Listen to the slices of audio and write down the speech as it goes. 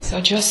So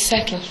just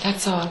settle,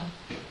 that's all.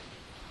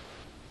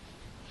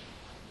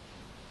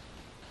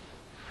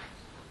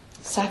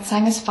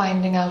 Satsang is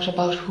finding out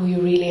about who you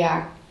really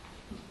are.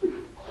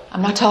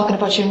 I'm not talking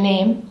about your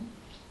name,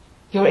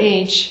 your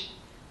age,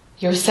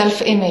 your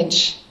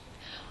self-image,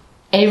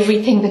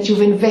 everything that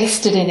you've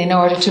invested in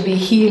order to be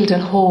healed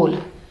and whole.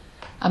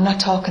 I'm not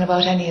talking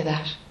about any of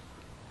that.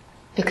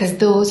 Because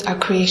those are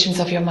creations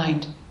of your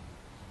mind.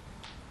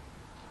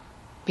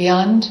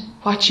 Beyond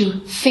what you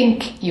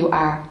think you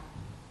are,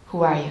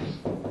 who are you?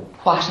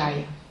 What are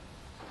you?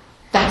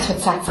 That's what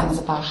satsang is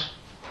about,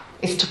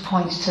 is to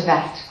point to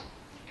that.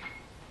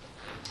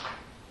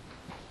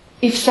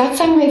 If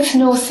satsang makes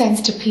no sense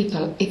to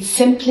people, it's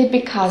simply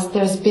because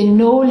there's been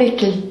no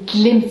little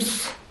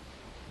glimpse,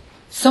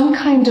 some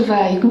kind of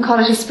you can call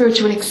it a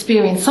spiritual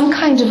experience, some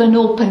kind of an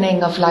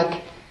opening of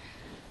like,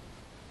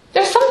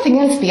 there's something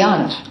else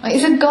beyond.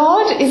 Is it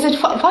God? Is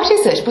it, what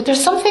is it? But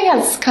there's something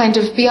else kind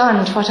of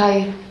beyond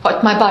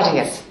what my body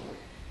is.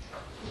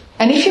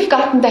 And if you've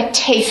gotten that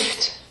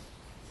taste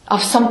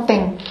of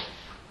something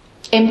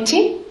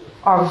empty,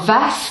 or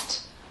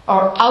vast,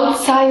 or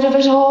outside of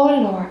it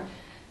all, or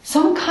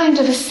some kind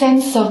of a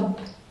sense of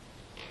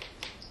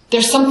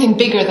there's something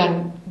bigger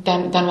than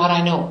what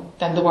I know,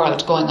 than the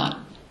world going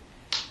on.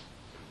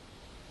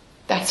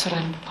 That's what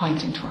I'm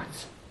pointing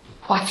towards.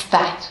 What's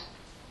that?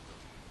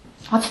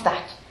 What's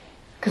that?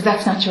 Because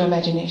that's not your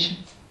imagination.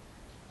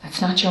 That's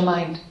not your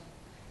mind.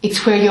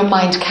 It's where your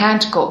mind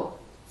can't go.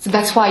 So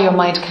that's why your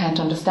mind can't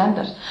understand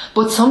it.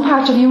 But some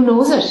part of you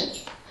knows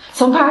it.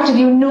 Some part of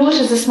you knew it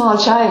as a small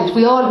child.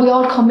 We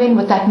all come in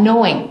with that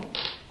knowing.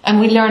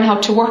 And we learn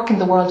how to work in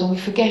the world and we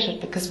forget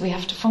it because we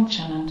have to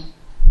function and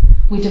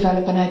we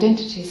develop an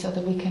identity so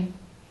that we can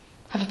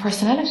have a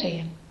personality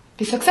and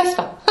be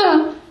successful.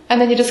 And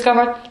then you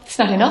discover it's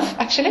not enough,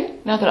 actually,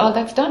 now that all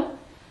that's done.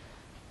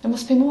 There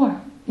must be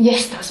more.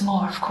 Yes, there's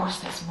more, of course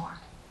there's more.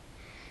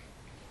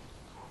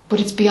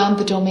 But it's beyond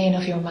the domain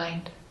of your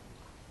mind.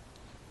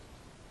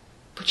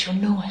 But you'll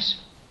know it.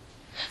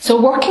 So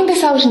working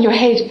this out in your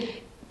head,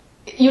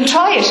 you'll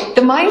try it.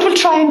 The mind will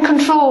try and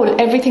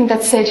control everything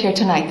that's said here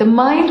tonight. The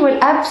mind will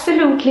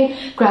absolutely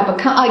grab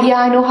yeah,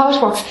 I know how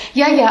it works.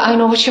 Yeah, I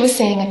know what she was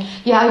saying. And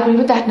yeah, I agree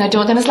with that and I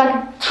don't. And it's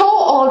like, throw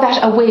all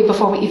that away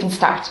before we even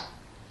start.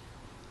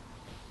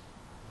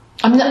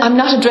 I'm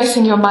not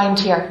addressing your mind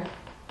here.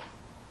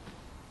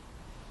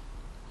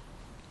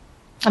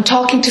 I'm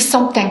talking to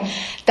something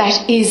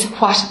that is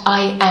what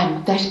I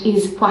am, that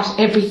is what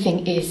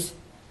everything is.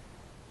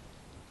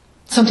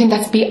 Something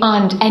that's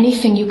beyond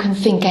anything you can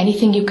think,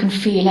 anything you can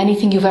feel,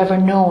 anything you've ever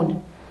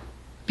known.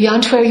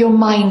 Beyond where your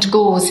mind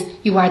goes,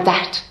 you are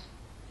that.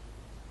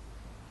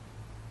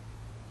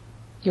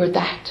 You're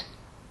that.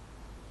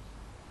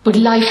 But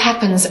life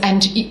happens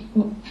and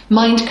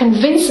mind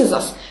convinces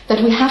us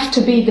that we have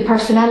to be the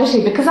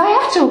personality because I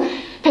have to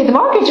pay the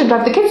mortgage and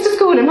drive the kids to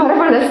school and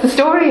whatever else the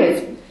story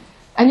is.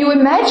 And you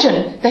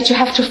imagine that you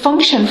have to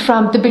function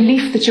from the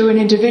belief that you're an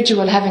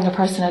individual having a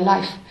personal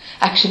life.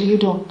 Actually, you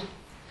don't.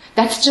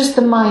 That's just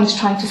the mind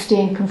trying to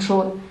stay in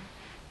control.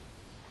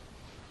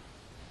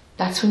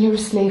 That's when you're a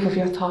slave of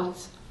your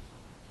thoughts.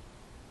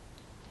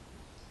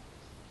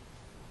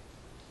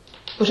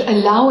 But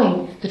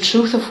allowing the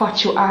truth of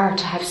what you are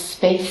to have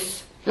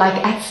space, like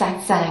at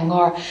satsang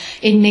or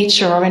in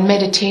nature or in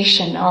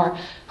meditation or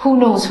who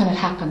knows when it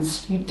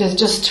happens. There's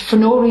just, for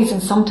no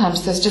reason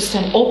sometimes, there's just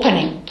an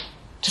opening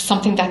to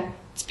something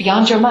that's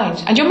beyond your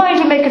mind. And your mind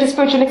will make it a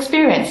spiritual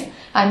experience.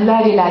 And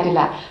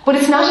la-di-la-di-la. But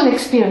it's not an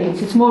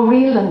experience, it's more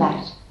real than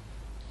that.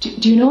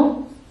 Do you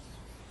know?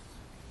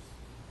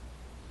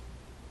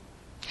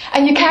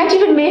 And you can't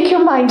even make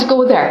your mind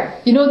go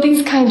there. You know,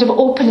 these kind of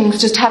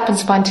openings just happen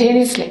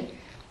spontaneously.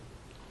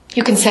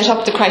 You can set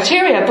up the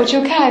criteria, but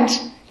you can't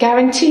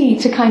guarantee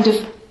to kind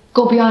of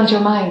go beyond your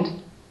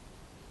mind.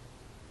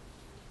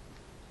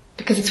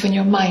 Because it's when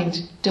your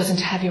mind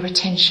doesn't have your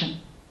attention.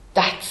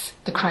 That's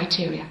the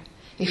criteria.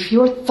 If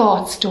your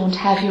thoughts don't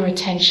have your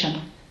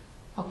attention,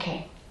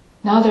 okay,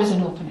 now there's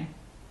an opening.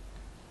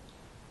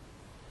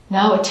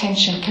 Now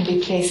attention can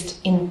be placed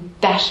in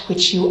that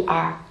which you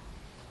are.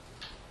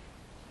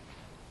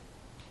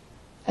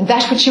 And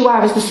that which you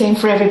are is the same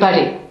for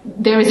everybody.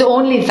 There is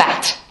only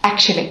that,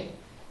 actually.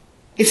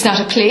 It's not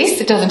a place,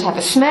 it doesn't have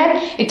a smell,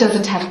 it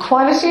doesn't have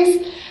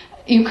qualities.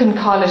 You can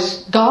call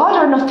it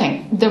God or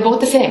nothing. They're both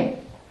the same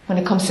when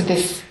it comes to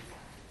this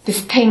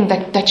thing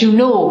that you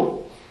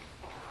know,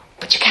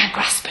 but you can't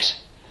grasp it.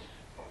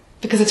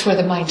 Because it's where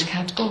the mind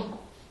can't go.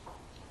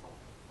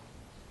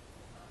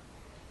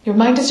 Your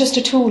mind is just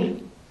a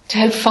tool to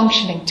help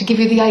functioning, to give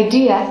you the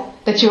idea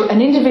that you're an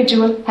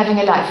individual having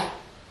a life.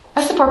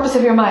 That's the purpose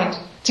of your mind.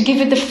 To give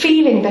you the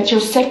feeling that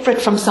you're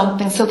separate from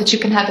something so that you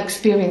can have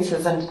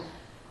experiences and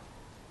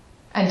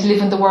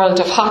live in the world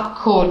of hot,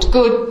 cold,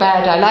 good,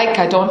 bad, I like,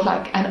 I don't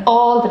like, and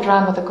all the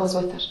drama that goes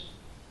with it.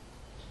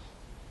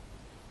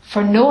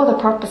 For no other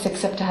purpose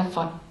except to have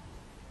fun.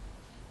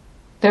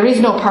 There is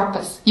no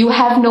purpose. You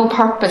have no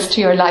purpose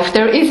to your life.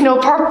 There is no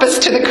purpose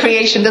to the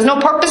creation. There's no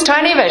purpose to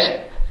any of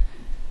it.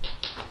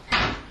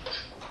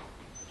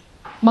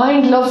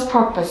 Mind loves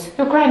purpose.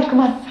 You're grand, come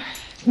on.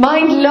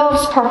 Mind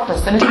loves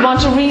purpose and it'll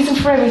want a reason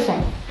for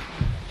everything.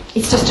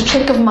 It's just a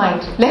trick of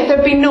mind. Let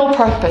there be no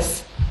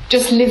purpose.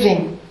 Just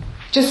living.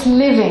 Just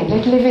living.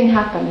 Let living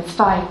happen. It's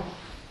fine.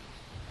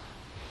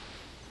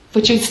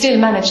 But you'll still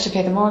manage to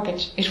pay the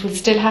mortgage. It will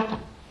still happen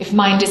if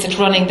mind isn't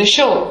running the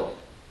show.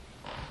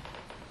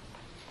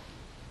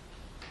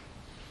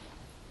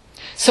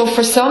 So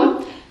for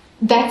some,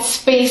 that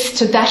space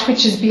to that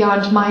which is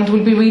beyond mind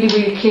will be really,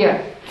 really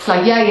clear. It's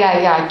like,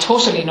 yeah, I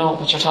totally know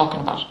what you're talking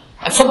about.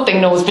 And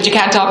something knows, but you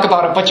can't talk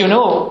about it, but you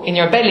know in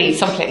your belly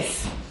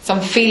someplace,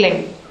 some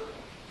feeling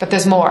that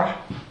there's more.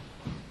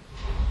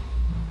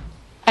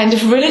 And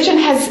if religion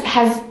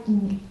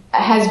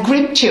has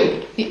gripped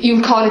you,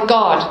 you'll call it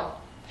God.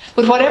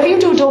 But whatever you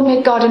do, don't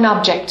make God an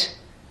object.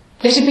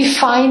 Let it be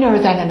finer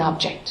than an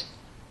object.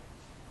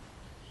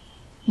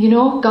 You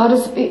know, God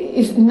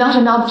is not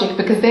an object,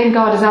 because then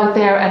God is out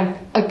there and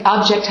an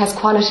object has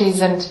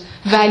qualities and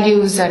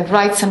values and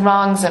rights and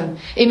wrongs and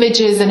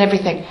images and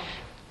everything.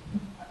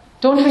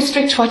 Don't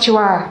restrict what you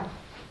are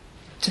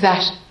to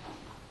that.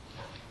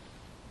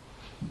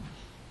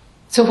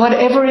 So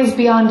whatever is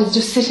beyond is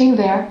just sitting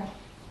there,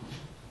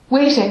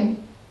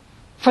 waiting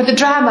for the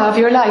drama of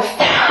your life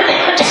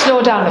to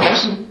slow down a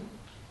bit,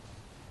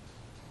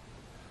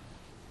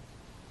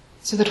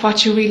 so that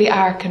what you really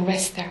are can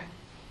rest there.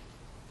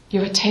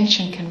 Your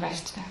attention can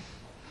rest there.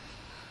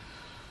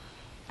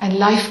 And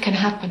life can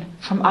happen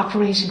from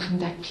operating from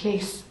that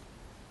place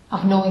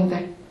of knowing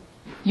that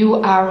you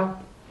are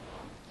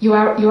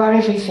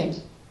everything.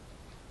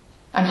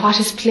 And what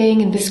is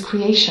playing in this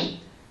creation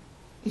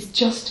is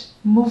just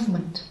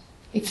movement.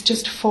 It's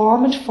just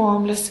form and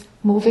formless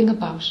moving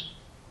about.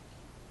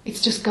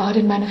 It's just God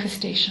in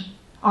manifestation,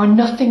 or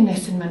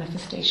nothingness in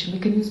manifestation. We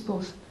can use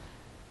both.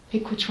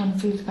 Pick which one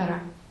feels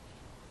better.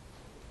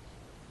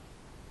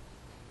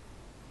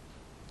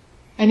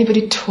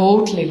 Anybody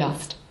totally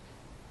lost?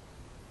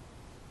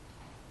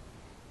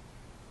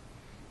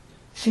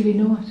 See, we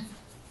know it.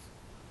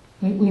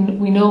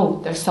 We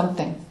know there's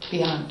something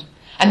beyond.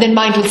 And then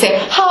mind will say,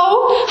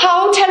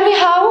 how, tell me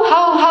how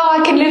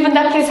I can live in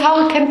that place,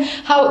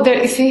 how,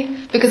 there, you see?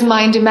 Because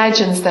mind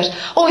imagines that,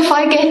 if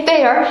I get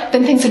there,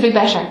 then things will be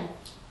better.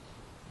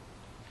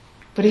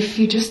 But if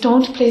you just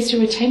don't place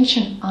your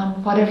attention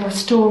on whatever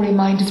story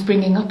mind is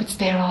bringing up, it's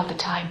there all the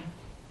time.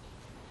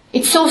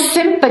 It's so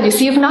simple, you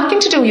see, you've nothing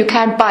to do, you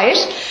can't buy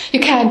it,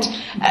 you can't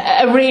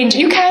arrange,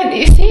 you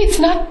see, it's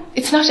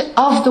not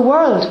of the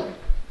world.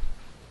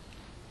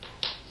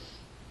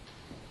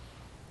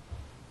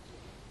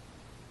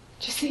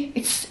 Do you see?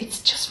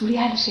 It's just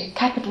reality,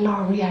 capital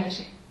R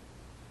reality.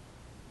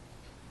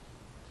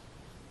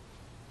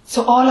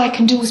 So all I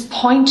can do is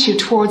point you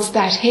towards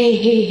that.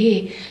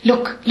 Hey,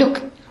 look,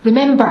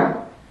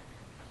 remember,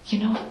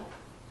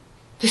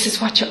 this is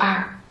what you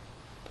are.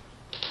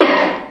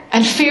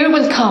 And fear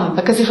will come,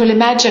 because it will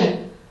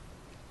imagine,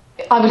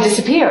 I will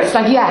disappear. It's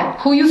like,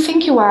 who you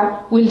think you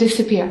are will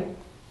disappear.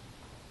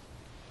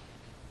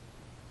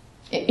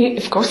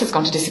 Of course it's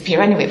going to disappear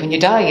anyway. When you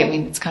die,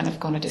 it's kind of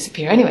going to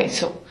disappear anyway.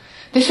 So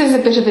this is a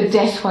bit of a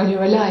death while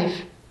you're alive.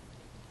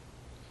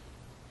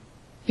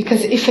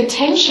 Because if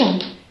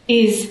attention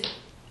is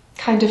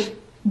kind of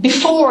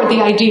before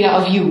the idea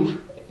of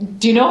you,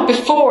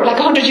 before, like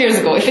 100 years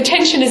ago, if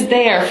attention is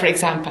there, for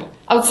example,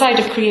 outside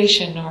of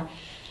creation, or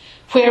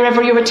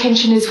wherever your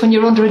attention is when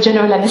you're under a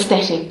general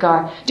anaesthetic,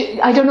 or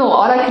I don't know,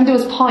 all I can do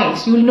is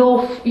point. You know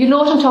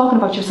what I'm talking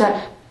about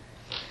yourself.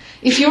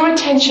 If your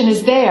attention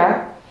is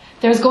there,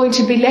 there's going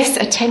to be less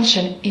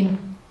attention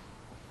in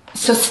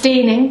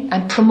sustaining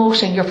and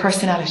promoting your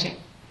personality.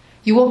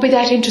 You won't be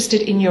that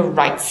interested in your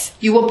rights.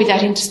 You won't be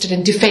that interested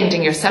in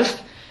defending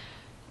yourself.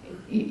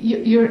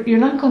 You're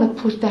not going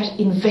to put that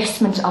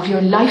investment of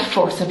your life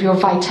force, of your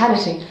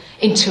vitality,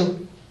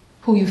 into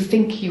who you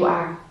think you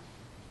are.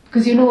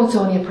 Because you know it's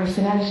only a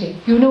personality.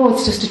 You know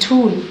it's just a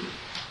tool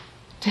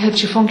to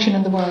help you function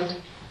in the world.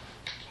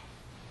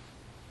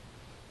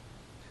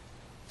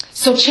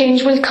 So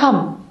change will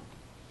come.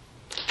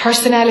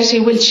 Personality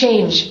will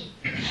change.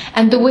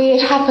 And the way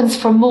it happens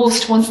for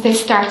most, once they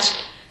start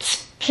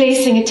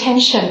placing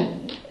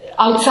attention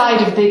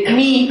outside of the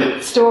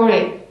me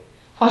story,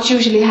 what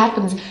usually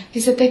happens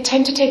is that they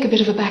tend to take a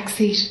bit of a back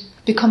seat,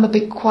 become a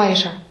bit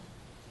quieter.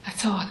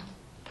 That's all.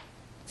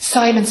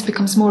 Silence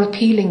becomes more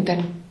appealing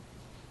than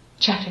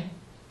chatting.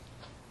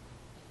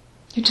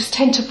 You just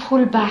tend to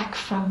pull back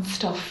from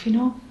stuff,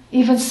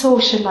 even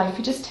social life.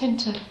 You just tend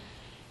to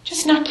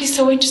just not be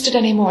so interested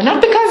anymore.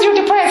 Not because you're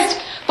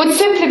depressed, but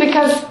simply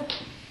because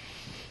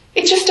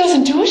it just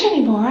doesn't do it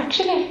anymore,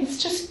 actually.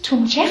 It's just too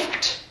much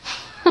effort.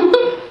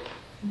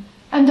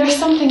 And there's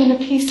something in a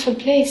peaceful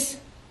place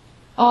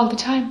all the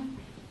time.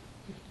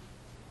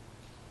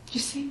 You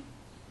see?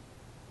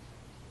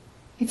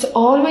 It's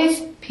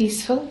always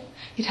peaceful.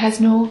 It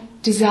has no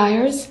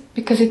desires,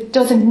 because it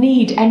doesn't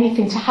need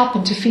anything to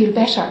happen to feel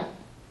better.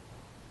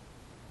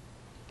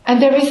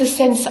 And there is a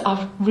sense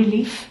of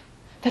relief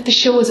that the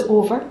show is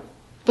over,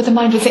 but the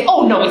mind will say,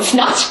 oh no, it's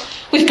not.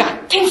 We've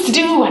got things to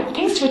do and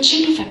things to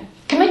achieve, and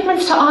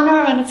Commitments to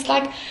honour, and it's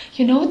like,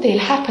 they'll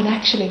happen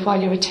actually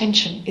while your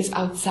attention is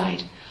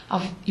outside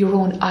of your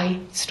own I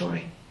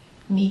story,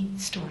 me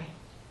story.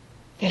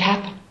 They'll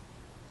happen.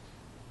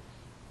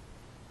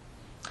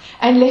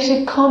 And let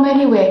it come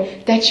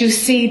anyway, that you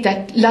see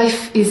that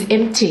life is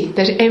empty,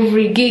 that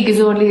every gig is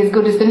only as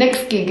good as the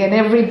next gig, and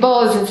every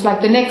buzz is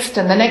like the next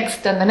and the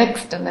next and the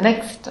next and the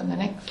next and the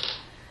next.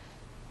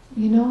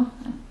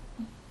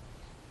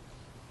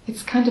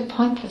 It's kind of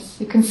pointless.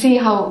 You can see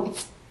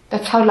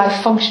that's how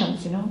life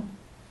functions,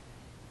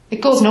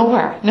 It goes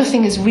nowhere.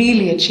 Nothing is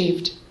really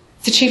achieved.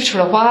 It's achieved for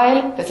a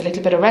while, there's a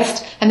little bit of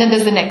rest, and then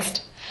there's the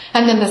next,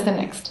 and then there's the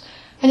next.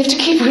 And you have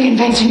to keep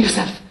reinventing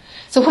yourself.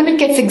 So when it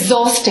gets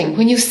exhausting,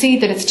 when you see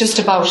that it's just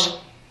about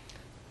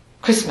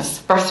Christmas,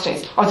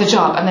 birthdays, or the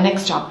job, and the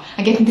next job,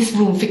 and getting this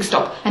room fixed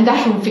up, and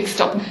that room fixed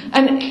up,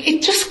 and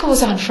it just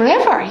goes on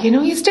forever,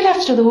 you still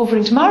have to do the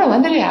hoovering tomorrow,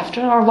 and the day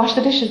after, or wash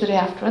the dishes the day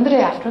after, and the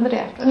day after, and the day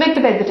after, and make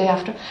the bed the day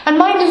after. And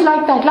mind is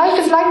like that, life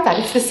is like that,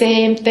 it's the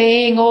same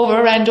thing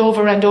over and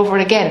over and over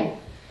again.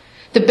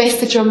 The best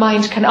that your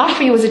mind can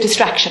offer you is a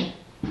distraction.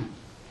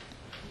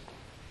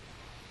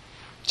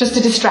 Just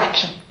a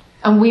distraction.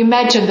 And we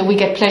imagine that we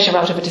get pleasure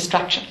out of a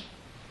distraction.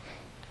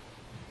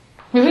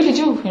 We really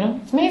do,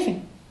 it's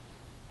amazing.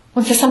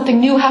 Once there's something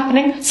new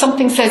happening,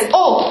 something says,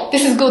 oh,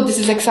 this is good, this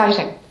is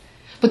exciting.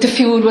 But the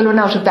fuel will run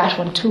out of that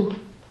one too.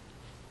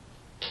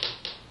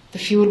 The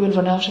fuel will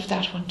run out of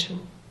that one too.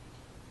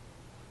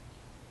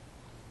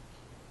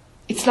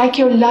 It's like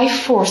your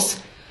life force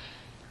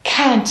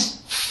can't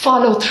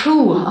follow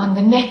through on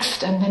the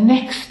next and the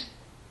next,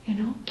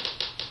 You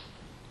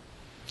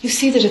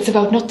see that it's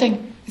about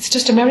nothing. It's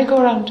just a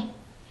merry-go-round.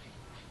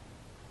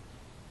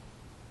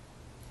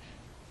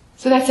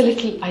 So that's a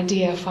little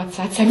idea of what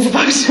satsang's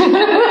about.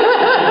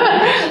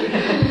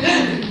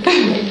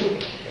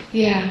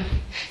 Yeah.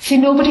 See,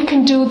 nobody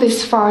can do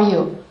this for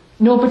you.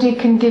 Nobody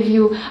can give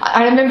you...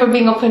 I remember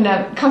being up in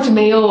County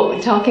Mayo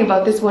talking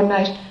about this one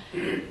night.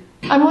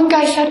 And one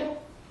guy said,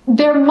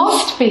 there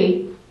must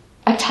be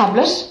a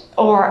tablet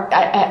or,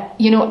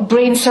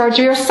 brain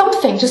surgery or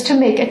something just to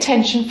make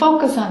attention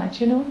focus on it,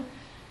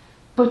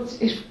 But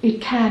it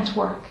can't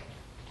work.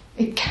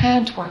 It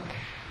can't work.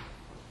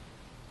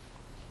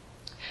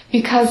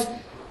 Because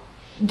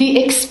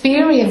the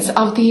experience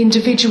of the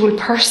individual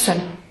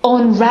person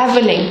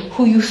unraveling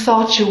who you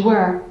thought you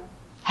were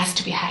has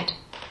to be had.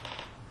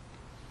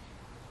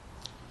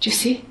 Do you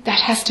see?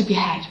 That has to be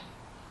had.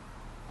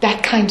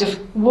 That kind of,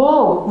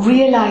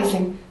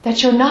 realizing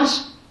that you're not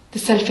the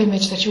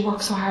self-image that you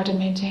work so hard in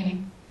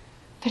maintaining.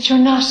 That you're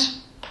not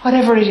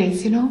whatever it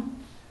is,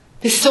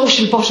 This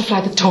social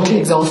butterfly that's totally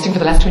exhausting for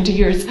the last 20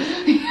 years.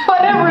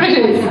 Whatever it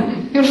is,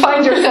 you'll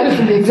find yourself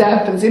in the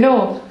examples,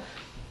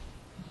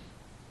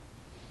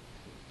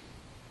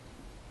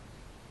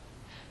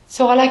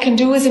 So all I can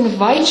do is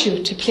invite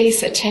you to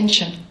place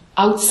attention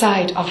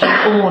outside of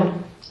your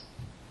own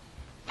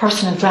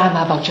personal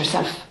drama about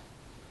yourself.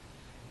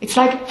 It's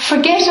like,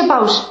 forget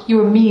about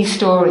your me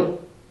story.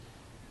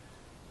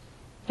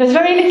 There's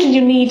very little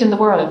you need in the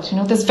world,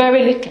 there's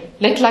very little.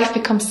 Let life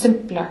become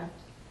simpler.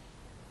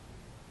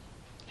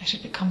 Let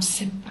it become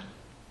simple.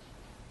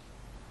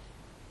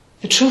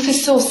 The truth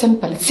is so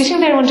simple. It's sitting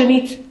there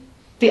underneath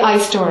the I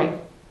story.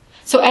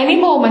 So any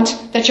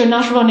moment that you're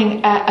not running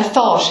a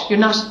thought, you're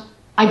not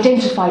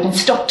identified and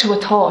stuck to a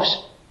thought,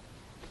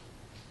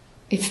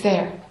 it's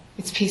there.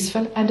 It's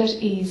peaceful and at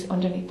ease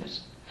underneath it.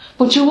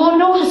 But you won't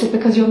notice it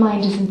because your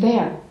mind isn't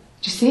there.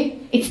 Do you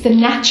see? It's the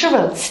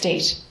natural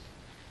state.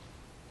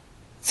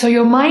 So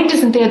your mind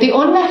isn't there. The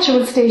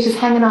unnatural state is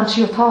hanging on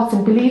to your thoughts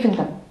and believing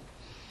them.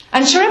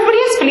 And sure, everybody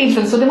else believes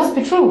them, so they must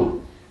be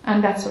true.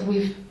 And that's what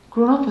we've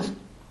grown up with.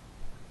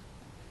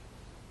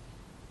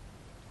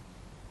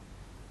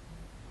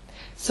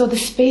 So the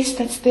space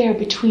that's there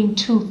between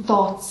two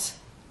thoughts,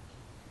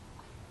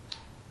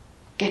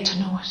 get to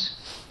know it.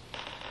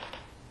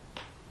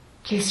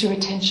 Place your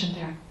attention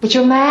there. But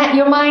your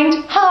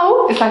mind,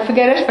 how? It's like,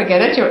 forget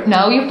it.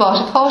 Now you've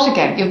bought a thought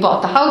again. You've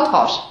bought the how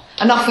thought.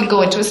 And off we'll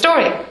go into a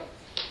story.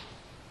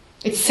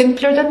 It's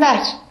simpler than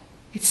that.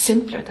 It's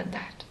simpler than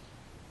that.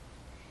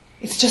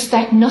 It's just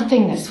that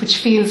nothingness which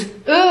feels,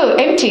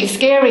 empty,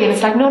 scary. And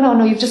it's like,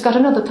 no, you've just got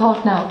another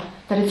thought now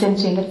that it's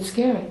empty and that it's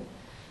scary.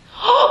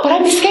 Oh, but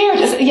I'm scared.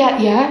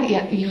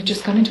 Yeah, you've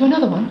just gone into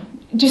another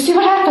one. Do you see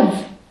what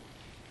happens?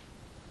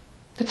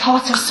 The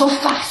thoughts are so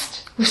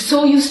fast. We're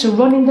so used to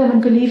running them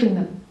and believing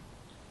them.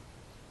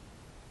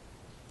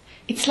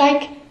 It's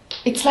like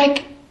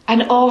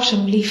an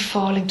autumn leaf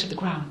falling to the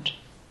ground.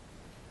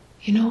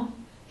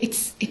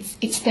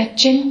 It's that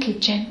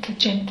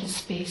gentle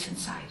space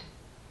inside.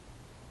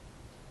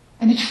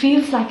 And it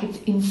feels like it's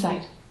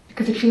inside,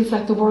 because it feels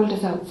like the world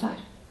is outside.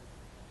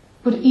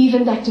 But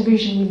even that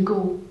division will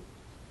go.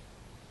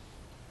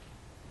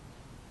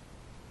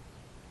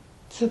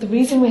 So the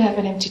reason we have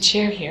an empty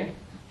chair here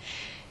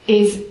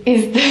is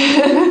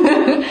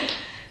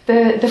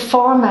the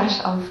format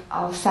of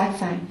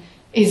satsang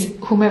is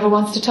whomever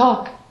wants to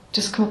talk,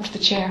 just come up to the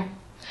chair.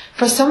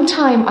 For some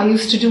time I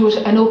used to do it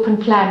an open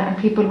plan and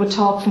people would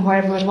talk from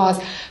wherever it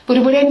was, but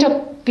it would end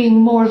up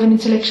being more of an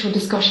intellectual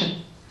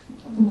discussion.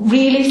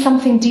 Really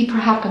something deeper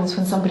happens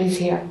when somebody's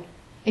here.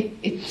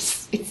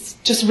 It's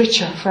just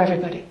richer for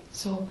everybody.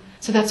 So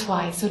that's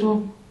why.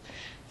 So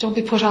don't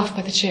be put off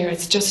by the chair.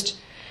 It's just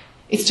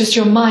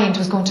your mind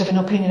who's going to have an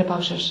opinion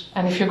about it.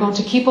 And if you're going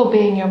to keep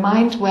obeying your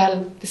mind,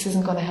 well, this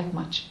isn't going to help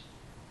much.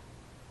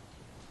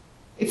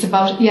 It's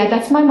about, yeah,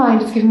 that's my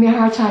mind, it's giving me a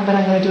hard time, but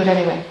I'm going to do it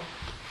anyway.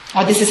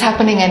 Or this is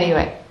happening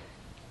anyway.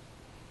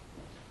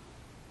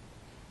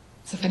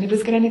 So if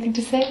anybody's got anything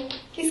to say,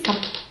 please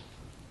come.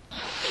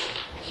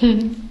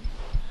 Come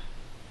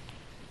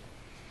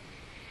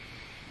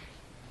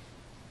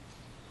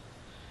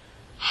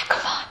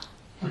on.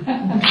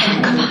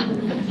 Come on.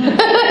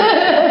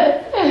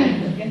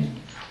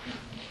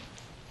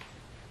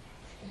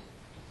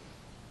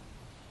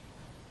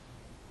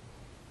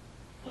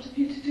 What have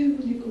you to do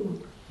when you go up?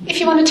 If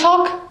you want to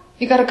talk,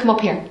 you got to come up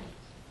here.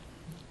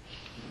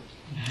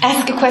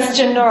 Ask a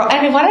question or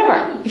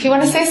whatever. If you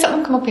want to say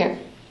something, come up here.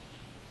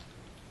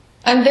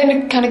 And then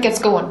it kind of gets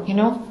going, in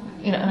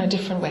a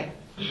different way.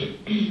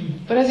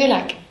 But as you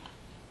like.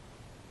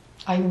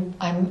 I'm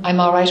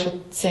all right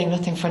with saying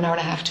nothing for an hour and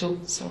a half too,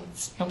 so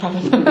it's no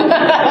problem.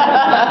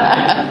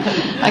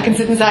 I can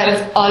sit in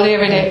silence all day,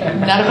 every day,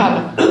 not a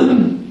problem.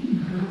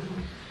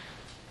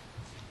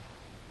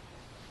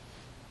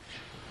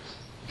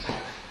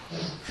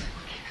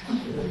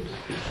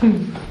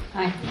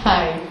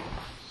 Hi.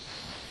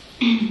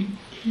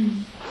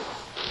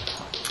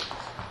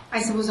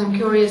 I suppose I'm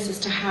curious as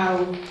to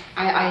how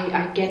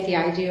I get the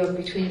idea of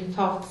between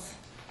thoughts.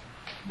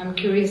 I'm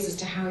curious as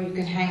to how you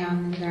can hang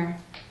on in there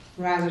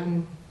rather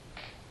than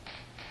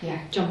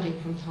jumping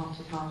from thought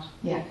to thought.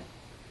 Yeah.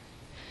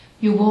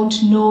 You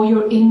won't know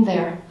you're in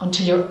there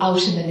until you're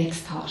out in the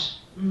next thought.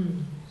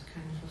 It's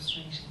kind of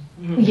frustrating.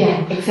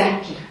 Yeah,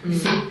 exactly.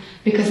 See?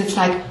 Because it's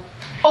like,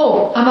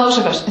 oh, I'm out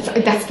of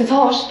it. That's the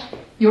thought.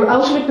 You're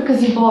out of it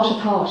because you bought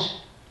a thought.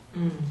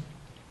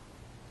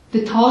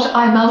 The thought,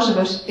 I'm out of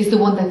it, is the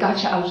one that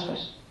got you out of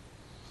it.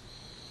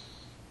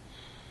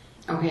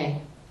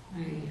 Okay.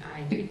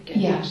 I get that.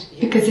 Yeah,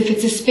 because if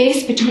it's a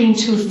space between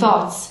two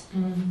thoughts,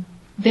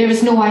 there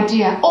is no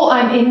idea, oh,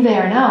 I'm in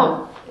there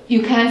now.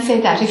 You can't say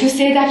that. If you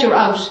say that, you're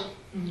out.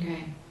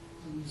 Okay.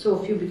 So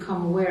if you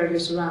become aware of your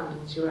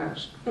surroundings, you're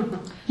out.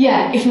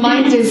 Yeah, if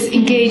mind is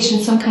engaged in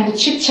some kind of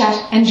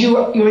chit-chat and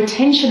your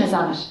attention is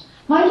on it,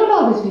 mind will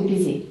always be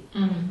busy.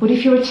 But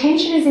if your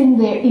attention is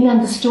in on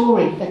the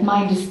story that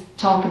mind is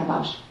talking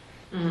about,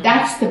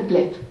 that's the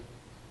blip.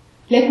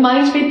 Let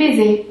mind be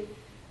busy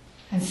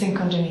and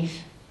sink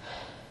underneath.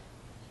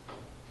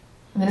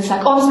 And then it's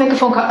like, oh, let's make a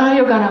phone call. Oh,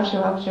 you're gone out,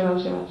 you're out.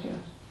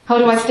 How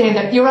do I stay in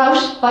there? You're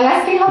out. By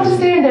asking how to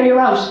stay in there, you're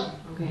out.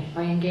 Okay,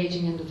 by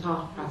engaging in the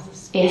thought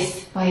process.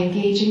 Yes, by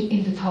engaging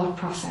in the thought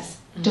process.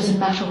 It doesn't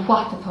matter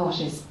what the thought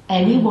is.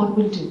 Anyone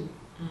will do.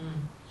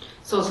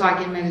 So it's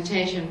like in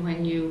meditation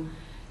when you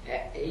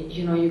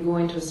go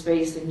into a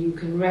space and you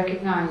can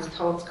recognize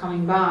thoughts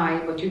coming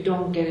by, but you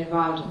don't get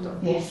involved in them.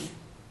 Yes.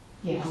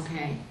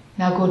 Okay.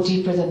 Now go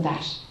deeper than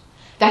that.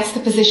 That's the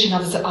position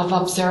of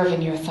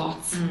observing your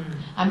thoughts.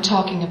 I'm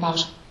talking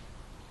about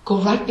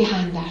go right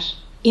behind that,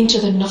 into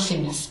the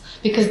nothingness,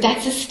 because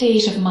that's a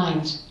state of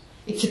mind.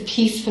 It's a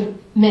peaceful,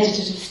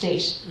 meditative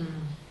state.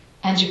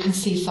 And you can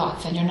see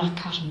thoughts and you're not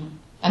caught in them.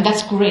 And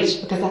that's great,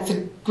 because that's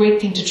a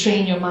great thing to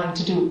train your mind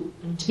to do,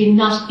 to be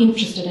not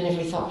interested in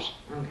every thought.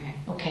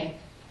 Okay.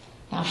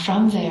 Now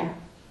from there,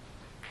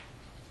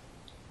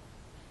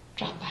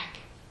 drop back,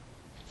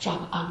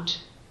 drop out.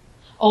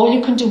 All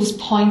you can do is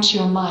point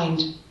your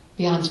mind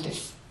beyond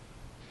this.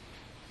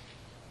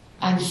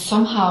 And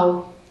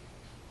somehow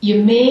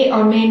you may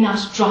or may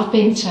not drop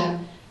into,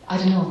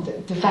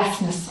 the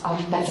vastness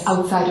of that's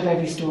outside of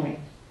every story.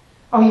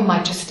 Or you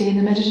might just stay in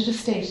the meditative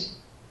state.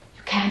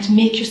 You can't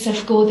make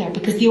yourself go there,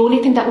 because the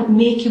only thing that would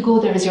make you go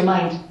there is your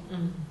mind.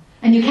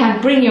 And you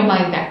can't bring your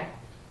mind there.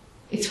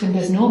 It's when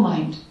there's no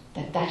mind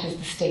that is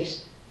the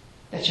state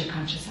that you're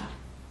conscious of.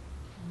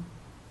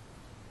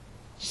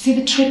 You see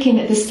the tricking,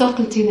 the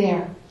subtlety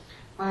there?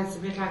 Well, it's a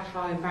bit like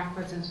falling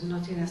backwards into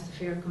nothingness. The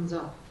fear comes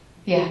up.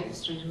 Yeah.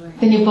 Straight away.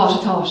 Then you bought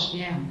a thought.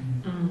 Yeah.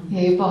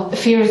 Yeah, you bought. The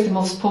fear is the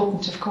most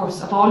potent, of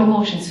course. Of all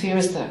emotions, fear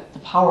is the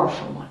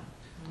powerful one.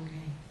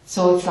 Okay.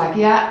 So it's like,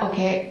 yeah,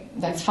 okay,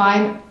 that's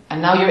fine.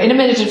 And now you're in a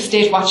meditative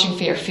state watching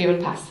fear. Fear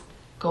will pass.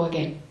 Go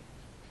again.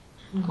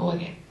 Go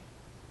again.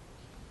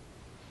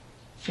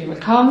 Fear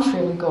will come,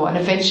 fear will go. And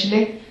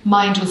eventually,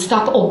 mind will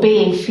stop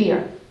obeying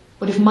fear.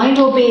 But if mind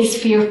obeys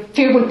fear,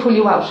 fear will pull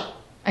you out.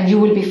 And you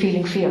will be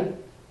feeling fear.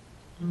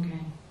 Okay.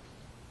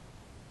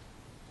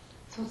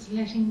 So it's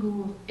letting go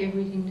of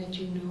everything that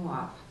you know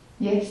of.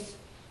 Yes.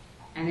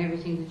 And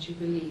everything that you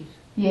believe.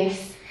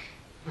 Yes.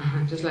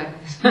 Just like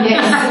this.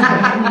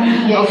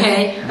 Yes. Yes.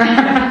 Okay.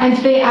 And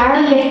they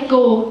are let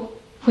go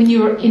when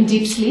you're in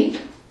deep sleep.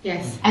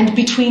 Yes. And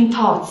between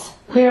thoughts.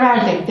 Where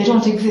are they? They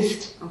don't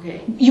exist.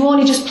 Okay. You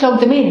only just plug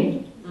them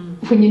in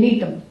when you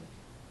need them.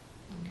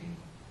 Okay.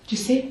 Do you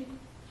see?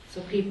 So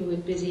people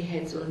with busy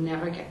heads will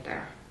never get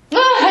there.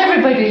 Not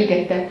everybody will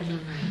get that.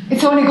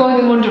 It's only going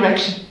in one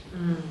direction.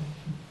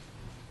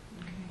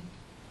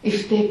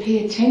 If they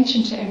pay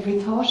attention to every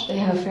thought, they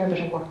have a fair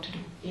bit of work to do.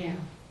 Yeah.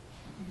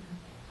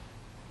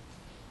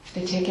 If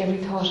they take every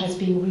thought as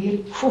being real,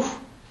 whew,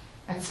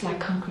 that's like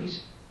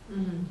concrete.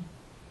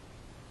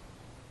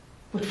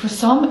 But for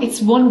some,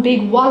 it's one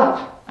big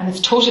wallop, and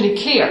it's totally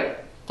clear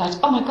that,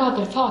 oh my God,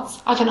 they're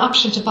thoughts. I have an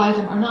option to buy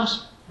them or not.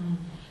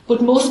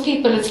 But most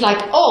people, it's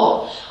like,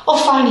 oh,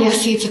 finally I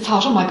see it's a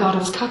thought. Oh my God, I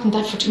was caught in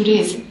that for 2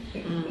 days.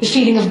 The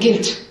feeling of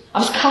guilt. I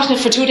was caught in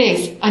it for 2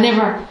 days. I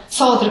never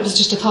saw that it was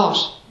just a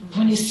thought.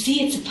 When you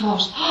see it's a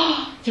thought,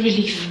 the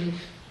relief.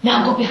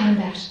 Now go behind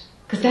that.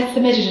 Because that's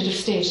the meditative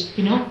state,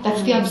 you know?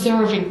 That's the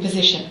observing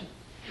position.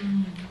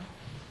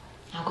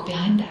 Now go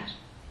behind that.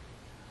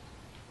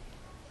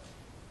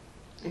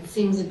 It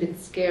seems a bit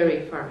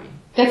scary for me.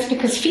 That's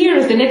because fear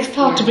is the next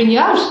thought to bring you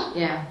out.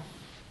 Yeah.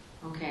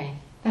 Okay.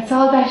 That's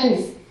all that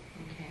is.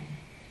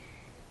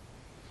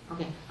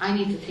 Okay. I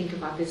need to think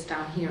about this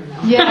down here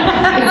now.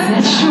 Yeah,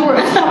 it's sure.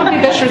 It's probably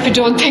better if you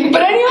don't think.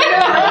 But anyway.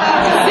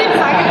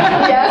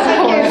 Yes,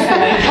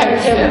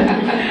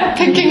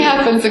 thinking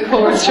happens, of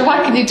course. Sure,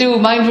 what can you do?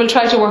 Mind will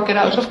try to work it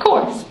out, of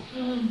course.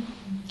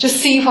 Just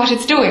see what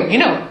it's doing, you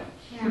know.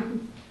 Yeah.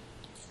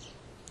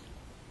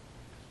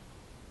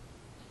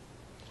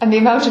 And the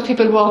amount of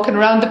people walking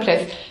around the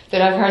place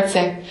that I've heard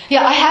saying,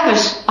 yeah, I have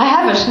it.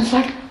 And it's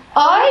like,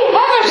 I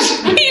have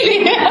it,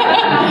 really.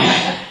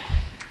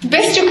 The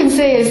best you can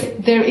say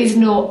is, there is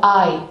no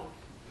I.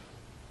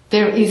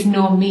 There is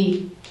no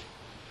me.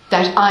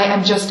 That I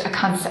am just a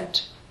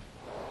concept.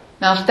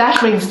 Now if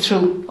that rings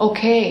true,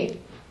 okay,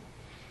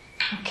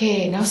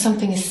 now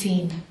something is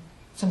seen.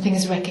 Something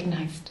is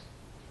recognized.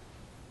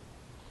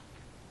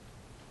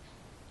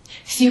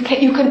 So you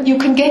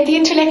can get the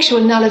intellectual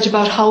knowledge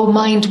about how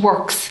mind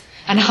works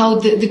and how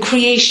the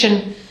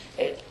creation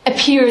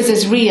appears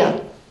as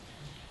real.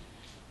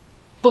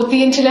 But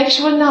the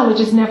intellectual knowledge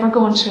is never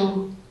going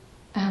to,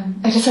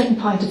 at a certain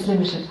point it's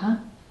limited,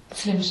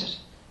 It's limited.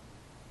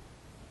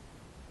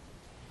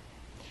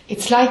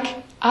 It's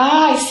like,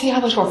 I see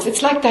how it works.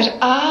 It's like that,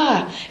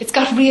 it's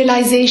got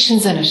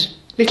realizations in it.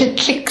 Little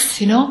clicks,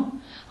 you know.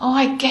 Oh,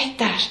 I get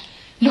that.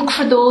 Look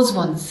for those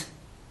ones.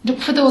 Look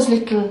for those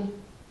little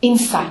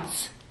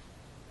insights.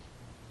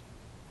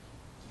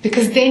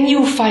 Because then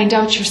you find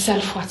out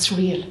yourself what's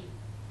real.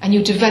 And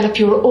you develop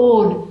your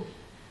own,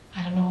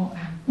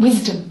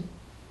 wisdom.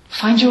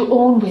 Find your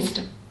own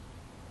wisdom.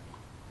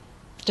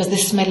 Does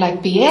this smell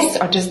like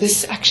BS or does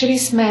this actually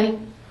smell?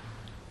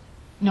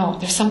 No,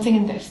 there's something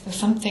in this. There's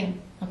something.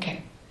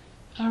 Okay.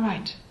 All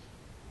right.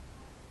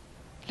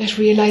 Let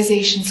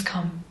realizations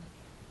come.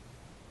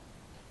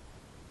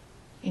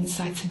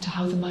 Insights into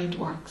how the mind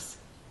works.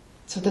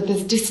 So that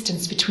there's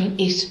distance between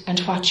it and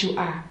what you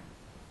are.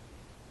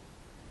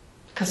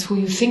 Because who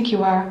you think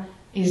you are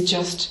is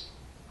just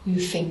who you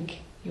think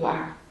you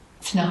are.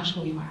 It's not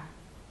who you are.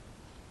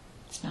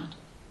 It's not.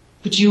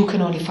 But you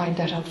can only find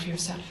that out for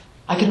yourself.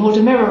 I can hold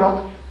a mirror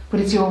up, but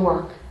it's your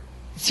work.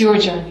 It's your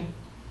journey.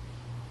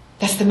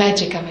 That's the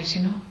magic of it,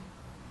 you know.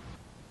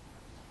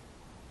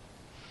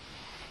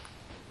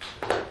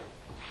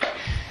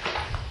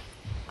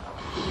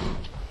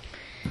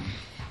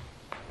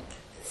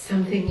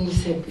 Something you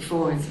said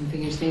before and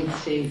something you're saying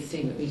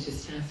today, let me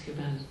just ask you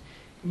about it.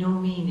 No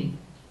meaning.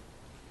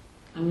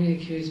 I'm really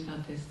curious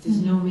about this.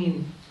 There's no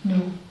meaning.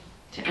 No.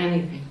 To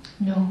anything.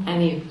 No.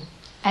 Any of it.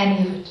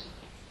 Any of it.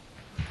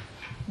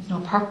 There's no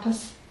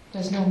purpose.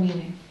 There's no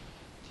meaning.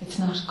 It's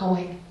not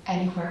going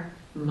anywhere.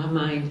 My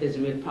mind has a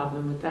real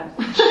problem with that.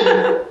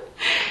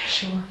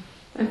 Sure.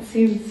 That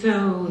seems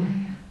so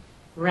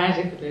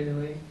radical in a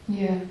way.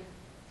 Yeah.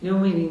 No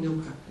meaning, no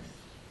purpose.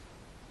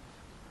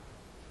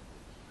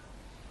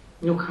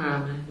 No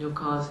karma, no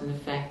cause and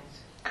effect.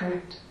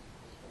 Correct.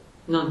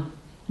 None.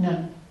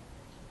 None.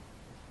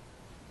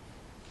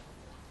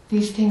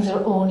 These things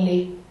are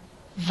only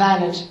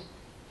valid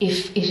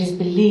if it is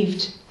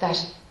believed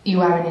that you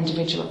are an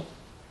individual.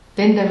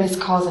 Then there is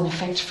cause and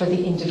effect for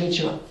the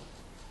individual.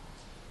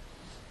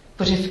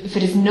 But if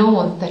it is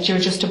known that you're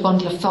just a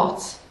bundle of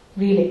thoughts,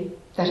 really,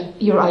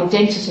 that your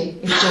identity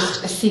is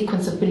just a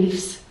sequence of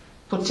beliefs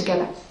put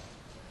together.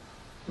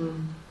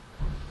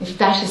 If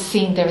that is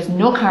seen, there is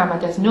no karma,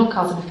 there's no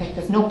cause and effect,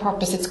 there's no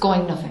purpose, it's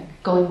going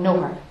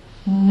nowhere.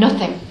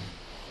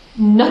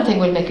 Nothing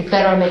will make it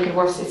better or make it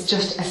worse. It's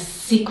just a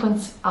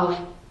sequence of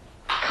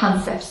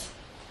concepts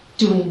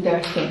doing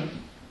their thing.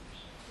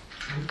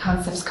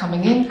 Concepts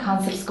coming in,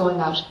 concepts going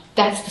out.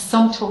 That's the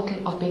sum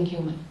total of being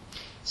human.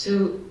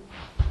 So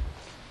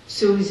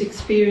is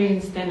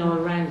experience then all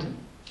random?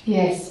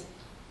 Yes.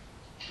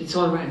 It's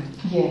all random?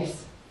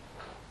 Yes.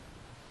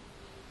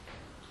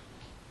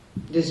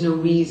 There's no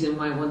reason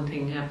why one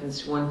thing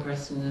happens to one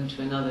person and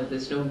to another.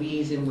 There's no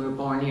reason we're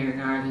born here in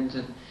Ireland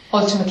and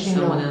ultimately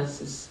someone no.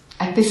 else is...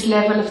 At this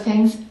level of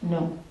things,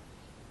 no.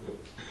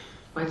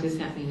 What does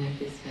that mean at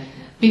this level?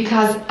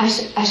 Because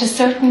at a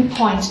certain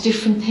point,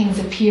 different things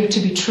appear to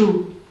be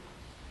true.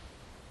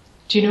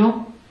 Do you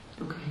know?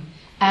 Okay.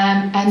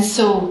 And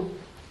so,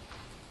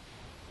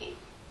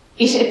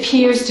 it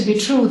appears to be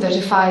true that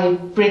if I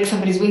break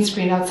somebody's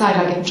windscreen outside,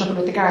 I'll get in trouble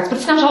with the guards, but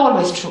it's not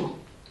always true.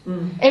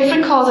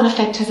 Every cause and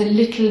effect has a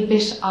little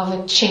bit of a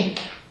chink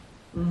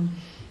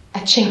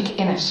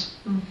in it.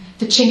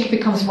 The chink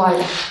becomes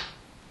wider.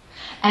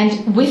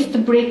 And with the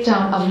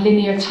breakdown of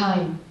linear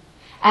time,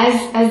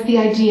 as the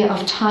idea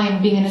of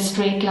time being in a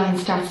straight line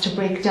starts to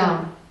break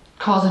down,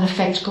 cause and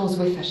effect goes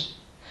with it.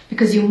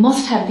 Because you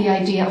must have the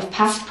idea of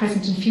past,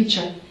 present and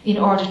future in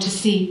order to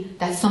see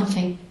that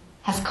something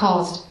has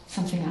caused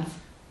something else.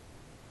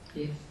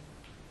 Yes.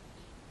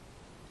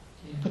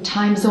 Yeah. But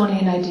time is only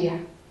an idea.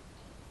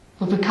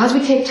 But because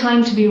we take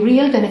time to be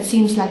real, then it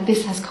seems like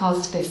this has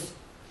caused this.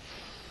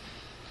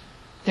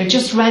 They're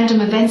just random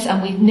events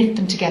and we knit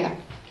them together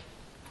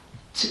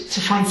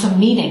to find some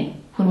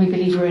meaning when we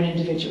believe we're an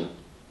individual.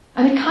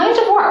 And it kind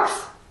of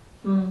works.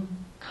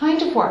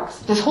 Kind of works.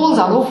 There's holes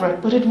all over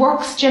it, but it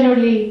works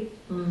generally.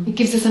 It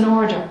gives us an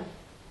order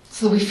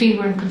so that we feel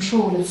we're in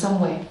control in some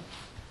way.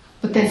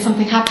 But then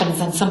something happens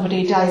and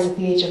somebody dies at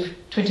the age of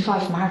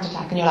 25 from a heart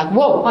attack and you're like,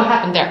 whoa, what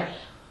happened there?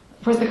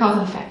 Where's the cause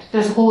and effect?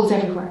 There's holes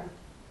everywhere.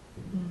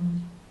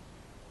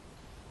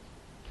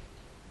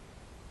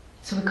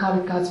 So we call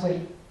it God's will.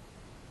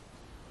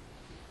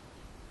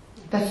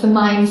 That's the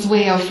mind's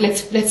way of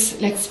let's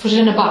put it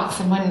in a box,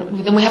 and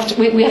then we have to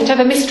have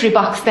a mystery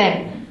box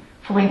then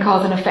for when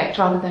cause and effect,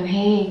 rather than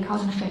hey,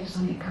 cause and effect is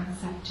only a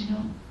concept, you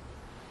know.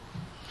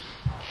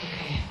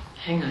 Okay,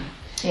 hang on.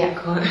 Yeah.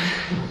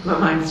 My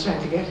mind's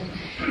trying to get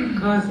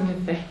cause and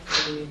effect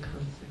is only a concept.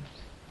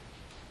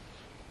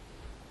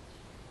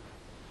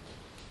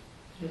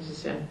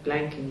 I'm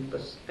blanking,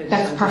 but I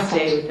just want to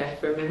stay with that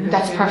for a minute.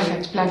 That's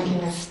perfect.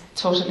 Blanking is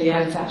totally yeah,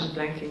 like that. I'm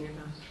blanking a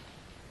lot.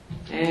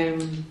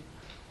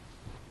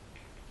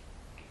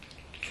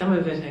 Some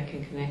of it I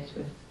can connect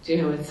with. Do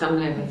you know, at some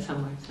level,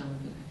 somewhere, some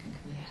of it I can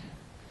connect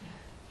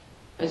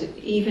with.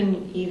 But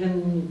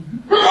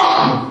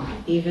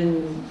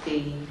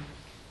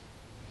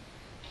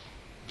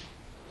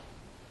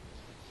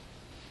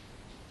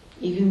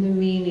even the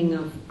meaning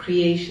of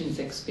creation's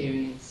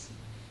experience,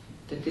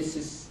 that this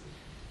is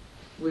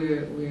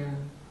we're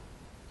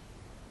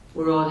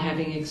all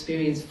having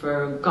experience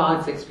for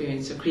God's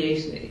experience of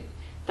creation.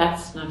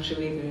 That's not true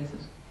either, is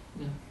it?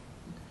 No.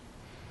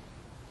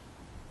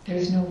 There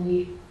is no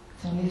we,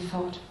 it's only a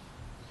thought.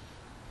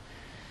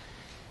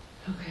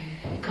 Okay,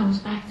 it comes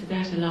back to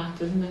that a lot,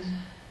 doesn't it?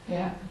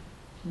 Yeah.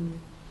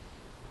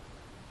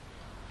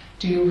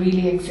 Do you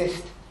really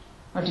exist?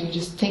 Or do you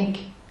just think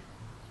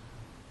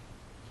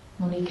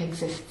Monique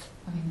exists?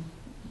 I mean,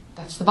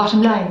 that's the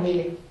bottom line,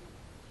 really.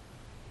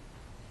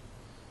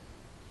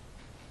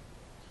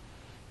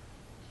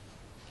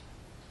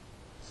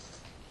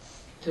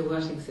 So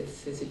what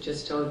exists? Is it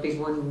just all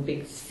one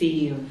big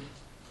sea of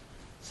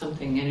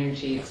something,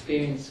 energy,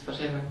 experience,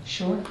 whatever?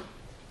 Sure.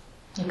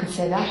 You could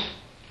say that.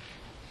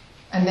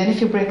 And then if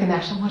you break an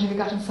atom, what have you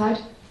got inside?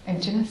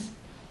 Emptiness.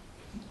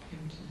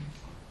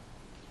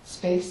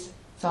 Space.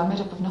 It's all made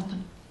up of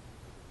nothing.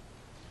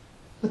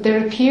 But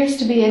there appears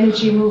to be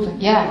energy moving.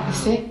 Yeah, wow. You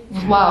see?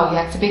 Wow,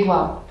 yeah, it's a big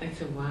wow.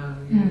 That's a wow,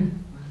 yeah.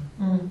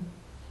 Wow.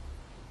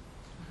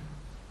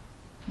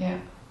 Yeah.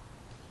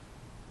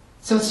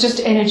 So it's just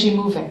energy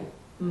moving.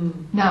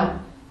 Now,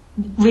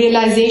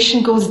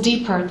 realization goes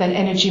deeper than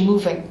energy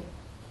moving,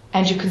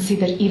 and you can see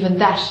that even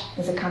that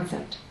is a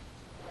concept.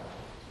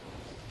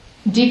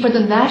 Deeper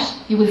than that,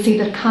 you will see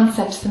that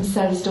concepts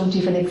themselves don't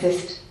even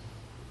exist.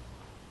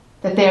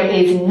 That there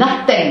is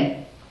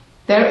nothing.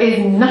 There is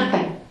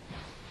nothing.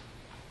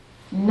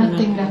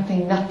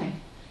 Nothing.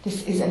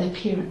 This is an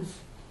appearance.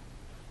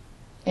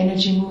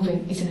 Energy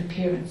moving is an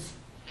appearance.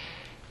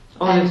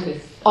 All of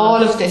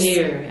this.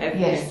 Here,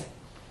 yes.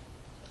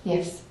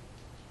 Yes.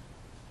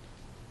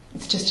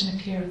 It's just an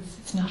appearance.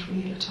 It's not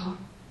real at all.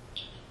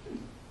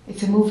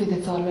 It's a movie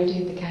that's already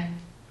in the can.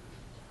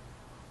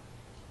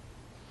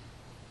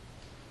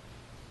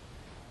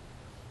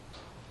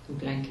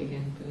 Blank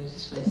again, but I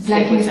just want to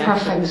blanking is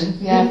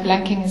perfect. Yeah,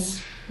 blanking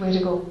is way to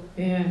go.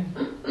 Yeah.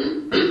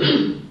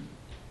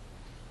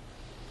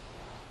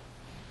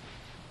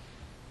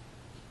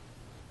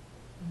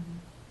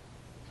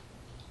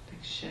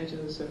 Like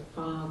shadows or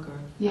fog or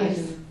yes, I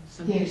don't know,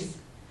 something. Yes.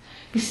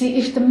 You see,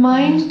 if the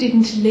mind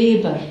didn't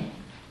label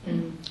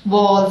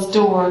walls,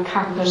 door,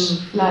 carpet,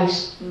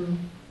 light,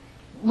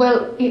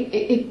 well,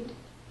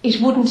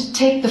 it wouldn't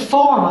take the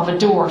form of a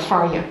door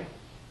for you.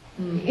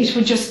 It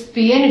would just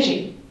be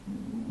energy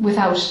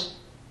without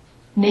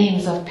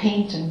names of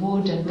paint and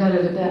wood and da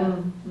da da da.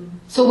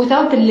 So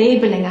without the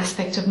labelling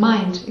aspect of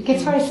mind, it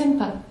gets very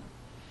simple.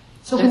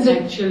 So it's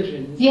like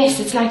children. Yes,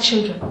 it's like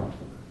children.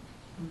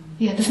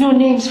 Yeah, there's no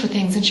names for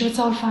things, and sure, it's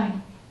all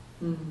fine.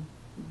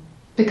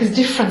 Because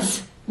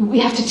difference, we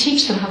have to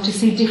teach them how to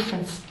see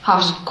difference.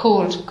 Hot,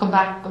 cold, come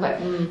back, go back.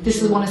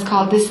 This is one is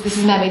called this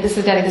is Mary, this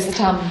is Derek, this is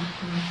Tom.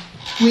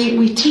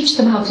 We teach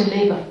them how to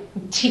label.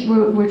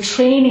 We're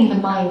training the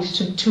mind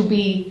to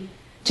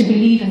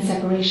believe in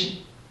separation.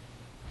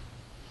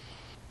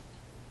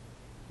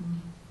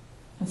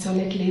 And so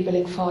let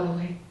labelling fall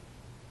away.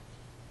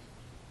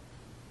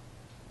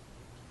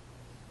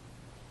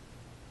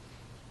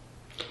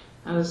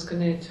 I was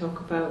going to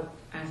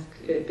ask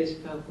a bit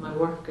about my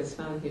work as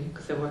well,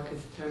 because I work as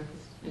a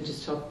therapist, and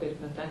just talk a bit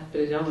about that,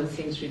 but it almost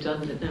seems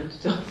redundant now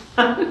to talk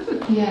about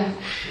it. Yeah.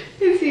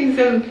 It seems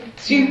so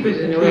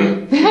stupid in a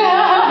way.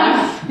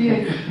 Yes.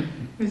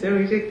 It's so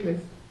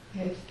ridiculous.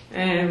 Yes.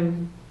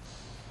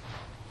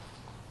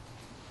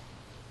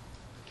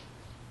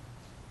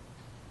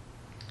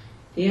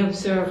 The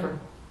observer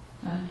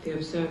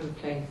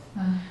place.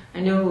 I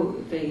know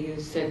that you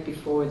said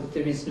before that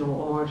there is no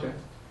order,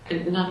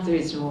 and not there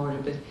is no order,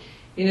 but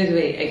you know the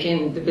way,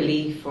 again, the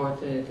belief or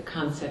the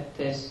concept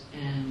that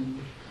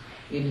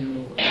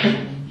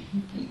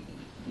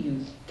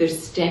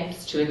there's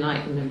steps to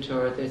enlightenment,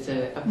 or there's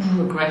a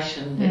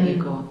progression that you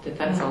go.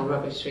 That's all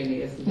rubbish,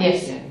 really, isn't it?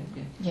 Yes. Yeah.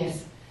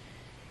 Yes.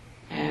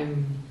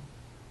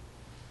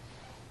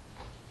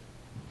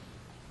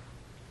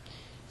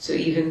 So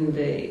even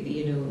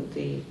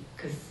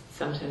because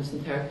sometimes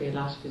in therapy a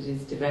lot of it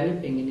is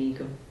developing an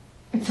ego.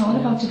 It's all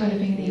about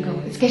developing an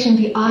ego. It's getting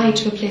the I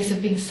to a place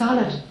of being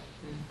solid,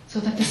 so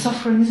that the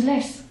suffering is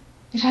less.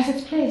 It has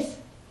its place.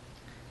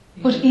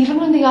 But even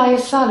when the I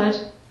is solid,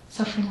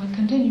 suffering will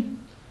continue.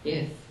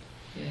 Yes.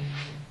 Yeah,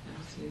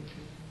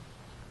 absolutely.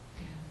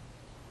 Yeah.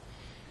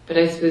 But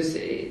I suppose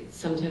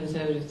sometimes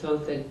I would have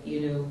thought that,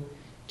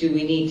 do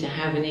we need to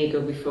have an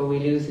ego before we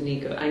lose an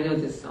ego? I know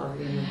this all,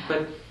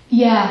 but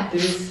yeah, there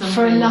is something.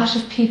 For a lot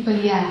of people,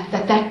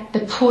 that the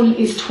pull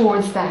is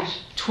towards that,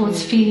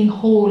 towards feeling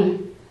whole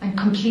and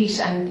complete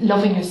and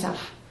loving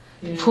yourself.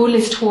 The pull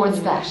is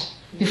towards that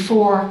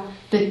before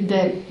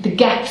the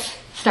gaps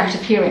start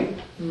appearing.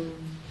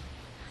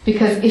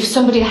 Because if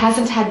somebody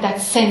hasn't had that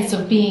sense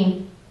of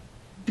being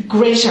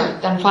greater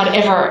than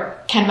whatever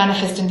can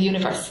manifest in the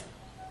universe,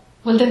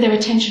 well, then their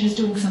attention is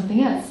doing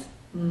something else.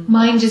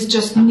 Mind is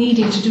just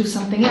needing to do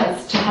something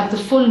else to have the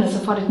fullness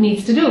of what it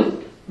needs to do.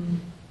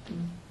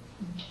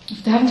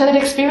 If they haven't had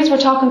that experience, we're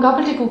talking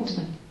gobbledygook to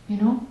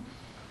them,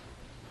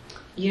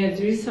 Yeah,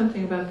 there is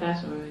something about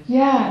that, alright.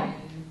 Yeah.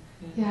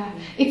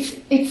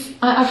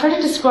 I've heard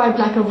it described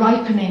like a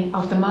ripening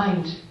of the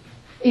mind.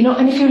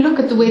 And if you look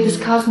at the way this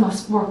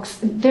cosmos works,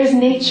 there's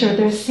nature,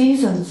 there's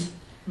seasons.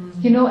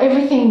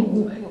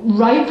 Everything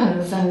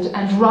ripens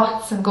and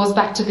rots and goes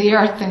back to the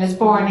earth and is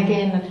born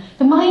again.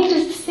 The mind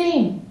is the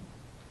same.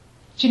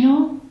 Do you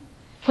know?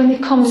 When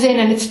it comes in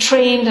and it's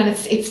trained and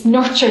it's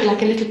nurtured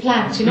like a little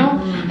plant,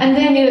 and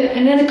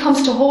then it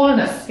comes to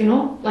wholeness,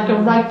 like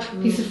a ripe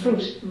piece of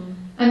fruit.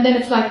 And then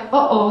it's like,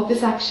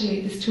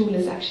 this tool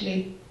is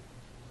actually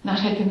not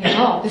helping me at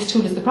all. This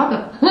tool is the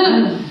problem.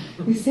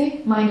 You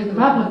see? Mind is the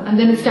problem. And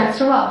then it starts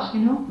to rot,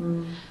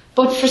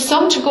 But for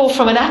some to go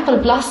from an apple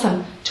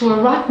blossom to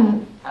a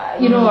rotten,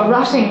 a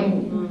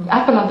rotting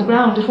apple on the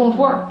ground, it won't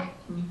work.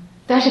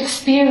 That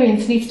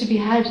experience needs to be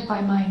had by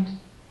mind.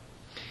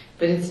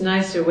 But it's a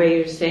nicer way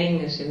you're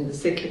saying it in the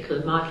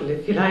cyclical model,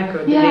 if you like, or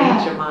the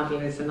nature model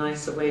is a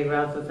nicer way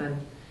rather than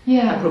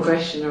a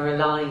progression or a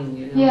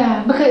line,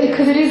 Yeah,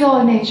 because it is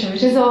all nature.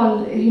 It is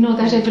all,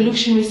 that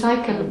evolutionary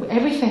cycle.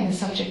 Everything is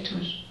subject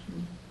to it.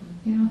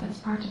 That's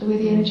part of the way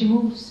the energy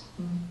moves.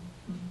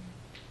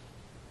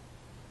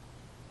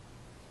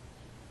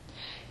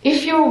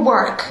 If your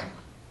work,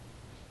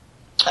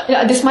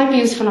 this might be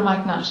useful or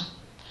might not,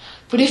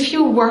 but if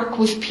you work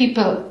with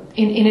people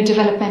in a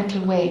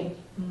developmental way,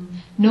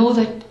 know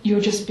that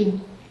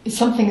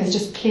something is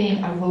just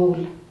playing a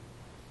role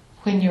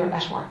when you're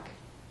at work.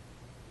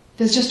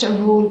 There's just a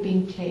role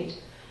being played.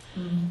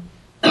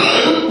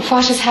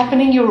 What is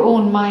happening in your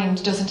own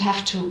mind doesn't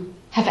have to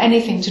have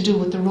anything to do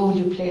with the role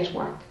you play at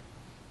work.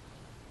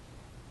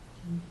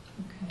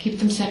 Okay. Keep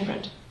them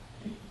separate.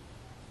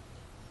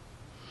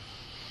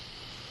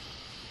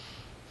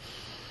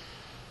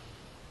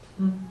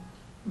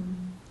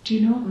 Do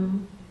you know?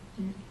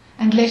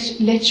 And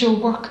let your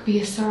work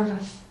be a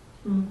service.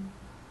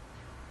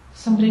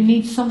 Somebody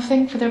needs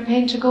something for their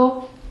pain to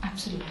go?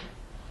 Absolutely.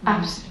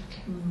 Absolutely.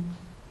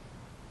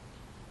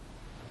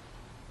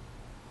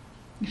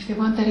 If they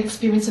want that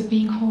experience of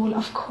being whole,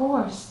 of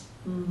course.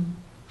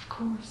 Of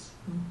course.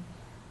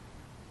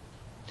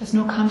 There's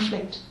no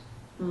conflict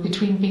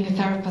between being a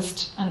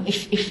therapist and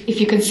if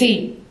you can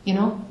see,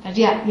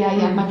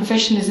 that my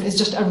profession is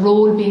just a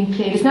role being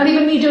played. It's not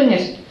even me doing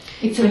it.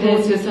 It's a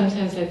role. So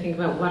sometimes I think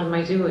about what am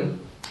I doing?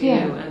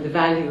 And the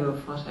value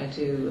of what I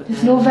do.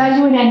 There's no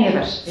value in any of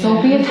it.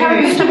 So be a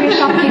therapist or be a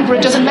shopkeeper,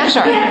 it doesn't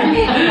matter.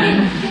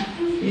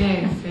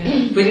 Yes.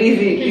 But is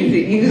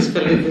it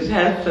useful? Is it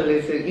helpful?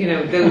 Is it,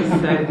 those,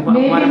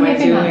 what am I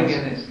doing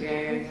in it?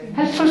 Yeah.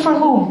 Helpful for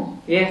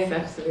whom? Yes,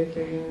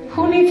 absolutely. Yeah.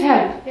 Who needs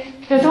help?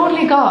 There's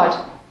only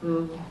God.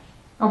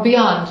 Or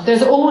beyond.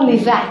 There's only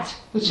that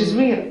which is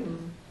real.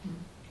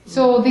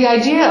 So the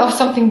idea of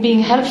something being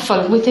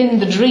helpful within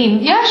the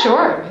dream,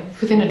 sure.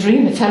 Within a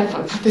dream it's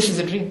helpful, but this is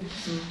a dream.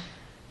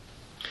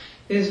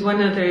 There's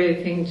one other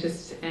thing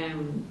just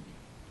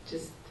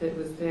that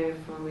was there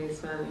for me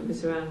as well. It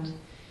was around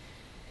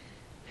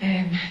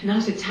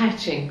not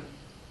attaching.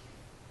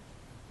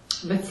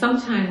 But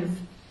sometimes,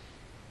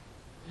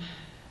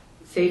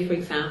 say for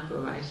example,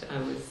 right, I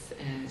was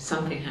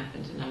something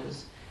happened and I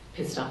was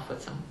pissed off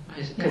with someone,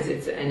 right? Because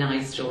it's a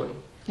nice story.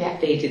 Yeah.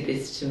 They did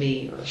this to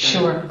me, or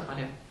Sure.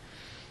 whatever.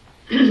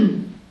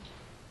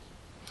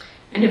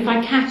 And if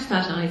I catch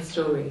that nice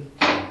story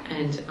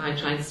and I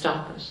try and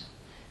stop it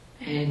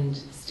and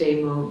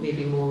stay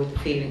maybe more with the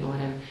feeling or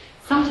whatever,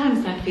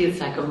 sometimes that feels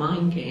like a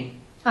mind game.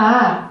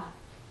 Ah,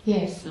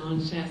 yes. I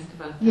wanted to ask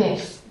about that.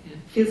 Yes. Yeah.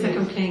 It feels like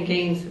I'm playing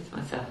games with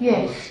myself. Yes.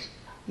 Almost.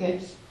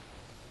 Yes.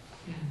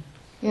 Yeah.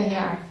 Yeah, you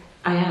are.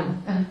 I am.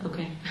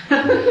 Okay.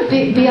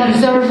 The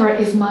observer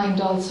is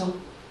mind also.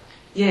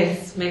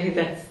 Yes, maybe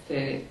that's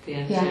the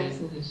answer, Yeah.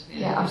 isn't it?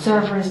 Yeah,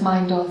 observer is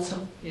mind also.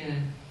 Yeah.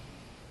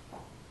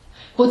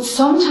 But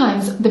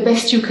sometimes the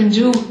best you can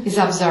do is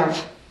observe.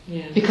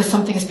 Yeah. Because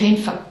something is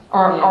painful,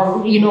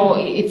 or you know,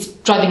 it's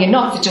driving you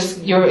nuts.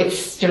 You're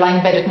lying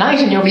in bed at night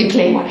and you're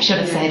replaying what I should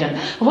have said and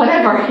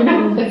whatever. You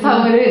know, that's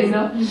how it is.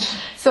 No,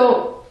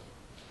 so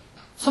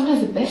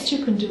sometimes the best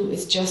you can do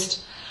is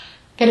just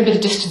get a bit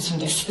of distance from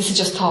this. This is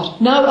just thought.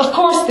 Now, of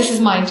course, this is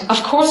mind.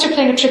 Of course, you're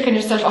playing a trick on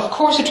yourself. Of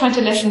course, you're trying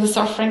to lessen the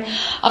suffering.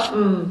 Of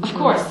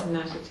course,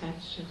 not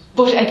attached to it.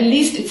 but at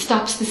least it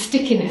stops the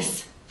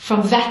stickiness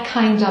from that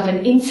kind of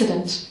an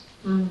incident.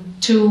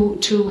 To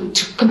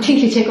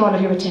completely take all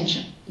of your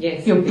attention.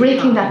 Yes. You're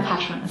breaking that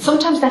pattern. And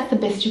sometimes that's the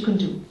best you can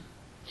do.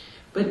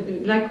 But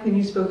like when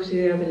you spoke to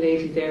the other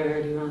lady there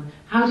earlier on,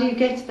 how do you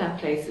get to that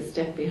place, a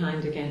step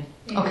behind again?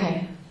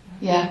 Okay.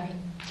 Yeah.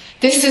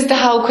 This is the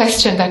how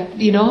question that,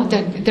 you know,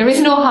 that there is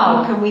no how.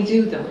 What can we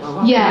do though? Or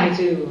what Yeah. can I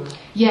do?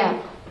 Yeah.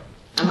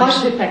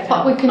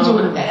 What we can do,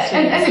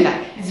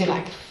 as you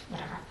like,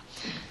 whatever.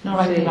 No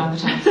right and wrong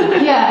at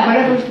all. Yeah,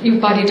 whatever your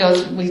body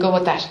does, we'll go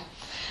with that.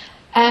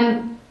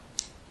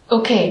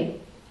 Okay,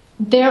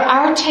 there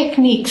are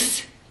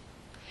techniques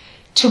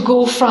to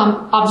go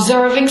from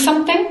observing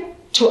something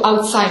to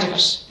outside of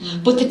it.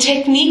 But the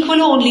technique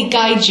will only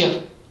guide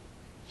you.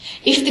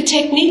 If the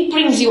technique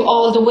brings you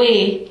all the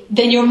way,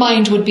 then your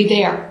mind would be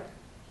there.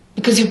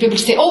 Because you'd be able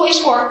to say, oh,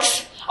 it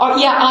works. Or,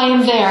 yeah, I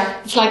am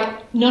there. It's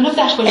like, none of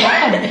that will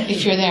happen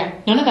if you're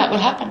there. None of that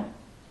will happen.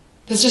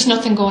 There's just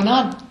nothing going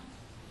on.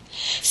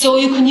 So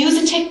you can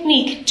use a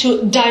technique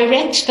to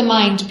direct the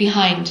mind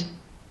behind.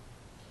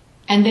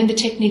 And then the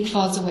technique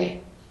falls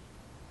away.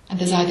 And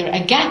there's either a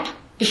gap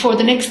before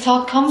the next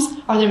thought comes,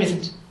 or there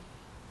isn't.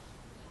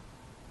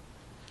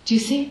 Do you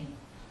see?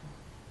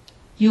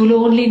 You'll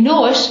only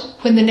know it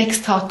when the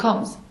next thought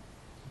comes.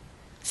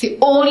 It's the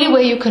only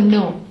way you can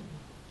know.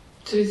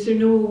 So is there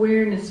no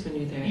awareness when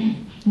you're there?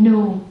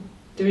 No.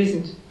 There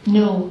isn't?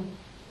 No.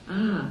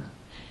 Ah,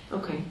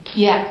 okay.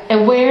 Yeah,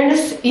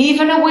 awareness,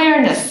 even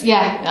awareness,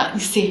 you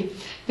see,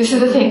 this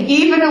is the thing,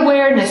 even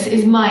awareness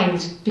is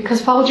mind,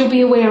 because what would you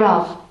be aware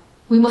of?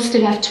 We must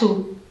still have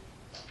two.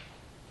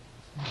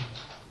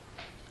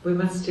 We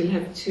must still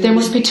have two. There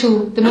must be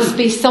two. There must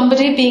be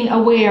somebody being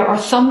aware, or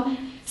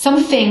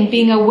something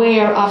being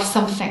aware of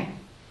something.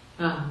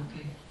 Ah,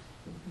 okay.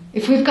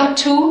 If we've got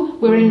two,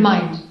 we're in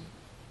mind.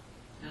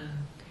 Ah,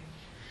 okay.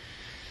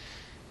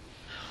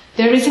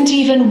 There isn't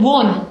even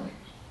one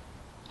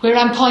where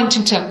I'm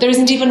pointing to. There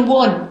isn't even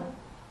one.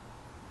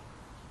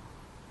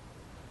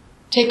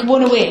 Take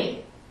one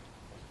away.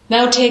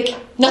 Now take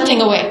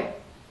nothing away.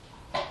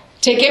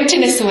 Take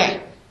emptiness away.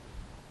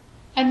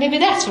 And maybe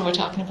that's what we're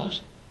talking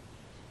about.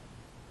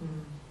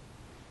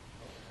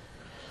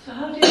 So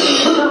how do you know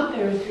you've got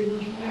there if you're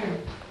not aware?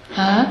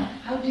 Huh?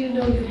 How do you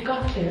know you've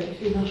got there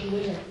if you're not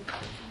aware?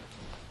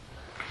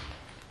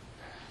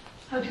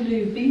 How do you know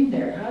you've been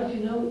there? How do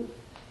you know?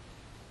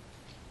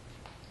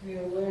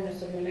 Your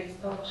awareness of your next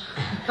thought.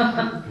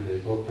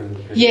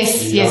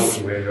 Yes.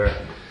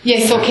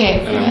 Yes,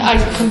 okay.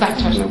 I'll come back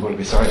to it. I'm going to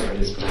be sorry for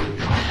this.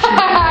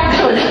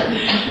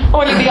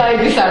 Only the I'll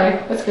be sorry.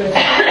 That's good.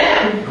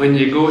 When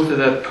you go to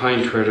that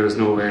point where there's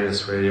no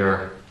awareness,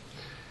 where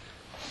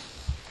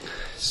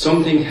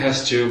something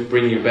has to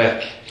bring you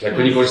back. Like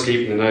when you go to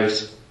sleep in the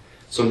night,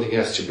 something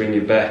has to bring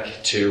you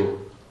back to,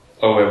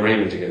 oh, I'm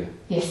Raymond again.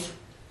 Yes.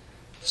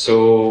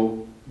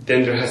 So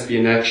then there has to be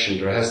an action,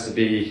 there has to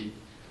be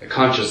a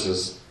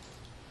consciousness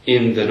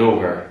in the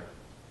nowhere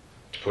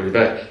to pull you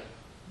back.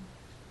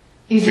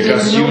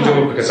 Because you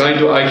do, because I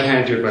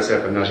can't do it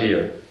myself, I'm not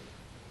here.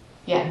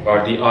 Yeah.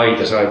 Or the I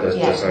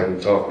that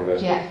I'm talking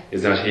about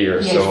is not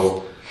here. Yes.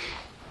 So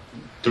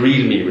the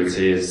real me, we'll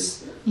say,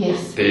 is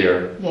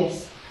there.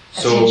 Yes.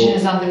 So, attention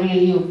is on the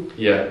real you.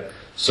 Yeah.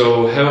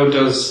 So how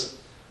does,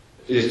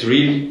 if the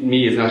real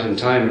me is not in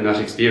time and not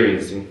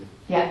experiencing,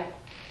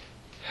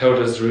 how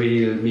does the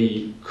real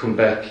me come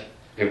back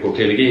and go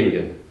play the game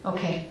again?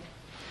 Okay.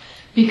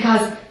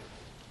 Because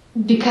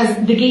the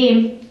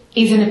game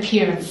is an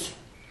appearance.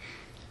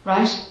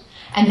 Right?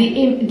 And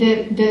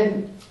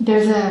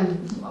there's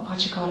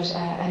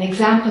an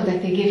example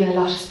that they give in a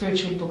lot of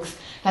spiritual books.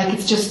 Like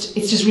it's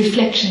just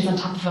reflections on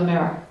top of a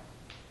mirror.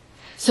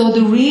 So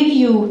the real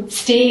you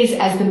stays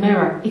as the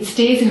mirror. It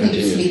stays in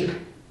deep sleep.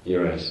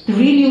 You're right. The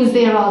real you is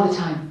there all the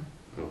time.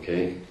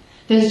 Okay.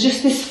 There's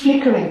just this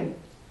flickering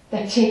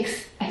that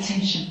takes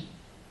attention.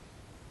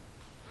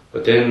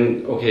 But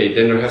then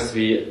there has to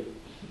be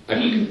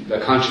a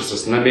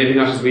consciousness, and maybe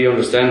not as we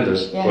understand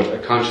it, but a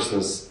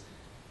consciousness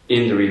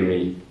in the real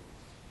me?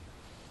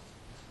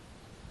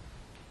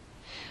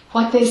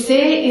 What they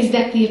say is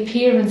that the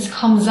appearance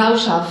comes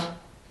out of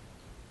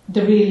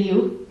the real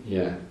you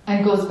Yeah.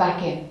 and goes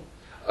back in.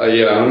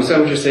 Yeah, I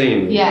understand what you're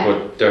saying, Yeah.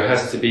 but there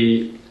has to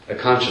be a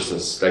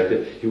consciousness. Like,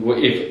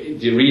 if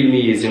the real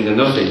me is in the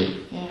nothing,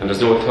 Yeah. and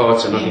there's no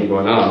thoughts or nothing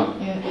going on,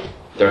 Yeah.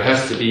 there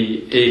has to be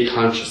a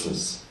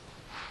consciousness.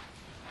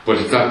 But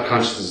it's not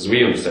consciousness as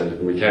we understand it,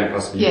 and we can't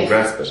possibly Yes.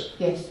 grasp it.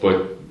 Yes. But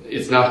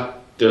it's not,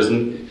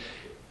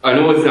 I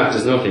know it's not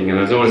there's nothing, and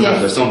I know it's not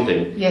Yes. there's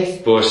something, Yes.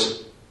 but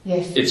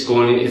Yes. it's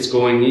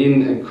going in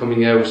and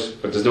coming out,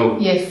 but there's no,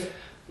 Yes.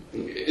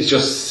 it's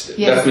just,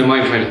 Yes. that's my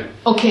mind kind of,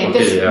 Okay,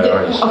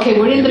 right. okay,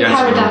 we're in the You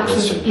answered my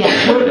paradoxes. question.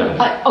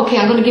 Yeah, okay,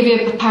 I'm going to give you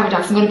a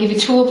paradox. I'm going to give you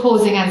two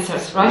opposing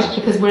answers, right?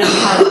 Because we're in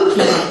the paradox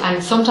level,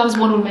 and sometimes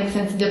one will make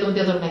sense, and the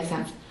other will make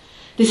sense.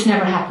 This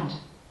never happened.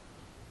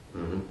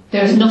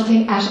 There's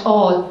nothing at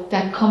all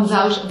that comes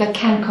out, that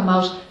can come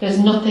out. There's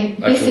nothing.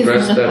 I This can is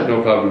grasp nothing. that,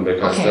 no problem,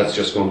 because Okay. that's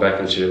just going back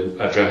into,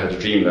 I had a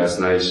dream last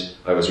night,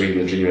 I was reading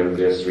the dream,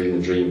 everybody else was reading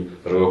the dream,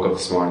 but I woke up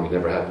this morning, it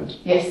never happened.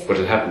 Yes. But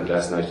it happened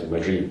last night in my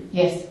dream.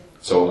 Yes.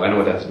 So I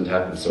know that didn't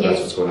happen, so Yes.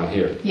 that's what's going on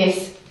here.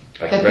 Yes.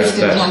 I can That this grasp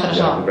didn't that. happen at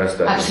Yeah, I all. can grasp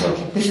that.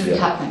 Absolutely. This isn't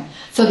Yeah. happening.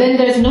 So then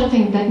there's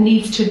nothing that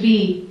needs to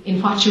be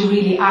in what you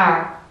really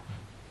are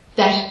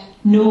that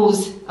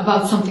knows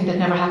about something that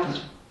never happened.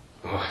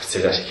 Oh,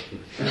 say that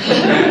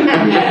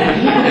again.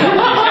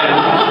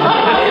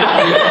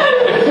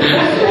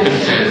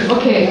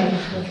 Okay.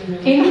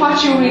 In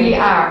what you really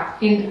are,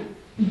 in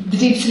the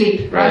deep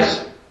sleep, right?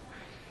 Right.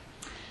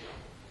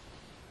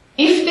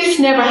 If this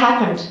never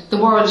happened, the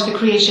world, the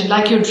creation,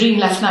 like your dream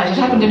last night, it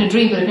happened in a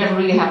dream, but it never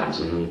really happened.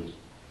 Mm-hmm.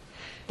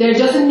 There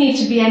doesn't need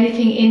to be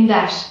anything in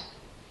that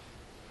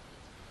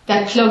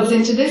plugs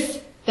into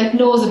this, that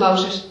knows about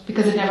it,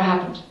 because it never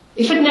happened.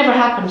 If it never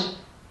happened,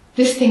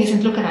 this thing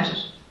isn't looking at it.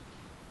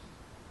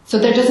 So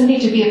there doesn't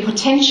need to be a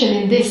potential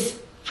in this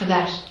for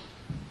that.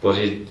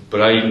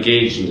 But I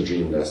engaged in the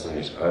dream last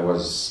night. I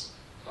would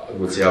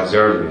say,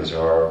 observing it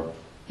or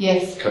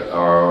Yes.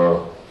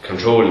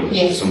 controlling it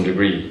Yes. to some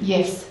degree,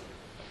 Yes.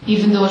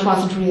 Even though it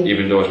wasn't real.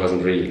 even though it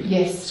wasn't real.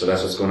 Yes. So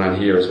that's what's going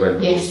on here as well.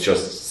 But Yes. it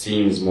just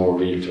seems more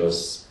real to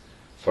us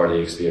for the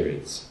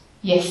experience.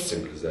 Yes.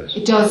 Simple as that.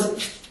 It does.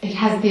 It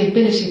has the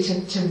ability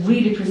to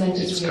really present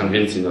it. It's real.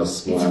 convincing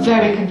us more. It's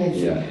very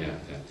convincing. Yeah.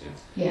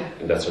 Yeah.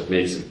 And that's what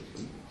makes it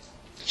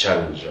the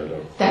challenge or the.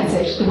 That's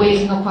it. The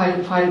waking up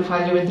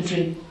while you're in the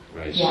dream.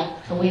 Right. Yeah.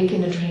 Awake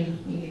in a dream.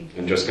 Really.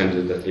 And just kind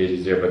of that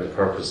lady there about the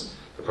purpose.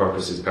 The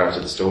purpose is part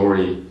of the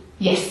story.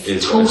 Yes.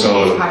 It's Totally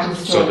all, is part of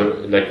the story.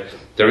 So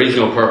there is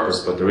no purpose,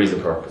 but there is a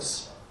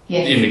purpose.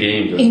 Yes. In the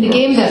game. there's In the purpose.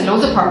 game, there's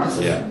loads of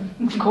purposes. Yeah.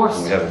 Of course.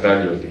 And we have a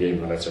value of the game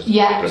and all that sort of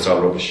Yeah. But it's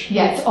all rubbish.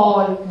 Yeah, it's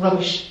all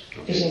rubbish.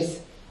 Okay. It is.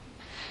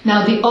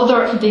 Now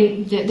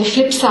the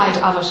flip side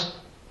of it,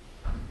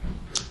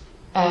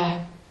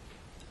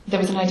 there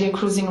was an idea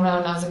cruising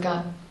around, now is it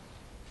gone?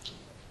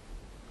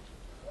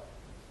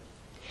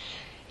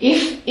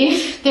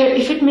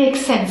 If it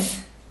makes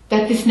sense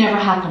that this never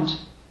happened,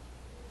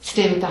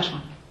 stay with that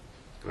one.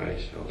 Right.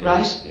 Okay.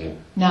 Right? Yeah.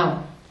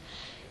 Now,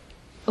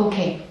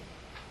 okay.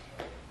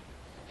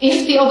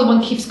 If the other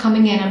one keeps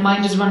coming in and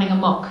mind is running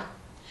amok,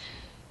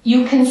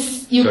 you can.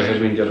 So how do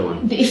we mean the other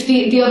one? If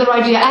the other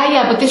idea,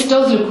 but this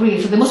does look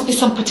real, so there must be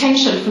some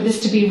potential for this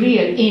to be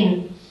real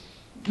in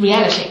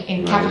reality,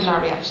 in capital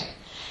R reality.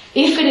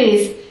 If it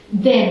is,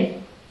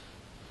 then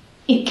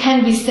it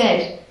can be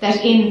said that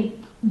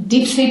in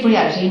deep sleep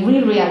reality, in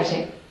real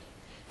reality,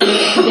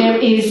 there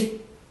is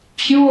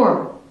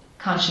pure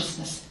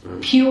consciousness,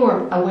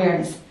 pure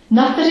awareness.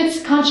 Not that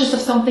it's conscious of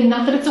something,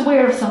 not that it's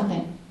aware of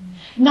something,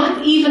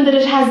 not even that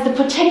it has the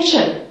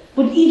potential,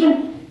 but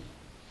even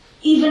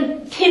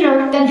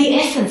thinner than the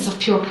essence of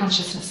pure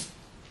consciousness.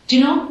 Do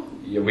you know?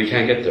 Yeah, we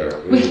can't get there.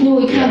 We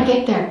can't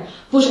get there.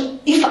 But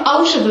if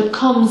out of it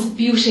comes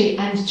beauty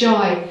and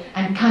joy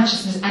and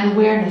consciousness and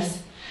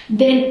awareness,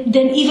 then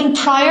even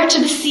prior to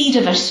the seed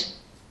of it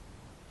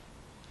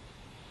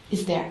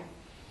is there.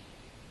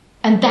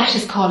 And that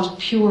is called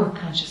pure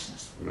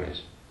consciousness. Right.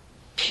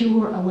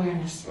 Pure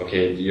awareness.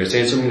 Okay, you're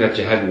saying something that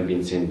you hadn't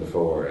been seeing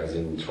before, as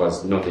in it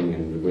was nothing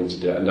and we went to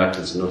the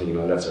lactose and nothing and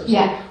all that sort of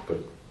Yeah. stuff. But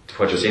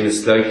what you're saying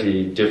is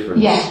slightly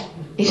different. Yeah,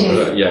 it is.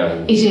 Yeah.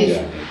 It is.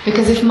 Yeah.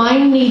 Because if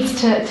mine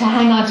needs to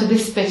hang on to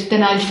this bit,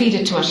 then I'll feed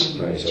it to it.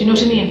 Right, Do you know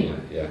what I mean?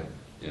 Yeah.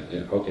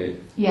 Okay.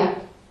 Yeah.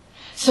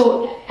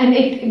 So,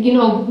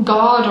 and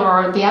God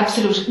or the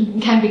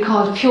Absolute can be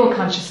called pure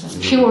consciousness,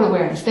 pure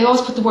awareness. They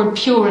always put the word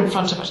pure in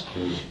front of it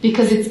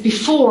because it's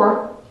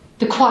before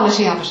the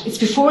quality of it. It's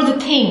before the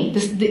thing,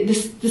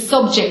 the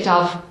subject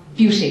of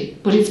beauty.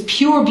 But it's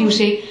pure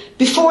beauty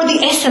before the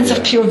essence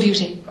of pure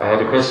beauty. I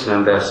had a question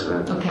on that,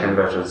 and Okay. I kind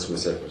of answered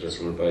myself, but just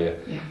run it by you.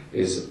 Yeah.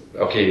 Is,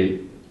 okay,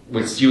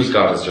 let's use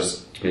God as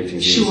just to make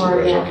things easy. Sure,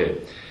 Right? yeah. Okay.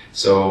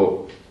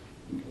 So,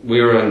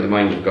 we're on the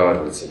mind of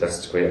God, let's say,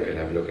 that's the way I can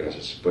have a look at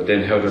it. But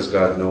then how does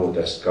God know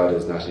that God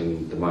is not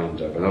in the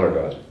mind of another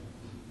God?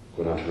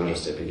 Going on to another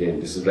step again.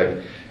 This is like,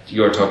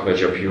 you're talking about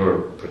your pure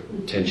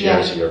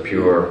potentiality, your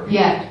pure...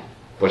 Yeah.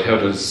 But how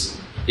does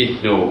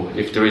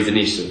if there is an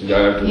issue,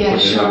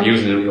 I'm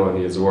using it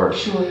only as a word,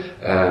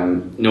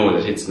 know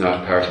that it's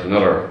not part of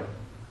another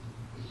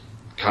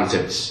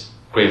concept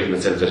greater than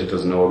itself that it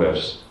doesn't know about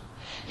it.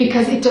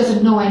 Because it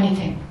doesn't know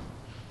anything.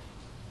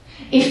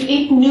 If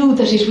it knew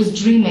that it was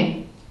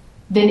dreaming,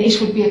 then it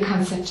would be a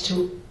concept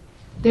too.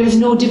 There is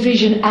no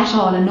division at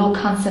all and no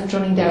concept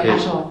running there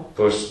at all.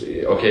 But,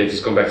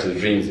 just come back to the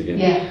dreams again.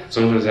 Yeah.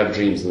 Sometimes you have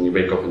dreams and you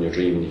wake up in your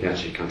dream and you can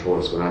actually control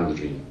what's going on in the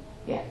dream.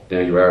 Yeah. Now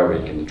you are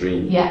awake in the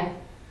dream. Yeah.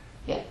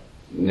 Yeah.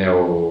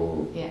 Now,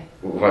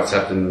 what's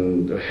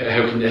happened?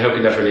 How can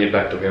that relate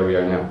back to where we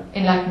are now?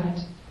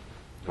 Enlightenment.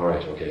 All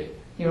right. Okay.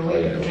 You're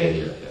awake in the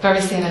dream.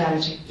 Very same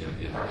analogy.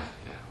 Yeah.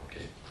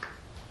 Okay.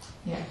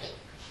 Yeah.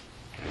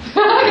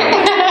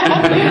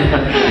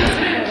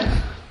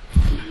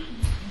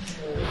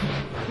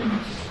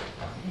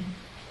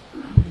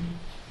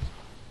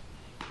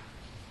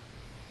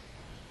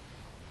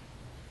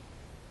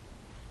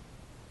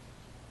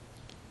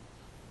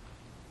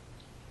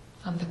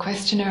 The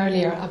question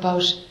earlier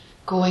about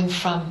going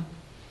from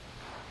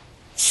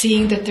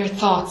seeing that they're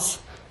thoughts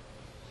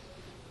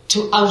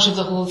to out of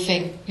the whole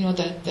thing,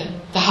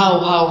 the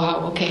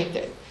how,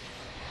 okay.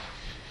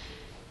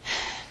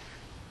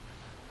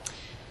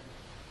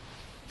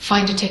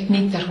 Find a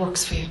technique that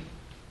works for you.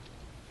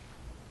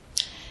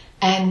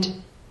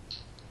 And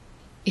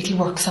it'll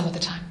work some of the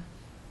time.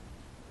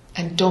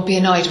 And don't be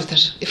annoyed with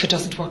it if it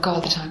doesn't work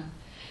all the time.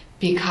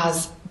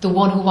 Because the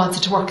one who wants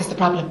it to work is the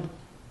problem.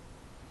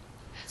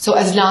 So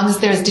as long as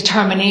there's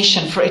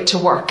determination for it to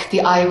work,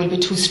 the I will be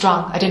too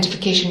strong.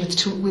 Identification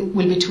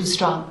will be too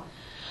strong.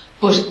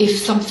 But if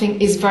something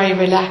is very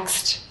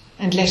relaxed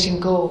and letting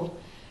go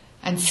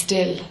and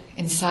still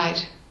inside,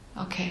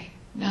 okay,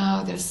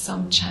 now there's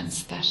some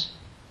chance that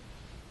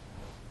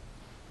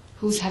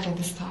who's having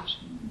this thought?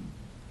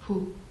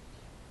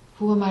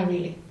 Who am I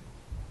really?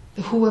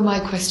 The who am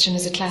I question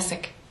is a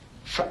classic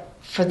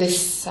for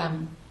this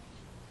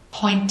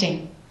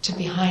pointing to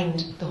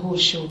behind the whole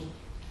show.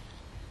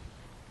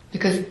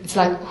 Because it's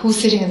like, who's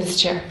sitting in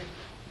this chair?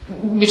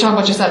 You're talking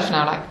about yourself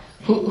now, like,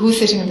 who's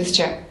sitting in this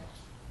chair?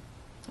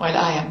 Well,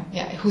 I am.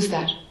 Yeah, who's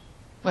that?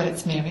 Well,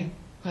 it's Mary.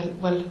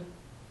 Well,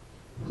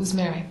 who's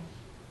Mary?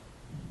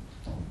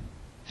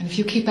 And if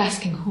you keep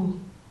asking who,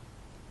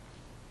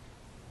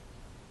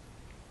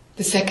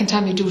 the second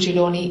time you do it,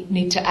 you'll only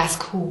need to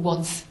ask who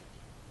once.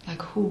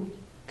 Like who?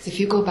 Because if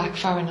you go back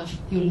far enough,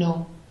 you'll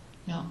know,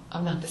 no,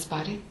 I'm not this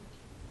body.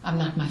 I'm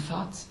not my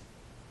thoughts.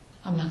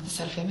 I'm not the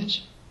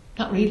self-image.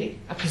 Not really.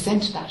 I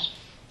present that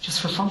just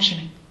for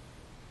functioning.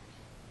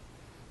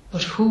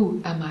 But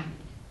who am I?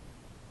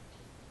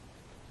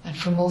 And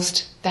for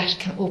most, that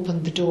can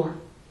open the door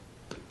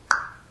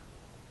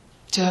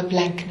to a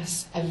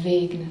blankness, a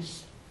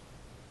vagueness,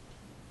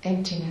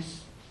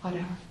 emptiness,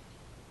 whatever.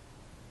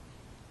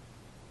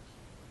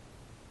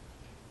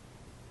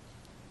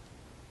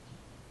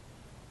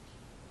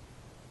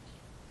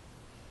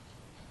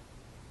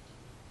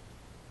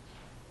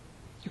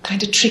 You're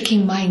kind of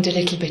tricking mind a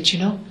little bit,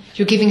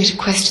 You're giving it a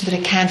question that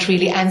it can't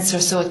really answer,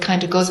 so it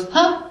kind of goes,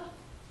 huh?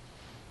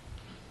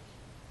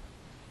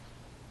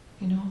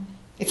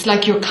 It's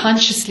like you're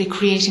consciously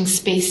creating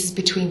spaces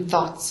between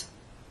thoughts.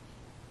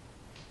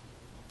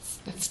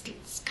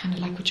 It's kind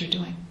of like what you're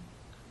doing.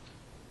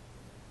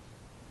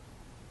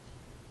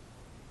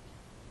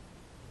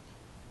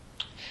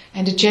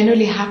 And it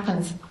generally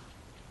happens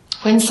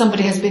when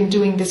somebody has been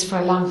doing this for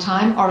a long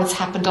time, or it's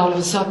happened all of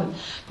a sudden.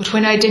 But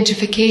when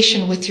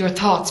identification with your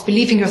thoughts,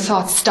 believing your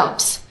thoughts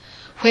stops,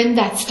 when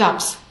that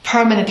stops,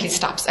 permanently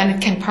stops, and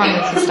it can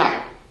permanently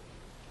stop.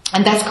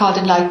 And that's called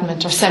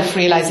enlightenment or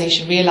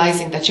self-realization,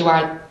 realizing that you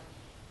are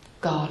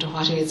God or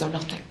what is or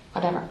nothing,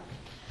 whatever.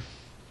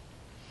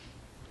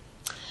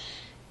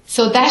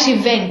 So that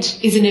event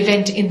is an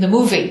event in the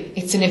movie.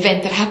 It's an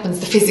event that happens,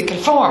 the physical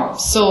form.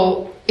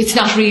 So it's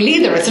not real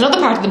either. It's another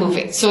part of the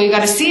movie. So you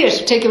got to see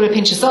it, take it with a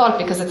pinch of salt,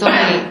 because it's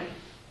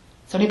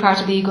only part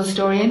of the ego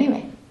story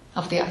anyway,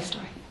 of the I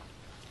story.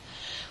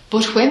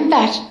 But when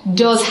that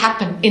does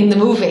happen in the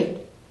movie,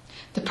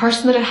 the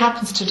person that it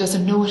happens to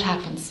doesn't know it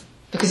happens.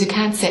 Because you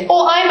can't say,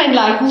 oh, I'm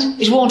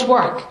enlightened, it won't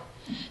work.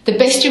 The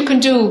best you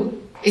can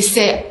do is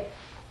say,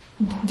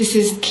 this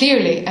is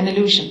clearly an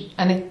illusion,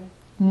 and it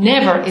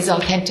never is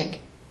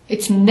authentic.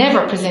 It's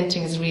never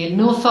presenting as real.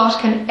 No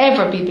thought can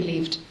ever be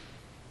believed.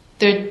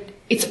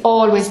 It's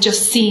always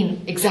just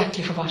seen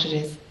exactly for what it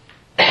is.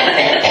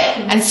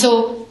 And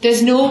so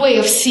there's no way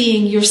of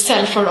seeing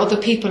yourself or other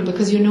people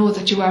because you know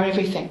that you are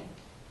everything.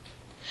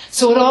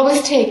 So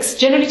it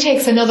generally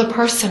takes another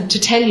person to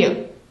tell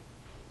you,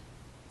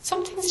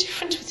 something's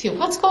different with you.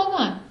 What's going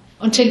on?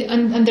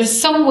 And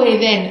there's some way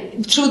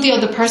then, through the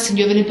other person,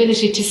 you have an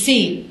ability to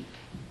see,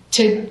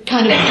 to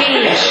kind of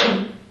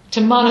gauge,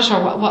 to monitor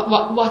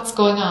what's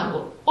going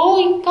on.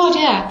 Oh God,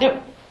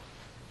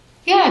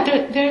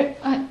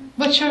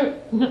 but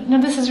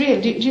this is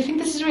real. Do you think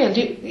this is real?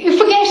 You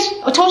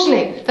forget,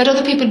 totally, that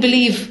other people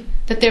believe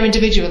that they're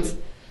individuals.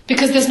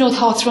 Because there's no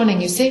thoughts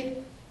running, you see?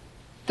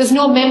 There's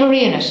no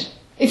memory in it.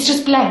 It's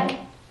just blank.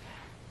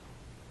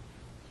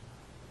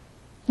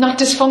 Not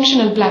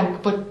dysfunctional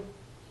blank, but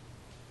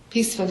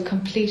peaceful,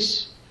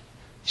 complete.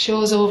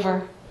 Show's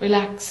over,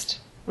 relaxed,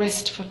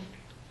 restful.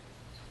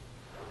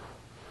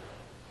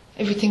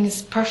 Everything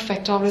is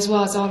perfect, always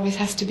was, always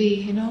has to be,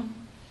 you know?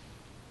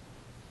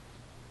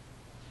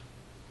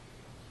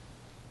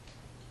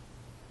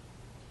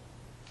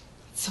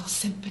 It's so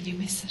simple, you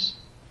miss it.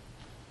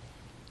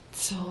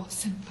 It's so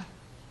simple.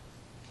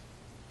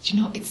 Do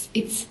you know,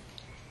 it's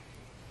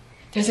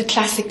there's a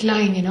classic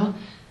line, you know,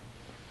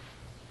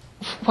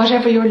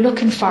 whatever you're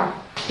looking for,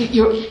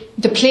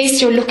 the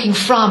place you're looking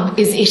from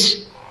is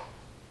it.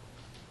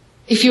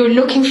 If you're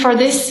looking for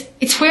this,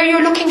 it's where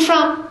you're looking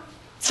from.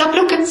 Stop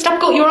looking,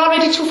 stop going. You're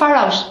already too far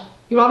out.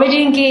 You're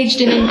already engaged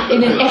in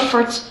an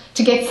effort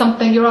to get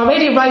something. You're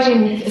already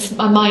writing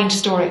a mind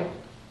story.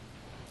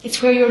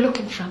 It's where you're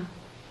looking from.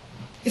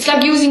 It's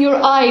like using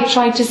your eye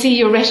trying to see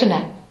your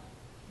retina.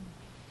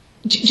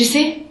 Do you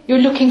see? You're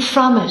looking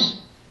from it.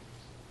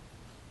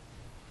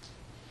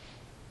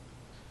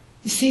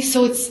 You see,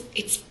 so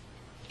it's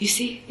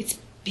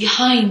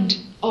behind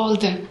all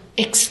the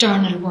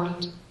external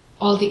world,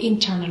 all the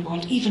internal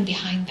world, even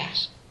behind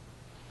that.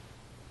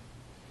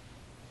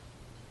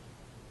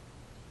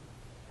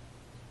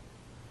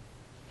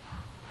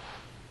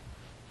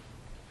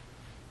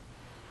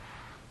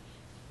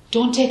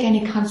 Don't take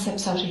any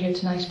concepts out of here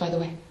tonight, by the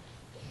way.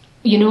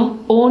 You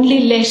know,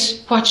 only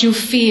let what you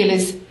feel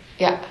is,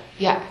 yeah.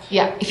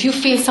 If you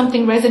feel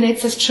something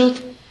resonates as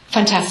truth,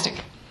 fantastic.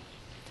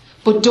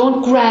 But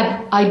don't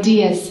grab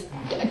ideas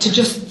to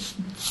just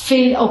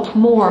fill up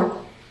more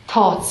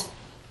thoughts.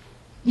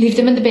 Leave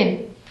them in the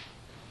bin.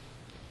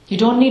 You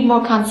don't need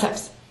more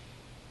concepts.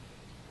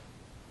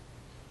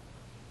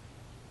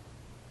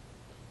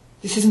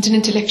 This isn't an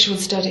intellectual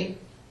study.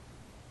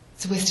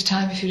 It's a waste of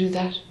time if you do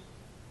that.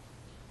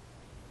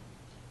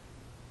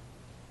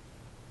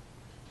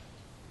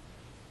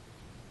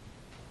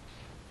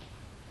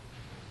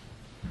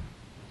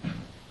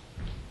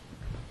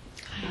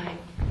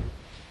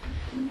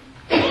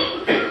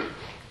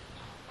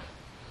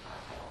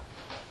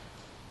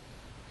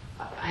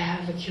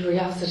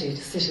 Curiosity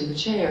to sit in the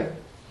chair.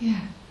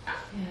 Yeah.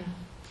 Yeah.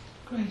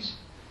 Great.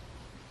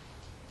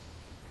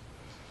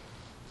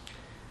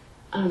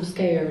 And I'm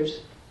scared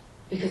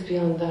because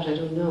beyond that I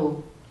don't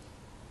know.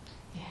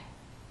 Yeah.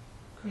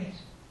 Great.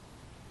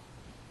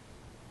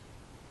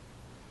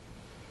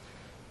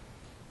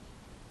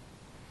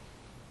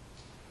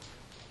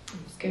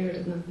 I'm scared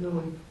of not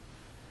knowing.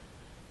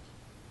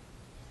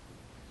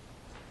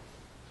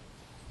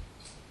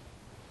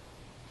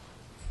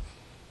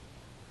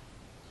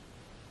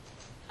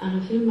 And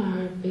I feel my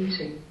heart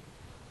beating,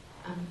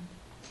 and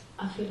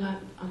I feel like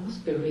I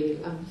must be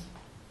real, I must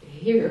be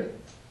here.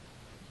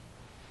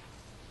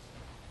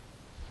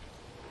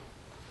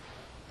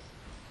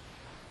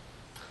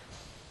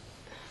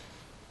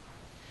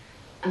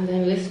 And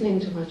then listening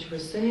to what you were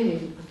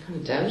saying, I'm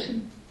kind of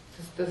doubting.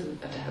 This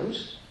isn't a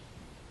doubt,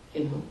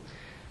 you know.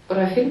 But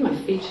I feel my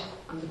feet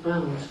on the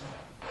ground,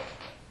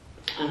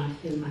 and I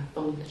feel my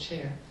bum in the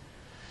chair.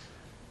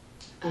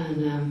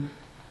 And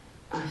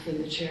I feel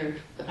the chair,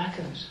 the back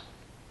of it.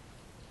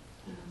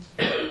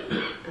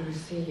 And I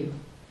see you.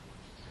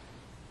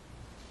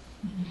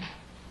 Mm-hmm.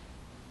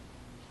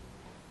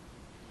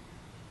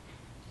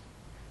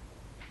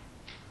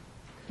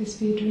 Could this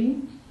be a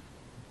dream?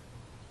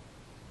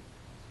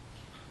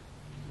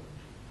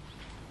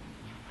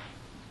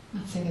 I'm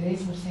not saying it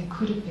is, I'm saying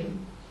could it be?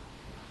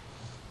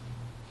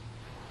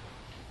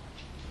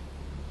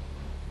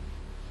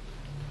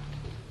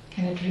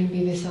 Can a dream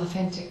be this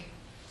authentic?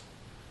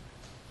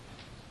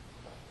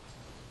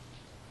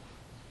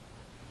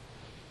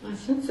 My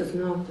sense is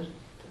not that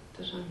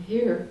I'm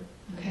here.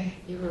 Okay.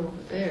 You're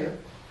over there.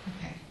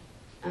 Okay.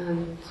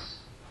 And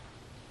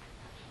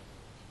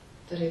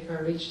that if I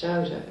reached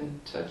out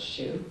and touched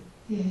you,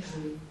 Yes.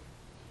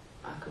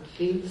 I could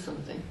feel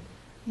something.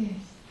 Yes.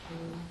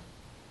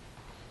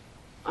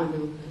 I know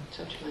when I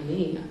touch my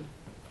knee, it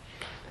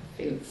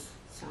feels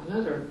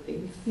solid or it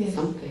feels Yes.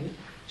 something.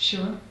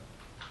 Sure.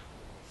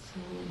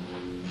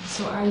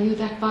 So, So are you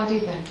that body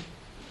then?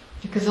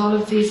 Because all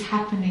of these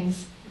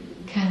happenings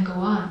can go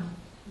on.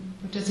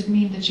 But does it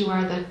mean that you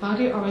are that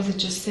body, or is it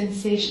just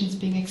sensations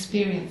being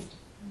experienced?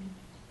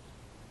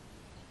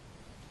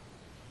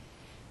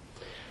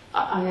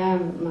 I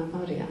am my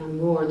body, and I'm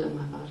more than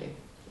my body.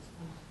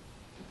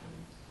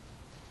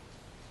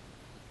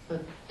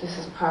 But this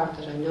is part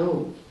that I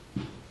know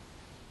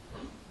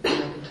that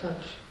I can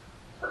touch.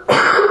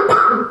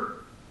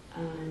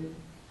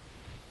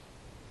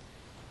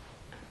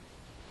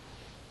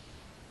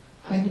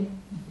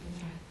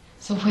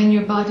 So when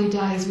your body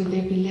dies, will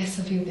there be less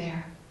of you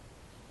there?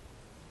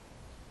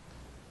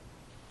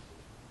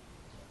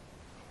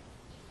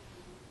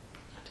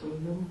 I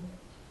don't know.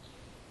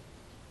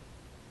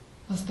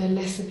 Was there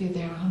less of you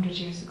there 100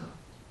 years ago?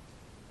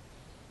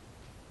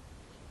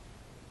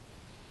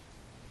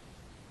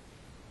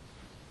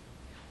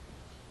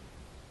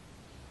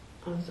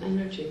 I was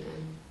energy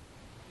then.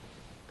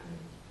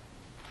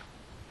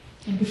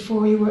 And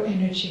before you were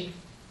energy,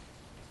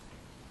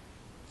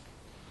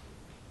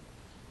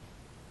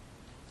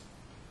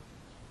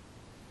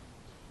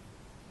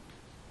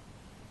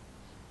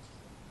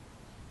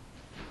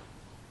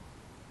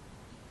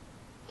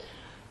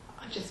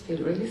 just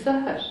feel really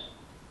sad.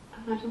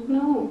 And I don't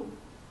know.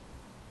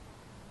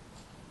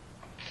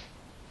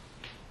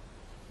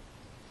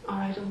 Or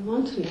I don't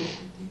want to know, I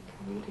think,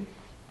 really.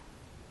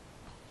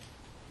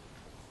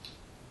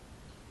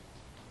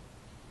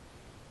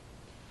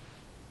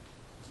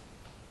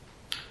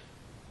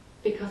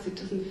 Because it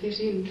doesn't fit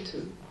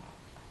into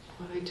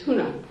what I do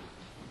know.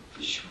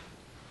 Sure.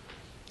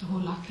 The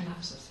whole lot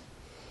collapses.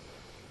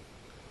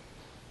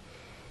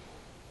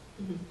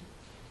 Mm-hmm.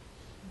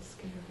 It's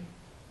scary.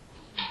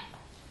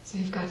 So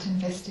you've got to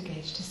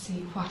investigate to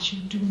see what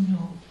you do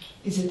know.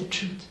 Is it the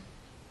truth?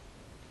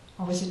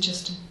 Or is it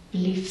just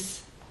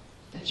beliefs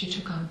that you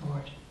took on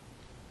board?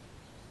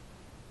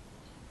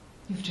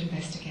 You have to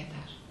investigate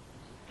that.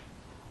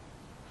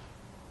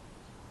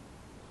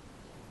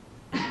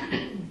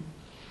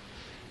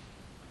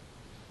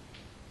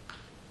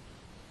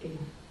 Yeah.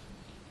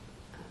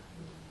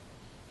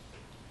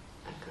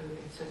 I kind of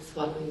get like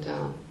swallowing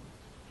down.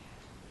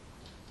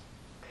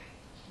 Okay.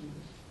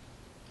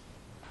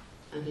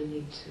 And I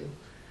need to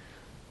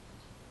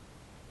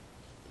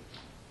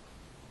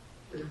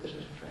look at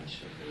it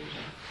afresh.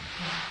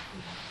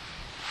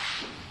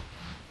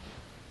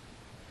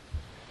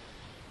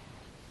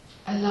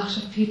 A lot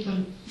of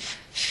people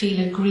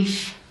feel a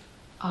grief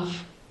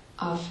of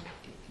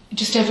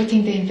just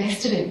everything they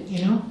invested in,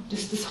 you know,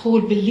 just this whole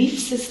belief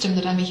system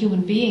that I'm a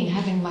human being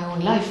having my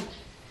own life.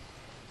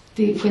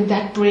 When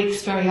that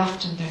breaks, very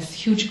often there's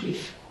huge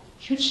grief,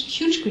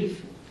 huge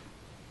grief,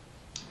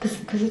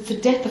 because it's the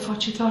death of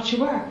what you thought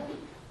you were.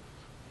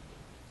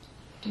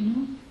 Do you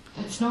know?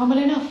 That's normal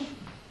enough.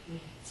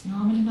 It's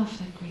normal enough,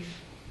 that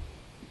grief.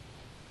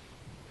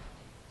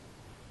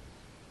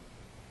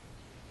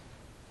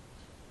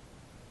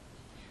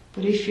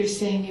 But if you're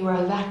saying you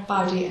are that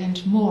body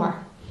and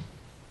more,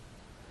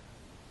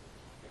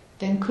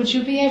 then could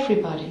you be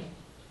everybody?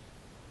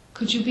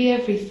 Could you be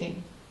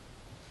everything?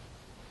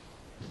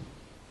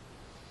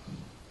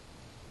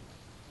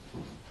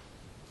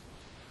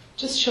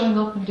 Just showing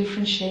up in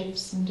different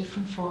shapes and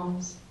different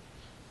forms.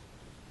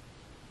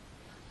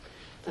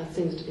 That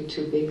seems to be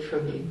too big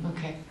for me.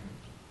 Okay.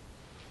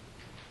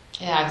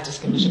 Yeah, I was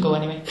just giving it a go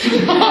anyway.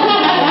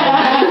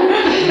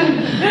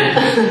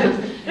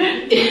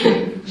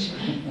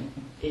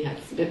 Yeah,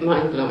 it's a bit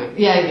mind-blowing.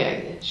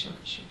 Yeah, sure.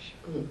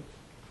 Mm.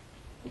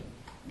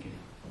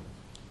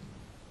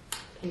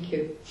 Thank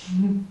you.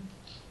 Thank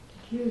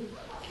you.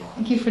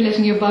 Thank you for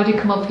letting your body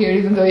come up here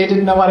even though you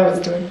didn't know what I was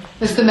doing.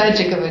 That's the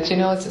magic of it, you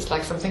know, it's just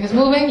like something is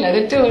moving, let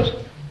it do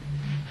it.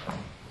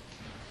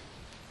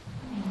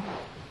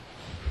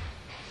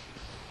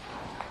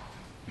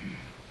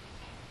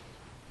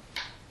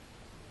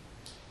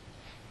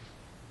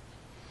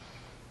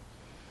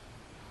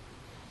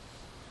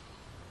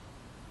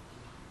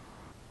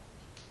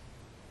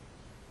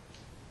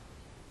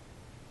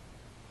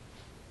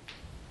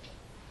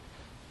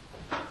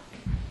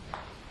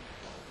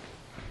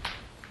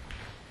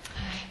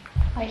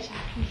 Hi,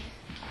 Jackie.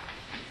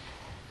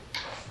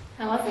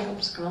 I wasn't going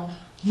to come up.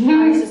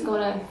 I was just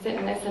going to sit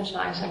and listen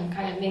tonight and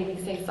kind of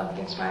maybe say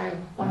something tomorrow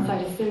once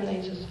I'd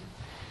assimilated.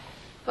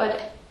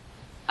 But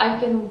I've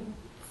been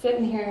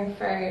sitting here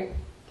for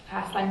the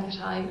past length of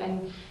time,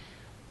 and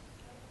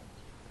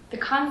the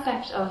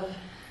concept of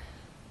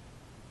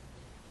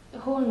the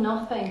whole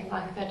nothing,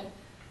 like that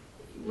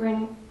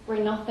we're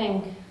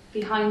nothing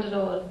behind it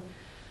all.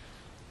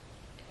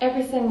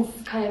 Ever since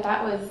kind of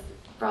that was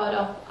brought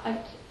up,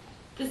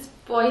 this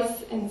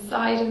voice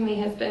inside of me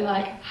has been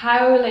like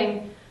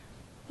howling,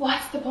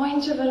 what's the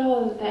point of it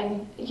all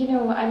then? You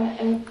know,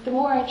 and the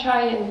more I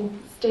try and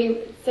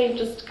say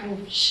just kind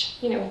of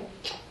shh, you know,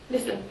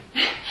 listen,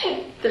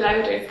 the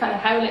louder it's kind of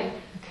howling.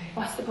 Okay.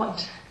 What's the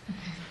point?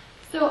 Okay.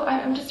 So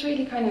I'm just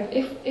really kind of,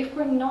 if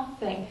we're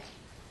nothing,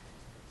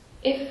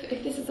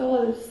 if this is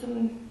all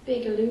some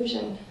big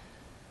illusion,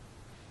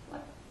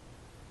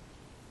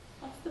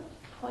 what's the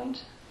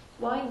point?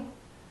 Why?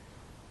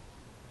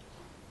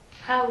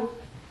 How?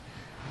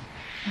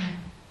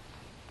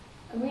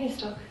 I'm really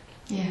stuck.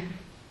 Yeah.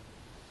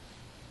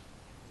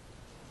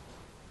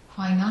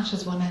 Why not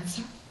is one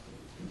answer.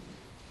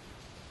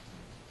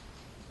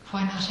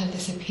 Why not have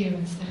this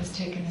appearance that is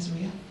taken as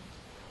real?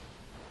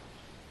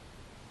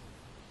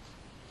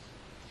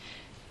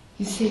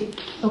 You see,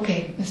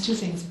 okay, there's two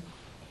things.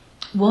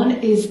 One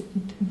is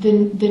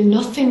the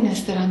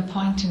nothingness that I'm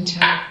pointing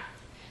to.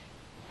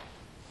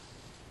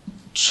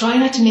 Try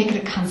not to make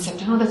it a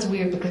concept. I know that's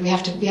weird because we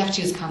have to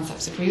use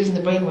concepts. If we're using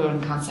the brain, we're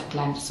in concept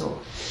land. So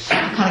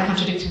I'm kind of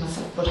contradicting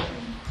myself.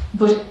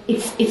 But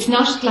it's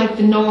not like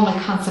the normal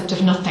concept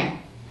of nothing,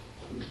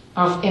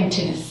 or of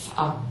emptiness,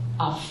 of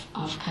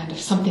kind of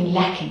something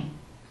lacking.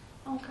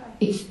 Okay.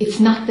 It's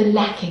not the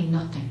lacking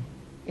nothing.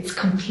 It's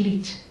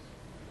complete.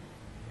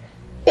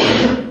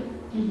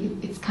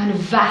 It's kind of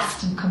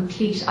vast and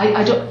complete.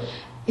 I don't.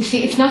 You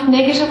see, it's not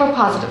negative or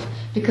positive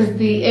because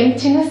the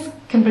emptiness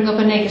can bring up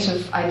a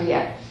negative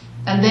idea.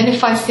 And then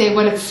if I say,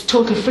 well, it's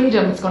total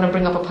freedom, it's going to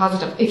bring up a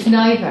positive. It's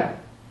neither.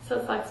 So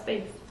it's like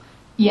space.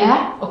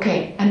 Yeah?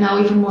 Okay. And now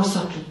even more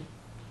subtle.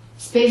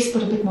 Space,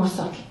 but a bit more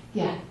subtle.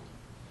 Yeah.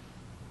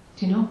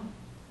 Do you know?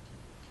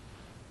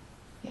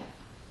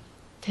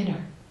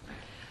 thinner.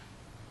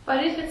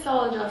 But if it's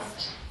all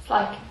just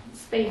like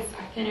space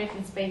or thinner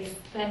than space,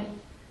 then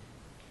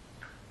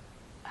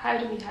how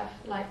do we have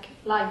like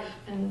life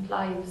and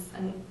lives,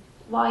 and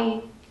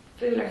why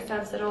fool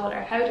ourselves at all,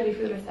 or how do we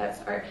fool ourselves,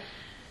 or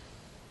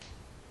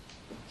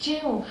do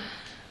you know?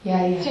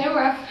 Yeah, Do you know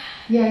where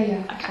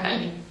yeah.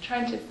 I'm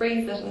trying to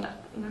phrase it, and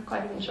I'm not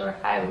quite even sure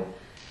how.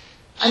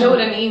 I know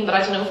what I mean, but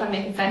I don't know if I'm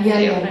making sense.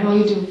 Yeah. No,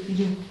 you do.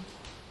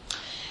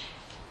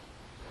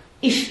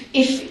 If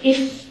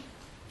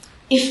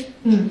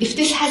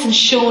this hasn't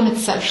shown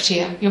itself to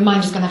you, your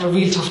mind is going to have a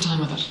real tough time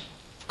with it.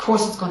 Of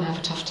course, it's going to have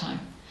a tough time.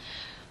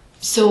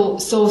 So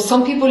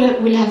some people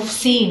will have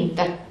seen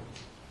that.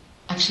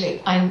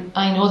 Actually,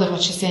 I know that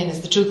what she's saying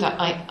is the truth.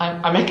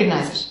 I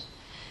recognise it.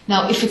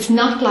 Now, if it's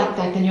not like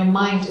that, then your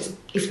mind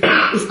is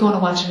going to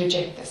want to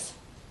reject this.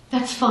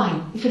 That's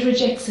fine. If it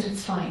rejects it,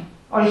 it's fine.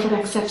 Or if it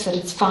accepts it,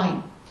 it's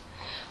fine.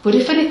 But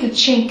if a little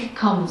chink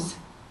comes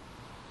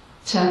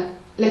to,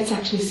 let's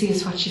actually see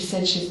if what she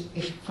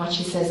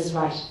says is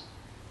right.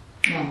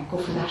 No, go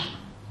for that.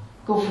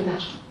 Go for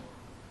that.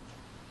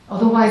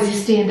 Otherwise you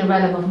stay in the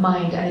realm of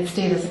mind and it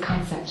stays as a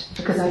concept,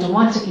 because I don't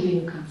want to give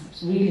you new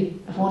concepts. Really,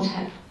 it won't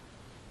help.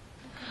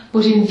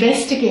 But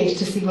investigate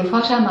to see, well,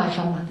 what am I if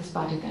I'm not this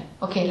body then?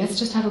 Okay, let's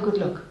just have a good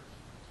look.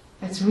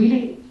 Let's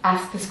really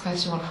ask this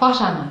question, well,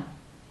 what am I?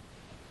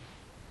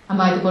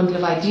 Am I the bundle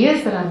of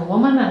ideas that I'm a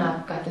woman and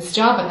I've got this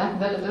job and that,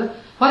 blah, blah, blah.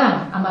 What am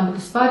I? Am I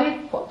this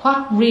body?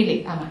 What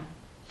really am I?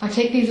 If I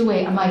take these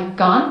away, am I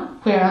gone?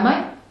 Where am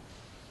I?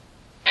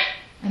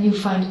 And you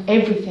find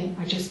everything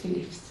are just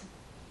beliefs.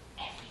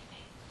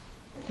 Everything.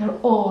 They're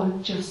all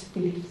just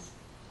beliefs.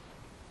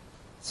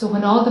 So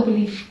when all the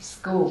beliefs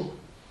go,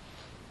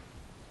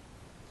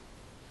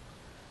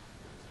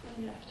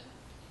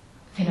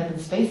 thinner than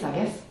space, I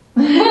guess.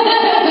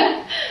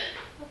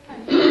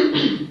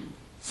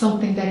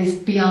 Something that is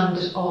beyond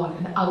it all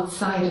and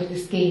outside of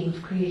this game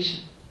of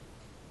creation.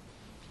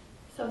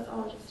 So it's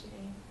all just a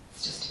game.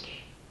 It's just a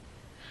game.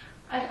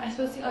 I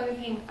suppose the other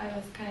thing I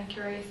was kind of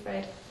curious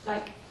about,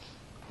 like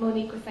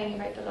Monique was saying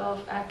about the law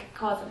of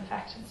cause and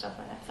effect and stuff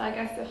like that. So I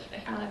guess if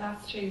none of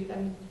that's true,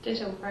 then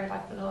ditto for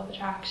like the law of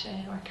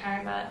attraction or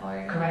karma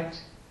or...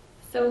 Correct.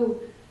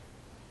 So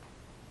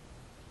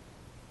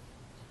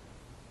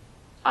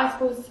I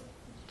suppose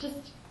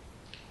just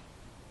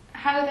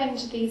how then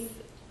do these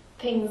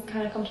things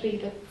kind of come to be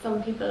that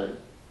some people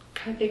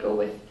kind of they go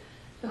with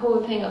the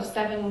whole thing of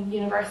 7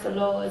 universal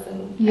laws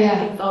and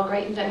everything's all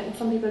great, and then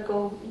some people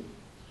go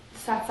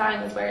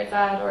satsang is where it's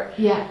at, or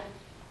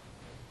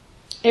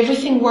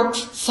everything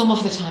works some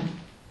of the time.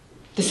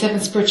 The 7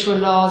 spiritual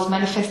laws,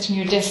 manifesting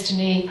your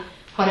destiny,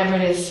 whatever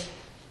it is,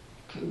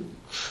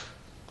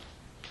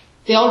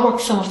 they all work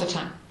some of the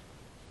time.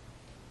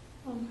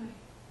 Okay.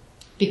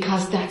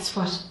 Because that's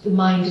what the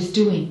mind is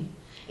doing.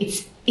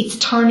 It's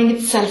turning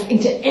itself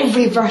into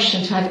every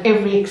version to have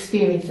every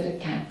experience that it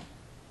can.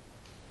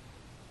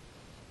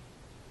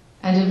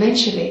 And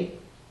eventually,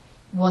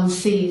 one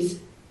sees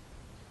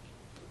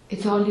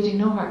it's all leading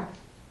nowhere.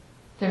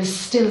 There is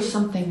still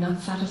something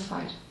not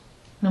satisfied.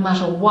 No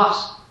matter what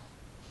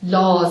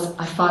laws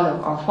I follow,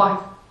 or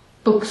what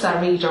books I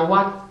read, or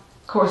what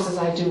courses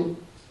I do,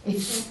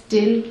 it's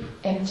still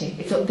empty.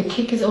 The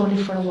kick is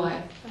only for a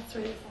while. That's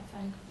really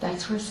satsang.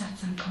 That's where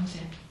satsang comes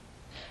in.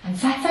 And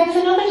satsang is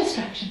another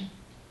distraction.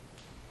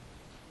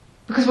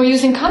 Because we're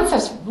using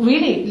concepts,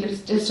 really,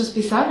 let's just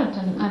be silent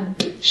and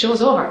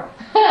show's over.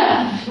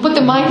 But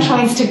the mind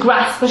tries to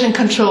grasp it and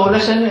control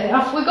it, and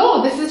off we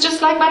go. This is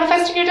just like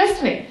manifesting your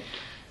destiny.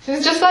 This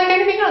is just like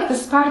anything else.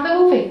 This is part of the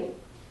movie.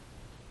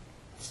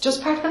 It's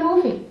just part of the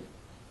movie.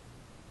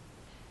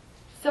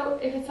 So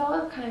if it's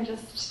all kind of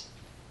just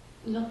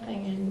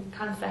nothing and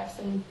concepts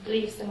and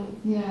beliefs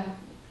and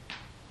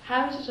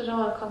how did it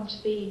all come to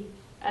be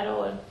at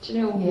all? Do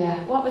you know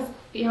what was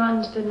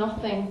beyond the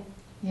nothing?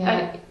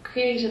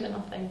 Created the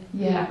nothing.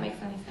 If that makes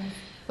any sense.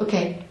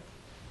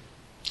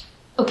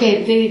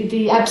 Okay,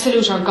 the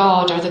absolute or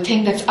God or the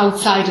thing that's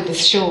outside of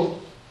this show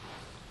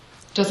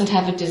doesn't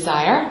have a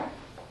desire,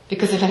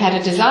 because if it had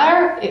a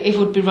desire, it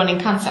would be running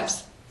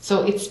concepts.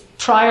 So it's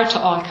prior to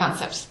all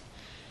concepts.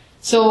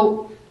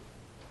 So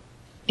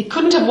it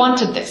couldn't have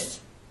wanted this.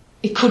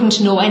 It couldn't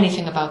know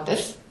anything about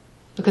this,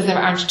 because there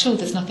aren't two.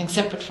 There's nothing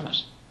separate from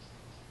it.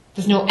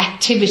 There's no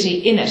activity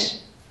in it.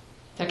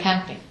 There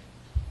can't be.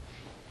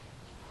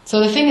 So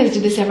the thing is,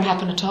 did this ever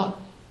happen at all?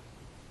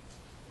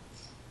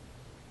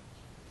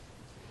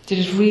 Did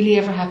it really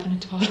ever happen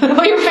at all?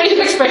 Oh, your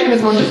facial expression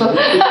is wonderful.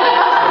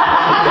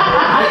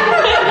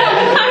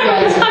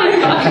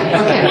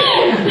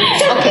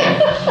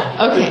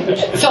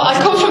 Okay. So I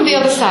come from the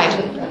other side.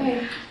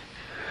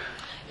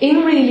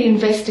 In really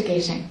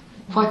investigating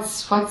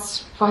what's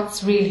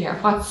real here,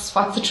 what's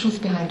the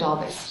truth behind all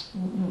this?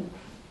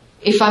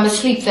 If I'm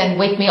asleep, then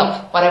wake me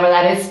up. Whatever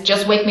that is,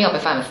 just wake me up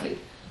if I'm asleep.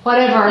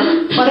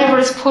 Whatever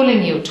is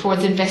pulling you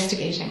towards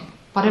investigating,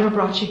 whatever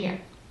brought you here.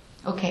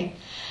 Okay.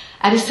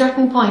 At a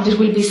certain point, it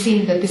will be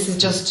seen that this is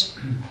just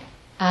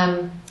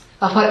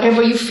that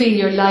whatever you feel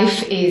your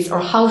life is or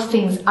how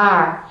things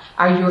are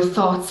your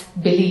thoughts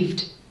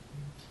believed.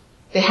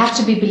 They have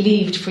to be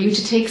believed. For you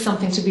to take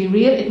something to be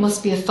real, it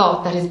must be a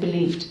thought that is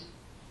believed.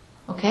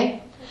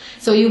 Okay?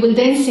 So you will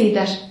then see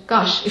that,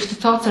 gosh, if the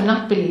thoughts are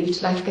not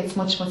believed, life gets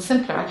much, much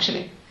simpler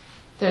actually.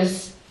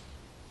 There's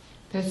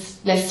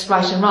less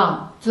right and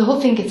wrong. So the whole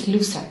thing gets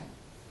looser.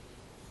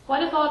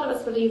 What if all of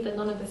us believed that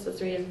none of this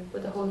was real?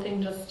 Would the whole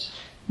thing just...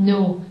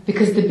 No,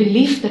 because the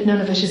belief that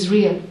none of it is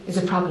real is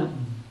a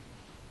problem.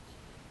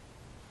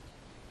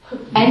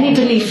 Any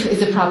belief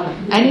is a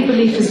problem. Any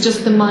belief is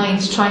just the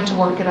mind trying to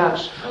work it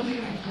out. Okay.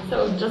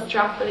 So just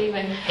drop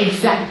believing.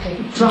 Exactly.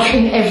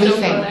 Dropping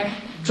everything. Don't go there.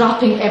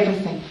 Dropping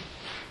everything.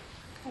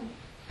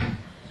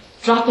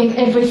 Dropping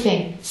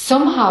everything.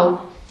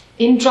 Somehow,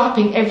 in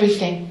dropping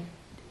everything,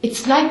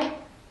 it's like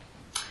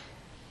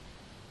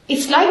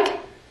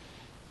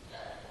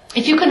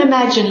if you can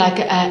imagine like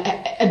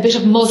a bit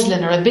of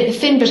muslin or a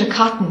thin bit of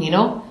cotton, you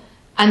know,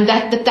 and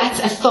that's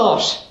a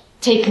thought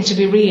taken to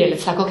be real.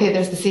 It's like, okay,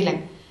 there's the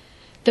ceiling.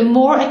 The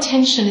more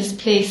attention is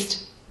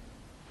placed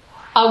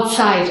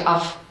outside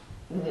of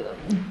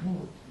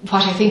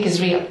what I think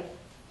is real,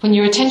 when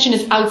your attention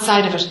is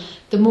outside of it,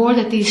 the more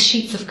that these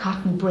sheets of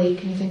cotton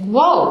break and you think,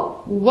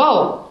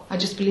 whoa, I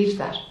just believed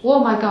that.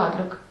 Oh my God,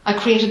 look, I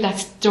created that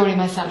story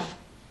myself.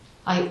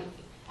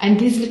 And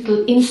these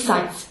little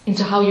insights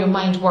into how your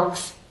mind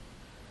works,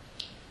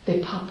 they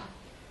pop.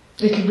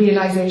 Little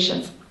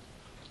realizations.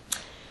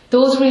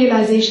 Those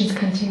realizations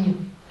continue.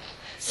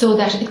 So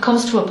that it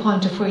comes to a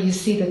point of where you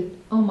see that,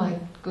 oh my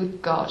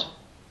good God,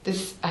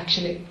 this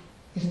actually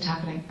isn't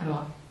happening at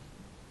all.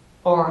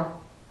 Or,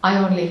 I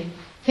only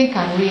think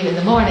I'm real in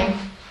the morning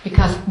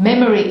because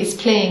memory is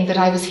playing that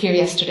I was here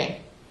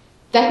yesterday.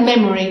 That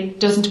memory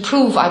doesn't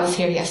prove I was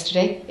here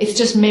yesterday, it's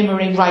just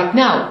memory right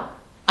now.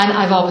 And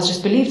I've always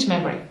just believed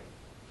memory.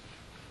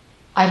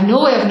 I have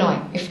no way of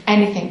knowing, if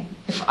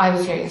I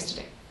was here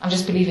yesterday. I'm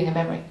just believing a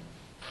memory.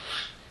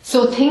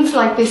 So things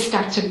like this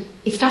starts to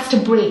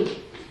break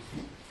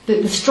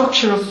the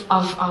structure of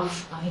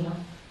you know,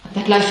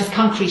 that life is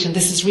concrete and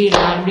this is real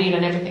and I'm real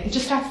and everything. It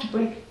just starts to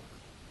break.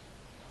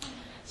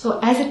 So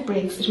as it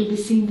breaks, it will be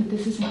seen that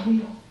this isn't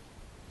real.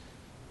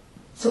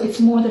 So it's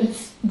more that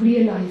it's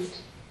realized.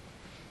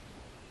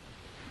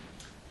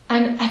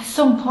 And at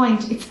some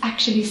point, it's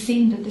actually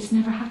seen that this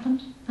never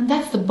happened. And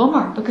that's the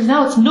bummer, because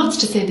now it's nuts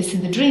to say this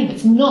in the dream.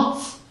 It's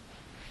nuts.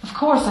 Of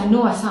course, I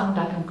know I sound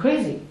like I'm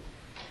crazy.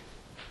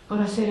 But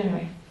I say it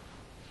anyway.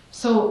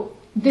 So,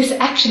 this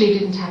actually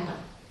didn't happen.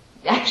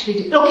 It actually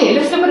did. Okay,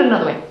 let's look at it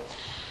another way.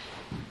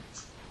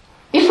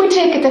 If we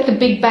take it that the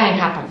Big Bang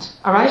happened,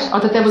 alright, or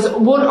that there was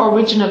one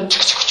original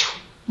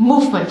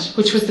movement,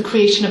 which was the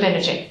creation of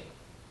energy.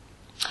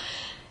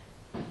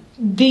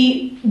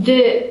 The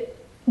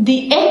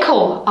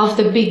echo of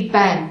the Big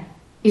Bang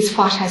is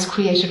what has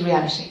created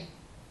reality.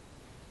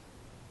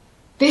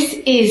 This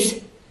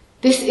is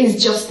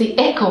just the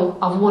echo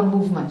of one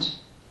movement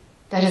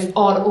that is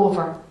all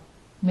over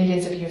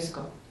millions of years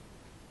ago.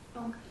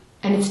 Okay.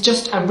 And it's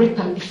just a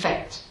ripple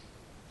effect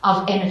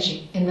of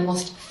energy in the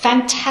most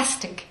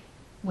fantastic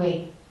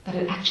way that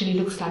it actually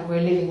looks like we're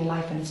living a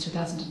life and it's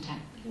 2010.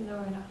 No,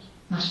 we're not.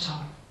 Not at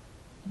all.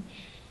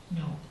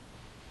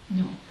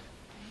 No.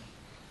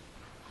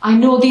 I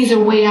know these are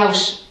way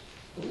out,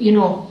 you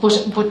know,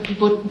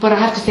 but I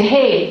have to say,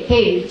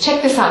 hey,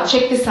 check this out,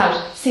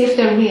 see if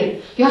they're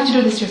real. You have to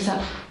do this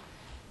yourself.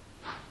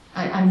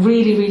 And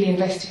really, really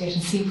investigate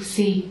and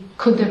see,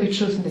 could there be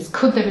truth in this?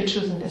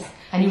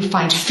 And you'll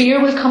find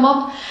fear will come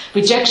up,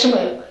 rejection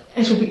will,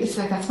 it's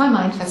like, that's my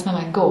mind,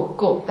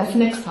 go. That's the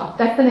next thought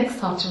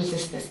to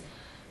resist this.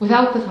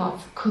 Without the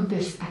thoughts, could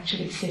this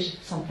actually sit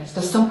someplace?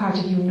 Does some part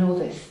of you know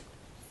this?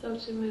 So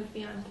to move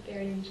beyond the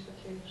fear, you need to go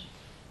through it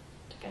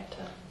to get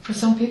to... For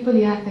some people,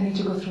 yeah, they need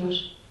to go through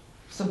it.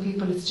 For some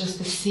people, it's just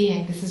the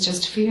seeing. This is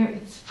just fear.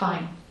 It's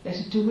fine. Let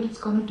it do what it's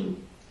going to do.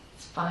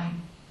 It's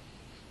fine.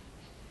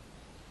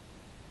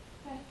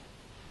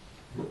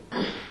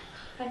 Okay.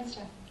 Thanks,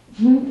 Jen.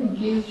 Thank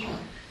you.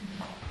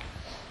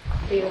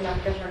 Feel a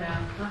lot better now,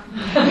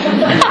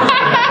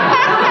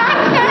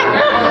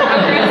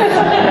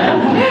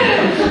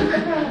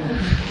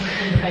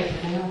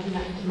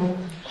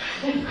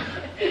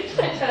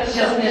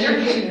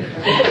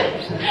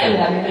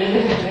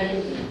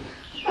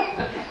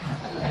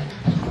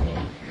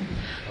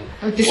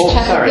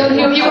 Sorry. No,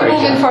 you were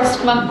moving first.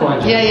 Come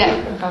on. Yeah.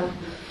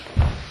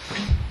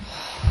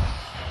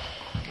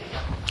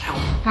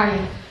 How are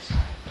you?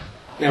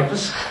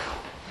 Nervous?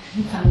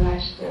 It's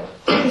alright.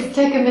 Just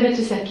take a minute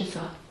to settle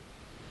yourself.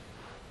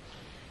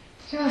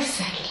 Just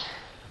settle.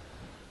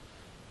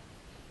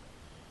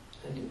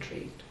 And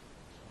intrigued.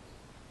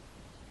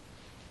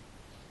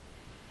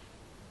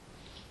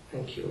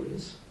 And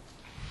curious.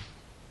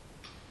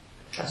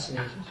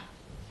 Fascinated.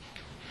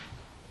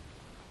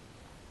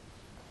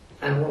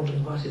 And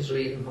wondering what is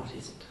real and what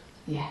isn't.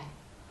 Yeah.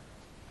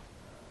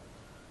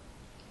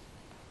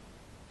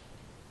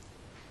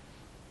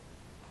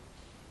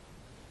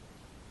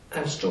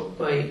 I'm struck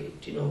by,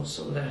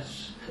 some that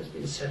has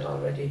been said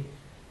already,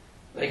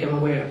 Like I'm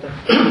aware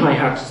that my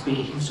heart is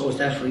beating, so is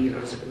that real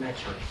or is it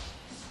imaginary?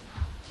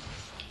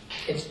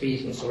 It's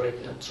beating, so right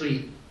now it's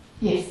real.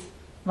 Yes,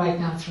 right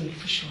now it's real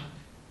for sure.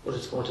 But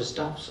it's going to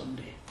stop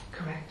someday.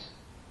 Correct.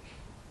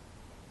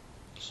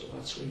 So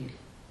what's real?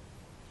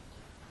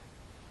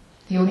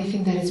 The only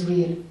thing that is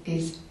real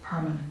is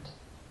permanent.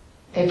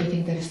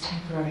 Everything that is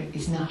temporary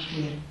is not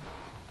real.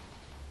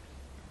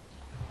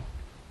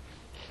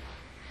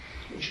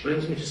 Which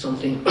brings me to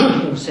something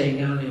you were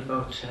saying earlier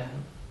about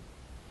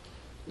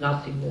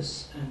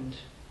nothingness and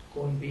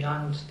going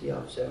beyond the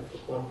observer,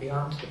 going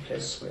beyond the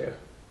place where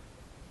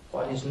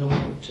what is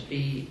known to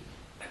be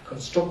a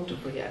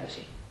constructive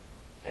reality,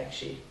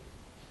 actually,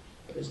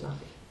 there is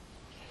nothing.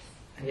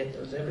 And yet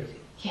there is everything.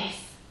 Yes.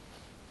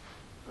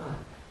 I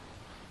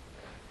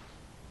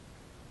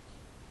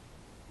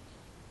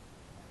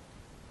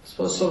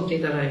suppose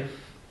something that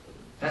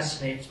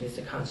fascinates me is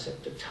the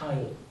concept of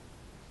time.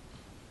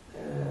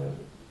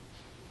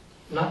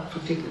 Not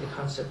particularly the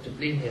concept of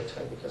linear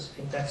time, because I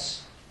think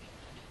that's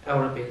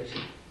our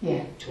ability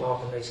to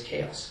organise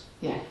chaos.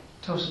 Yeah,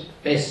 totally.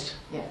 Best.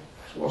 Yeah.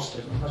 At worst, I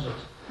don't know it.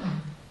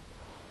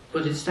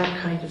 But it's that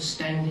kind of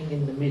standing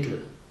in the middle,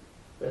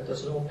 where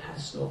there's no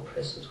past, no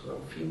present, no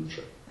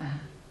future. Uh-huh.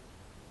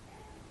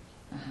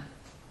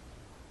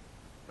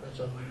 I don't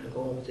know where I'm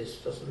going with this,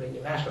 it doesn't really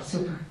matter.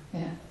 Super,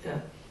 yeah.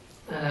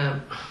 Yeah.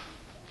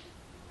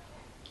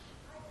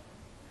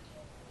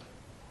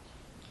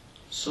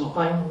 So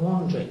I'm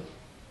wondering,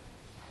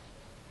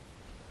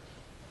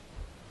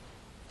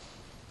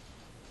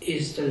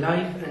 is the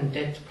life and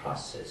death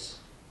process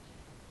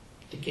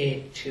the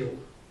gate to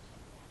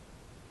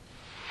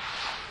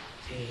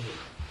the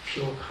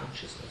pure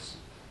consciousness,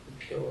 the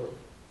pure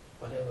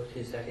whatever it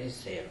is that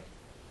is there?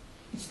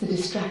 It's the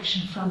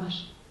distraction from it.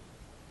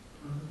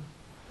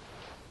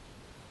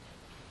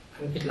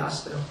 I'm a bit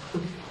lost now.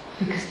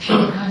 Because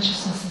pure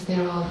consciousness is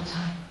there all the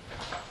time.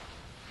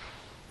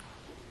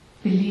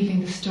 Believing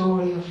the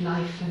story of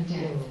life and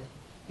death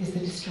is the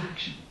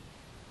distraction.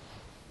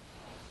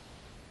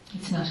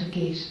 It's not a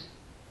gate.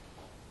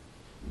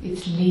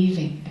 It's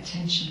leaving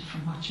attention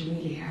from what you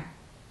really are.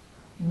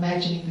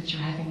 Imagining that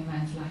you're having a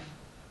man's life.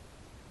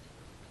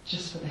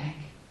 Just for the heck.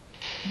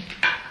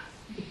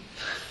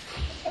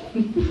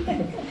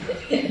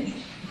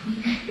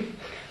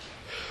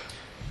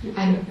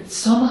 And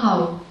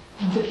somehow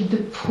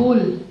the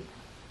pull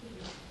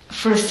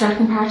for a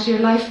certain part of your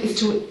life is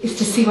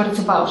to see what it's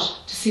about,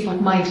 to see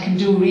what mind can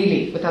do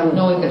really, without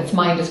knowing that its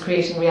mind is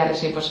creating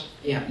reality, but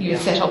you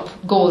set up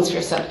goals for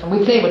yourself, and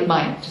we play with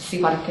mind to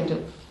see what it can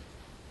do.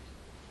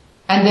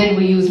 And then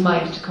we use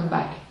mind to come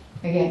back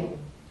again.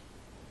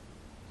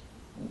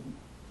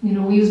 You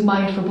know, we use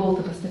mind for both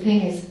of us. The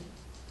thing is,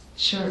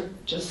 sure,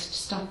 just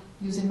stop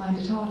using mind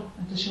at all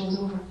and the show's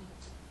over.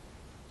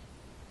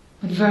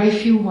 But very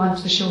few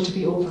want the show to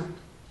be over.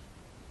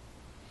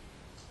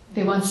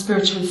 They want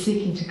spiritual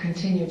seeking to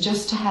continue,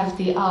 just to have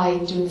the eye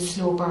doing the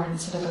slow burn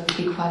instead of a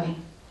big whammy.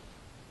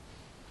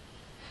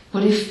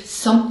 But if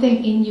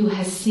something in you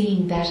has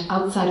seen that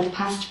outside of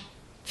past,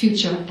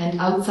 future and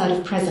outside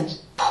of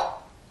present,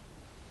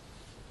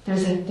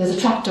 there's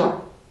a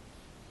trapdoor.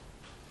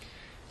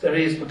 There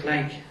is, but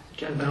like the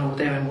gentleman over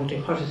there, I'm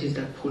wondering what it is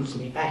that pulls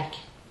me back.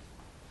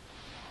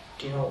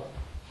 Do you know?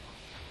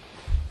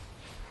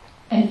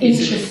 An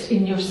interest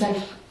in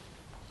yourself,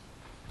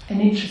 an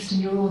interest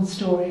in your own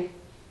story,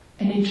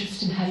 an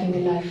interest in having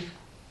a life,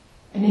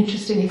 an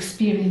interest in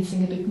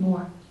experiencing a bit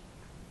more.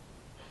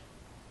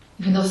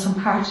 Even though some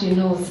part of you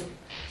knows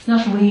it's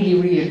not really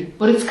real,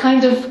 but it's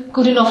kind of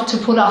good enough to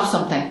put off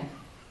something.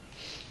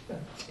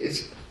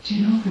 Do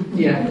you know?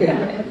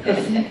 Yeah.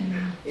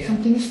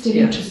 Something is still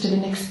interested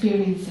in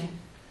experiencing.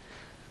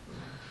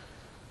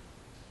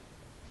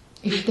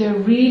 If there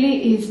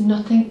really is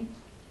nothing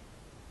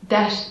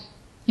that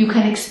you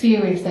can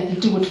experience that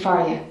will do it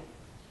for you,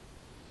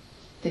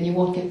 then you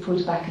won't get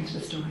pulled back into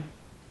the story.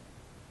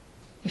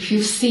 If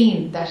you've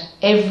seen that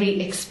every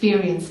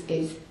experience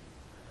is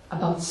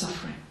about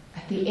suffering,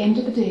 at the end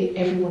of the day,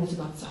 everyone is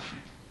about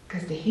suffering,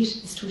 because the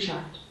hit is too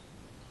short.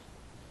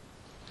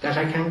 That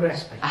I can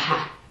grasp.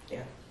 Aha.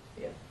 Yeah.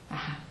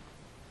 Aha.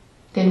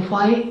 Then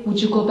why would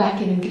you go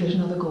back in and give it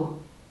another go?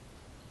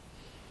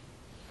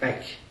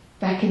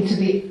 Back into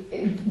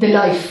the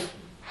life.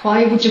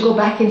 Why would you go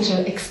back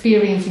into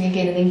experiencing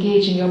again and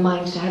engaging your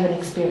mind to have an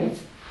experience?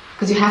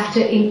 Because you have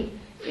to...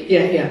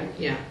 Yeah.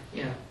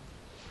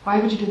 Why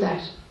would you do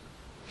that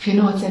if you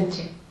know it's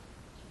empty?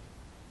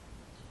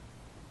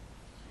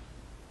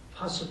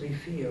 Possibly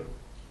fear,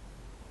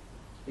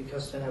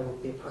 because then I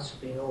would be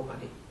possibly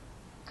nobody.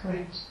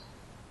 Correct.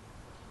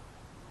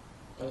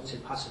 I would say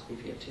possibly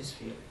fear, it is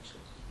fear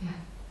actually. Yeah.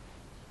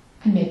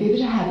 And maybe a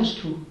bit of habit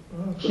too.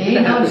 Plain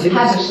old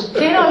habit.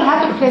 Plain old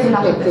habit plays a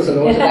lot of There's it. a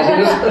lot of that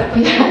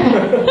in it.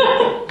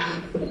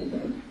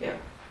 Yeah.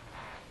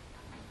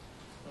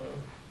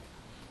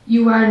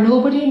 You are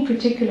nobody in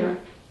particular,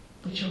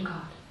 but you're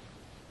God.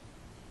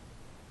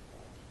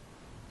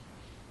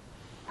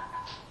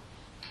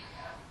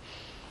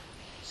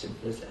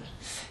 Simple as that.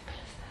 Simple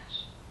as that.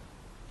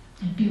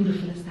 And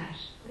beautiful as that.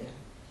 Yeah.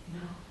 You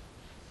know?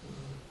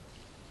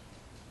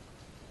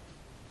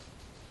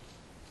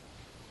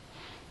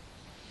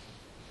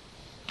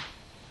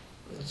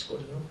 that's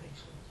good enough,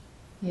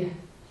 actually. Yeah.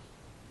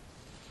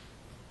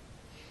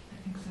 I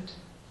think so too.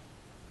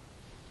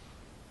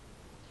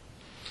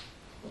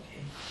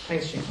 Okay.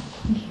 Thanks, Jane.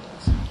 Thank you.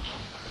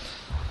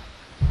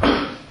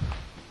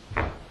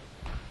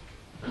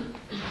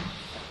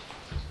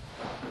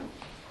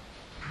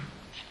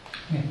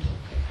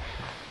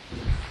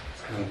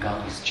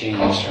 It's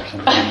changed or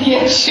something.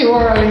 Yeah,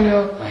 sure, I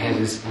know. My head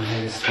is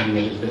feeling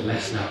a little bit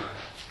less now.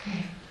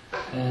 Okay.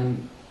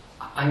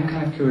 I'm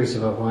kind of curious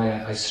about why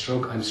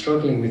I'm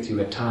struggling with you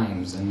at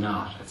times and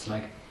not. It's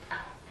like,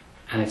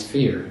 and it's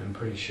fear, I'm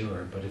pretty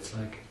sure, but it's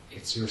like,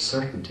 it's your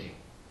certainty.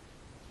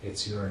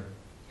 It's your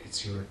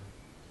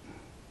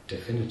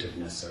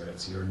definitiveness, or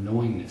it's your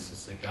knowingness.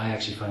 It's like, I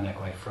actually find that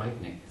quite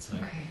frightening. It's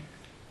like, Okay.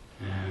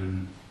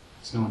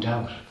 there's no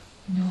doubt.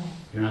 No.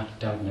 You're not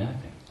doubting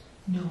anything.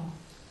 No.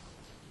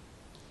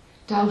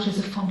 Doubt is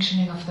a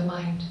functioning of the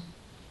mind.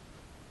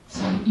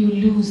 So you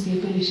lose the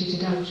ability to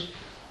doubt.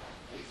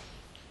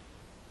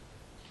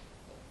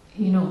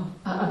 You know,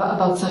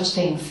 about such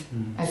things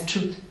as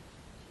truth.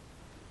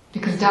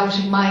 Because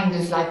doubting mind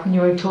is like when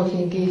you're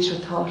totally engaged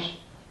with thought.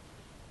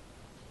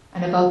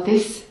 And about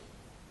this,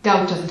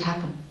 doubt doesn't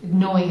happen.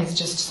 Knowing is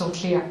just so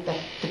clear that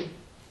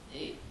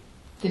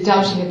the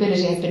doubting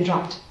ability has been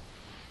dropped.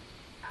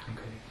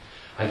 Okay.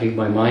 I think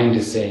my mind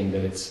is saying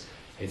that it's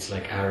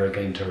like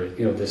arrogant, or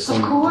there's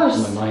some. Of course.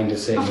 My mind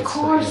is saying Of it's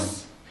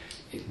course.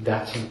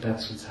 that's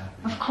what's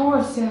happening. Of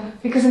course, yeah.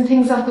 Because in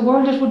things of the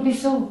world it would be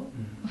so.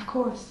 Of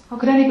course. How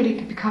could anybody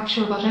be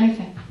cocksure about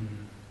anything?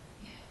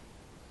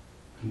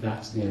 And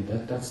that's the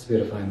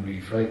bit I find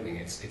really frightening.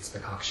 It's the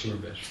cocksure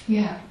bit.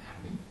 Yeah.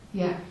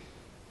 Yeah.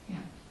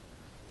 Yeah.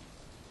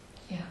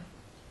 Yeah.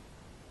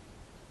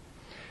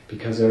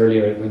 Because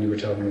earlier when you were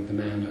talking with the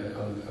man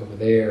over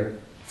there,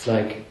 it's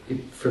like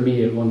for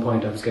me at one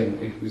point it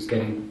was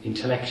getting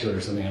intellectual or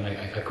something, and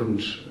I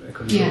couldn't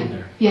go in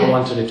there. Yeah. I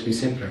wanted it to be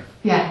simpler.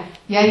 Yeah.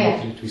 Yeah. I Yeah.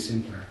 wanted it to be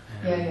simpler.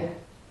 Yeah.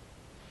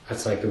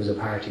 It's like there was a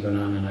party going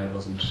on and I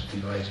wasn't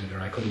invited, or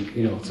I couldn't.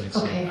 It's like,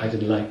 Okay. I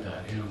didn't like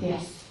that.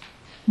 Yes.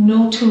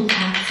 No two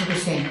paths are the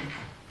same.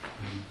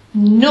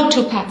 No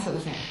two paths are the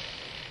same.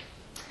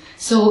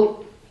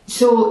 So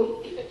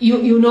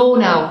you know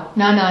now.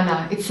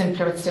 No. It's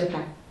simpler.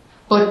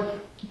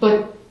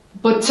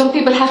 But some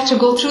people have to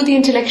go through the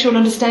intellectual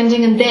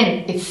understanding and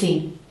then it's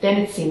seen.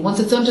 Once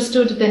it's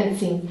understood, then it's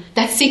seen.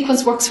 That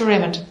sequence works for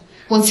Raymond.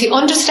 Once he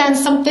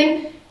understands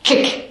something,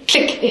 click,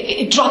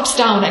 it drops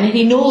down and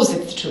he knows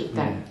it's the truth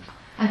then.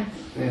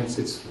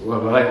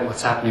 And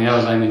what's happening now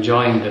is I'm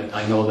enjoying that.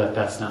 I know that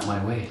that's not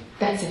my way.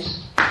 that's it.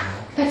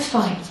 That's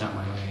fine. It's not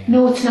my way.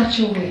 No, it's not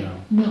your way.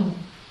 No. No.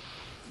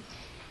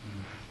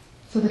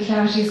 So the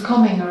clarity is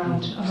coming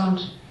around.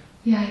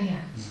 Yeah.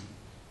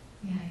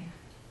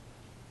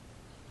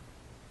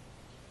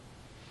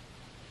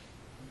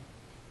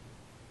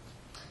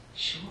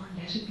 Sure,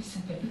 let it be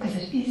simple, because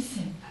it is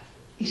simple.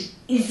 It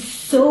is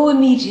so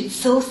immediate,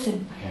 so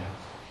simple. Yeah.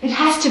 It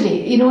has to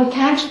be. It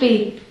can't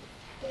be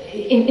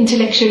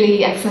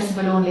intellectually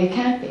accessible only. It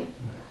can't be.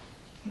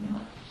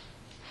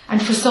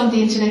 And for some,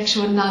 the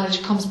intellectual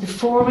knowledge comes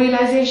before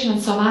realization,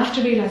 and some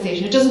after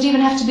realization. It doesn't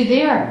even have to be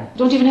there. You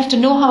don't even have to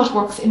know how it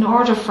works in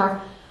order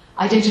for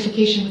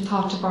identification with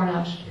thought to burn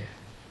out. Yeah.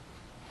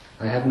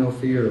 I have no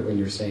fear when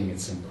you're saying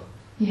it's simple.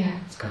 Yeah.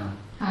 It's gone.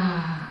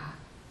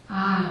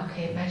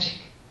 Okay, magic.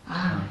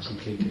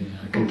 Completely.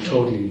 I can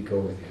totally go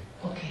with you.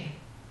 Okay.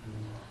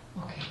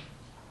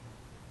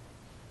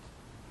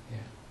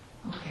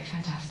 Yeah. Okay,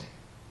 fantastic.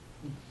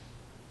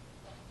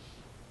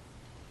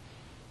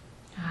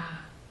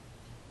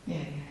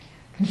 Yeah.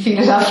 Can feel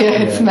it off,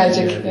 yeah, it's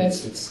magic. Yeah,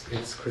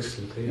 it's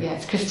crystal clear. Yeah,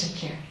 it's crystal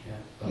clear.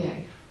 Yeah.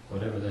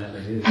 Whatever the hell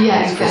it is.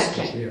 Yeah, it's exactly.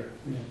 Crystal clear.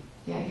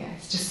 Yeah.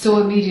 It's just so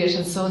immediate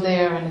and so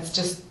there, and it's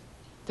just,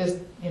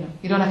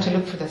 you don't have to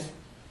look for this.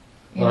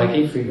 Well, I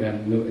keep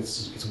feeling,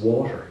 it's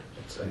water.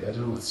 I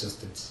don't know, it's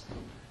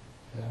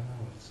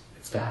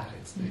that.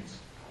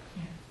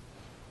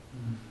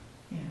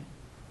 Yeah.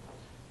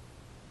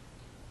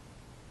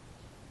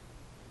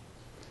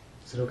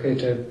 Is it okay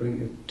to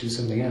do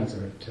something else,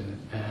 or to?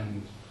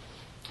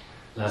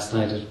 Last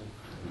night at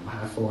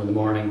 4:30 in the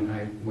morning,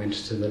 I went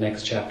to the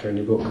next chapter in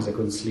your book because I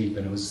couldn't sleep,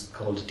 and it was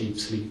called Deep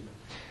Sleep,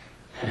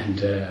 and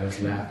I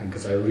was laughing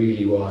because I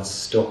really was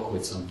stuck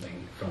with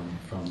something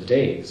from the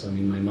day. So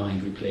my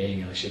mind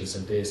replaying, and I should have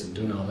said this and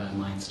doing all that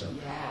mind stuff.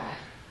 Yeah.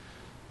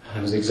 And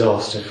I was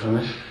exhausted from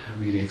it.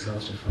 Really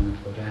exhausted from it,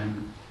 but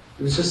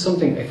it was just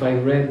something. If I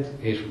read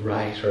it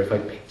right, or if I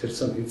picked it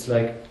something, it's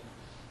like.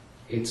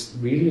 It's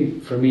really,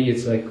 for me,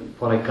 it's like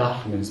what I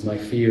got from it is my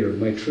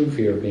true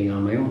fear of being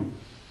on my own.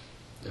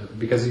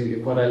 Because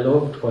what I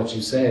loved, what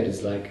you said,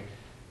 is like,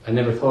 I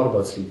never thought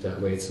about sleep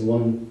that way. It's the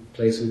one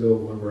place we go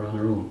where we're on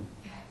our own.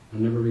 I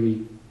never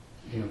really,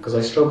 because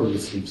I struggle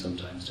with sleep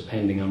sometimes,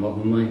 depending on what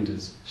my mind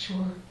is.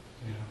 Sure.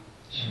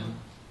 Sure.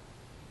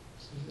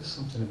 So there's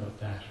something about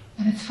that.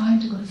 And it's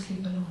fine to go to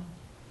sleep alone,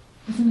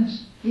 isn't it?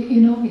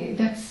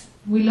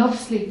 We love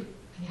sleep,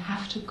 and you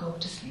have to go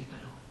to sleep alone.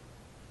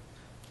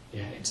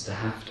 Yeah, it's the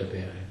have to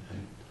bit.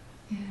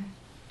 Yeah.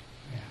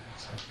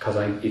 Because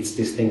it's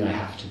this thing I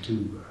have to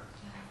do.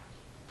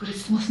 But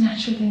it's the most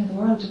natural thing in the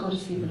world to go to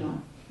sleep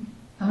alone.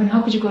 I mean,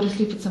 how could you go to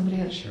sleep with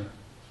somebody else? Sure.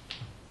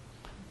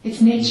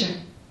 It's nature.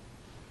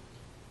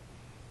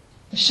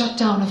 The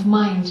shutdown of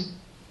mind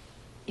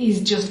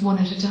is just one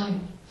at a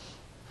time.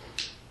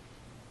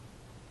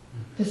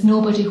 There's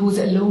nobody who's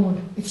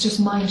alone. It's just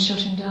mind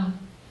shutting down.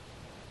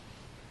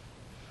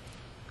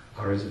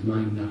 Or is it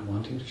mind not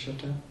wanting to shut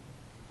down?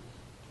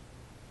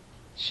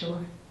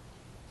 Sure.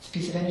 It's a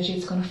piece of energy,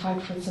 it's going to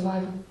fight for its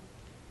survival.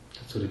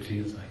 That's what it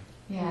feels like.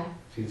 Yeah.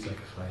 It feels like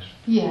a fight.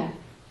 Yeah.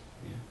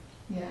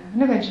 Yeah. Yeah.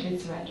 And eventually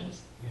it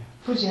surrenders. Yeah.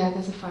 But yeah,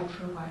 there's a fight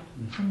for a while.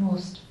 For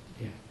most.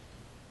 Yeah.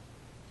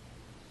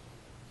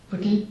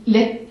 But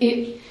let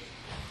it...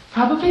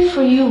 Probably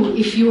for you,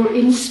 if you're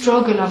in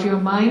struggle of your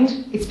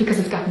mind, it's because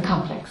it's gotten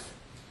complex.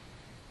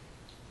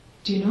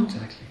 Do you know?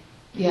 Exactly.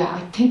 Yeah, I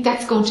think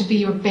that's going to be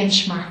your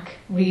benchmark,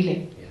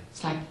 really. Yeah.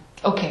 It's like,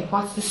 okay,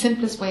 what's the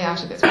simplest way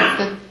out of this?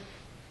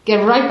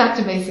 Get right back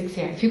to basics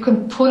here. If you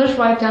can pull it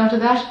right down to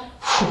that,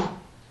 whew,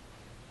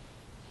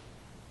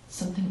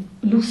 something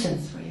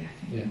loosens for you,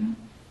 I think. Yeah. You know?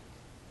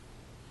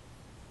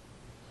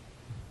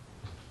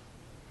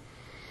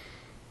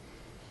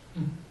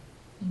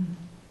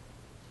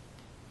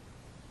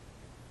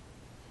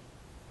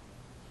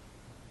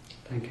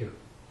 Thank you.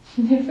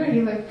 You're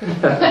very welcome.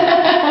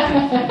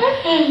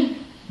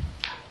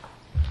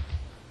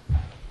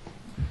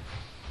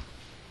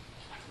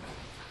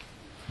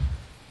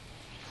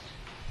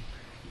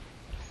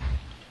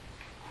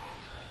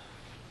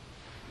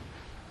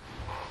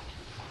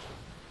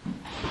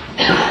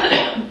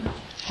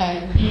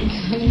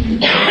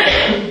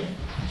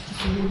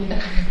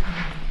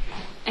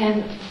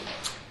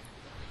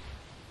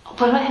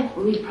 What I have a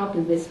real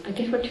problem with, I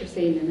get what you're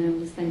saying and I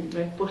understand it,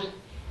 right, but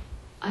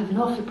I have an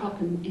awful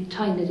problem in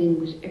tying it in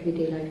with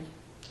everyday life.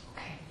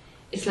 Okay.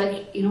 It's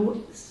like, you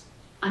know,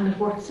 I'm at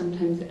work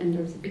sometimes and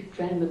there's a big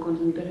drama going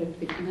on about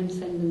everything and I'm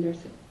standing there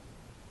saying,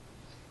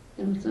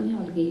 you know, it's only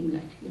all a game,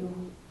 like, you know,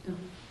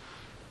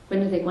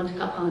 when are they going to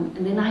cop on?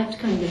 And then I have to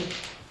kind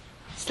of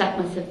slap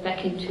myself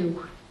back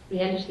into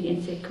reality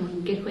and say, come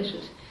on, get with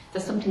it.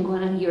 There's something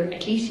going on here.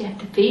 At least you have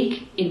to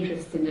fake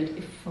interest in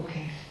it.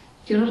 Okay.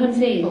 Do you know what I'm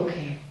saying?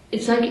 Okay.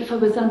 It's like if I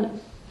was out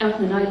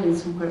on an island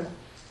somewhere,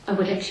 I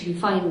would actually be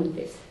fine with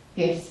this.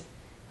 Yes.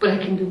 But I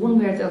can be one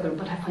way or the other,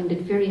 but I find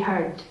it very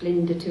hard to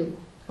blend the two.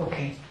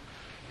 Okay.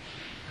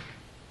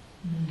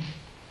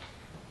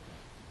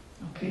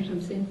 Okay. You know what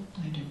I'm saying?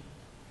 I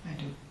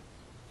do.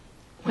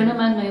 When I'm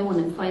on my own,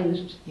 I'm fine with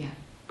it. Yeah.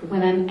 But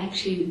when I'm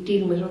actually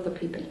dealing with other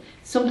people,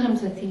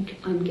 sometimes I think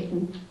I'm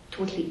getting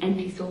totally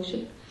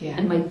antisocial, Yeah.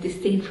 and my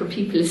disdain for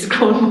people is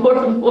growing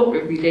more and more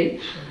every day.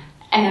 Sure.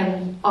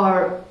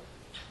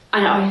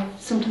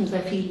 Sometimes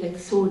I feel like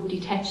so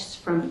detached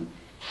from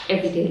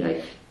everyday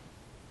life,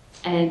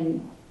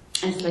 and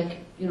it's like,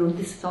 you know,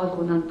 this is all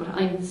going on, but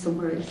I'm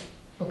somewhere else,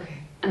 Okay.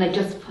 and I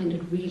just find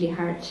it really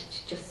hard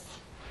to just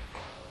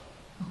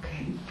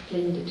Okay.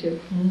 blend the two.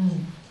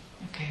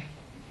 Okay.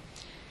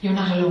 You're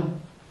not alone.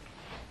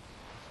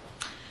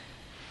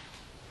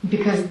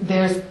 Because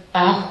there's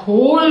a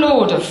whole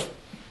load of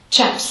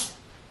chaps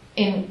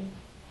in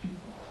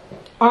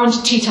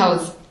orange tea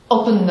towels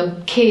up in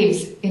the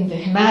caves in the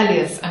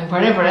Himalayas and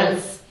wherever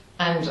else,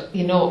 and,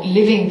 you know,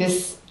 living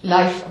this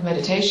life of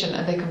meditation,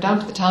 and they come down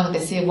to the town and they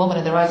see a woman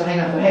and their eyes are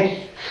hanging on their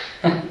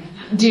head.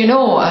 Do you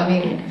know? I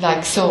mean,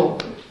 like, so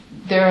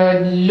there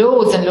are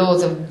loads and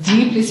loads of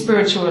deeply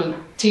spiritual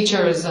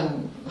teachers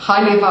and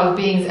highly evolved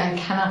beings and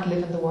cannot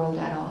live in the world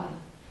at all.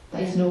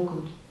 That's no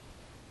good.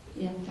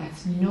 Yeah.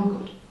 That's no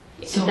good.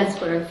 So that's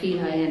where I feel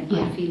I am.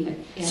 Yeah. I feel like,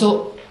 yeah.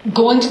 So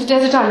going to the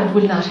desert island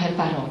will not help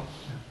at all.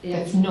 Yeah.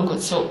 That's no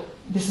good. So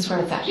this is where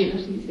it's at.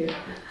 It'll be easier.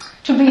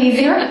 It will be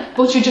easier,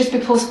 but you just be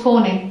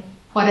postponing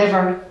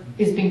whatever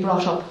is being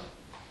brought up.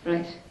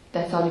 Right.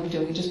 That's all you'll be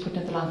doing. You're just putting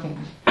up the long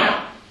finger.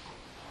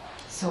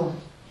 So,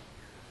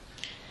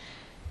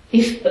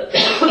 there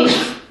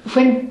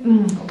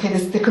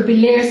could be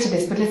layers to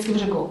this, but let's give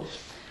it a go.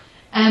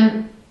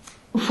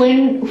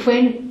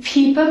 When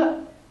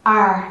people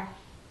are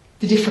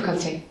the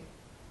difficulty,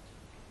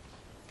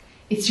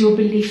 it's your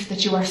belief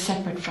that you are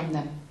separate from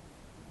them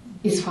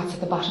is what's at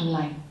the bottom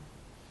line.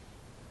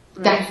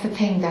 Right. That's the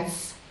thing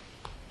that's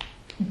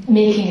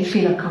making it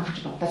feel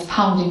uncomfortable, that's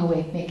pounding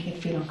away, making it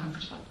feel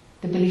uncomfortable.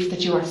 The belief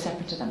that you are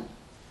separate to them.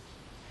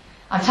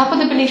 On top of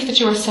the belief that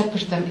you are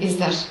separate to them is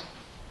that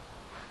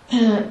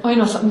I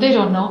know something they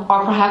don't know,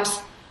 or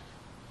perhaps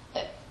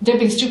they're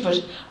being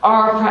stupid,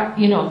 or,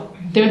 you know,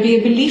 there'll be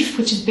a belief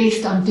which is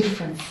based on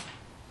difference.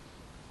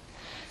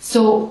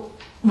 So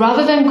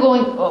rather than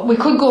going, we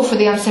could go for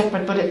the I'm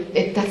separate, but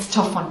that's a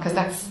tough one because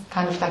that's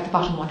kind of like the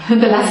bottom one,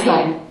 the last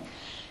line.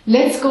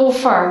 Let's go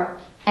for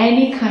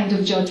any kind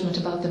of judgment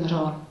about them at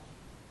all.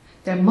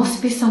 There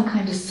must be some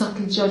kind of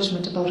subtle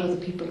judgment about other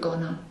people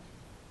going on.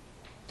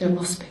 There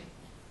must be.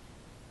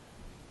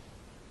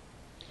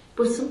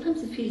 But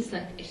sometimes it feels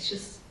like it's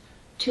just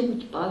too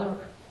much bother.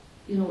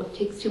 You know, it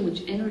takes too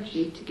much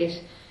energy to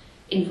get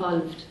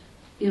involved.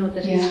 You know,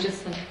 that Yeah. it's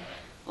just like,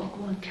 oh,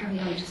 go on, carry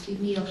on, just leave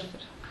me out of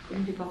it.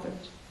 couldn't be bothered.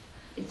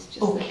 It's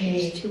just Okay.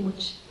 like, it's too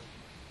much,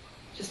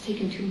 just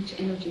taking too much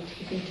energy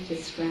to get into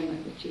this drama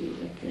with you,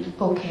 like, you know.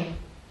 Okay.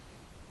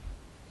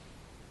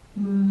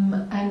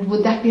 And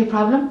would that be a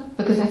problem?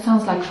 Because that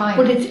sounds like fine.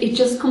 But it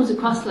just comes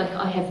across like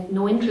I have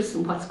no interest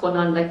in what's going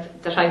on,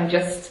 like that I'm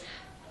just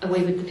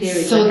away with the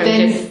period. So like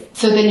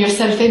then your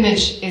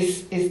self-image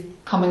is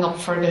coming up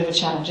for a bit of a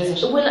challenge,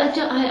 is it? Well,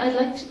 I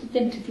like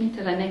them to think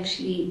that I'm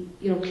actually,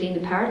 you know, playing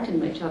a part in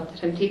my job,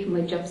 that I'm taking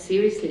my job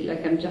seriously,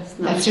 like I'm just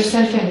not... That's your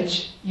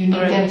self-image. You need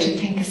Right, them okay. to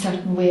think a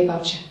certain way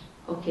about you.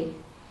 Okay,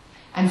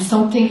 And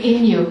something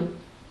in you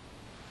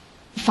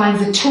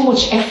finds it too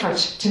much effort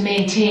to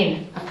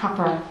maintain a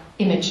proper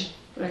image.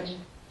 right, Do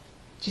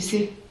you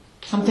see?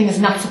 Something is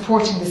not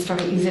supporting this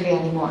very easily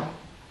anymore.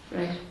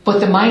 right, But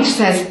the mind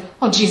says,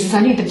 oh Jesus,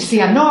 I need them to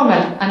see I'm normal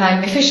and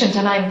I'm efficient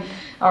and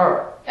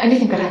or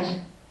anything could happen.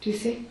 Do you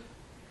see?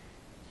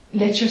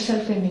 Let your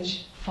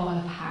self-image fall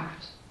apart.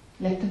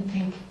 Let them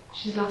think,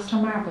 she's lost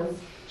her marbles,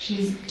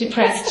 she's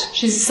depressed,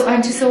 she's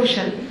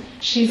antisocial,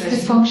 she's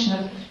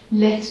dysfunctional.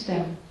 Let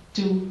them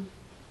do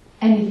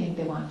anything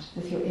they want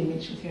with your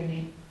image, with your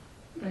name.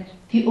 right,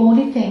 The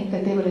only thing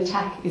that they will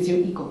attack is your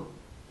ego.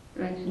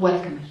 right,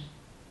 Welcome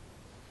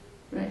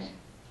it. right.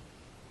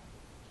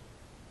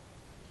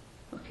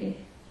 Okay,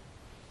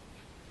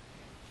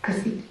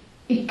 Because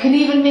it can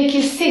even make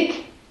you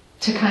sick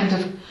to kind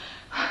of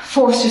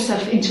force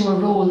yourself into a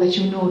role that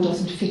you know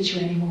doesn't fit you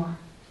anymore.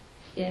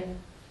 yeah,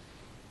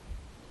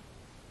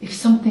 If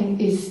something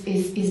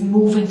is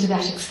moving to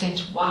that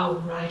extent, wow,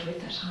 ride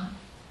with it, huh?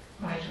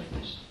 Ride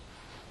with it.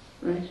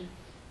 right,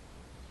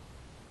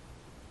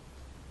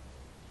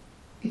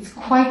 It's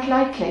quite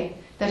likely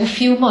that a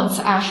few months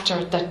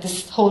after that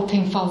this whole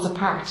thing falls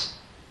apart,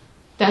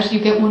 that you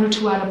get one or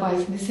two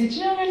alibis and they say, do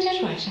you know, you're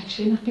dead right,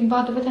 actually, not being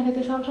bothered with any of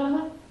this old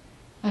drama.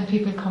 And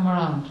people come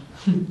around.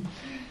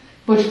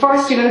 But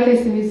first you got to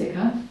face the music,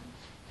 huh?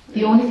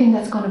 The only thing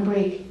that's going to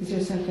break is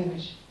your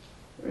self-image.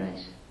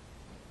 right,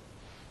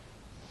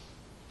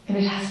 And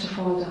it has to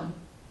fall down.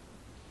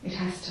 It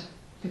has to.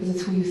 Because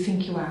it's who you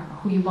think you are, or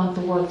who you want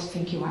the world to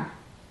think you are.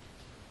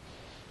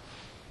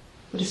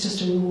 But it's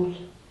just a rule.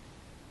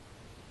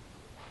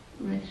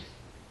 right.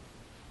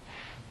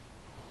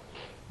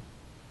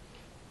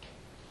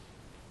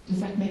 Does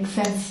that make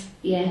sense?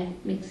 Yeah,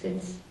 makes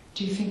sense.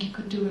 Do you think you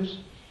could do it?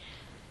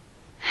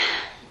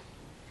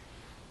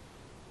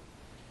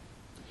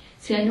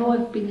 See, I know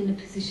I've been in a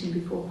position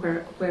before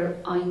where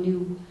I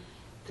knew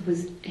there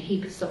was a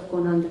heap of stuff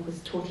going on that was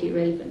totally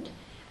irrelevant,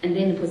 and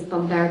then it was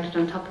bombarded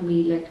on top of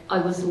me like I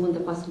was the one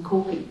that wasn't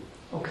coping,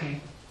 Okay.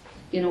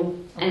 you know,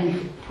 and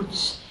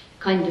which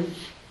kind of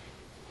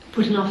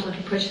put an awful lot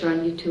of pressure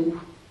on you to,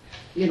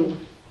 you know,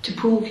 to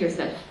prove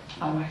yourself,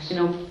 Alright. you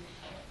know,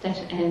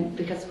 that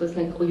because it was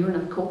like, oh, you're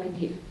not coping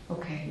here,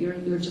 Okay.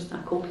 you're just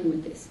not coping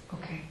with this.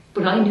 Okay.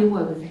 But I knew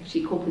I was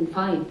actually coping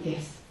fine.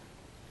 Yes.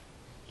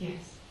 Yes.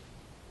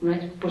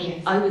 Right, but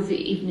Yes. I was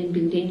even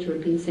in danger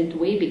of being sent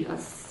away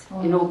because,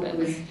 Oh, you know,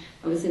 okay.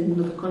 I was in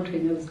another country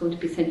and I was going to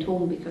be sent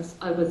home because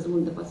I was the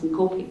one that wasn't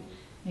coping.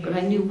 Yes. But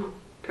I knew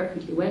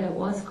perfectly well I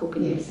was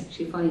coping, it was Yes.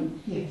 actually fine.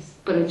 Yes.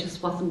 But I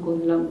just wasn't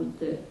going along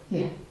with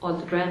Yeah. all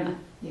the drama.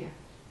 Yeah.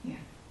 Yeah.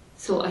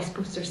 So I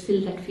suppose there's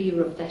still that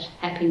fear of that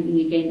happening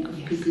again, of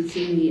Yes. people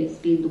seeing me as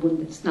being the one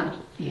that's not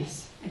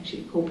Yes.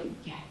 actually coping.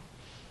 Yeah.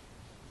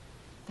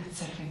 That's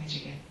self-image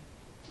again.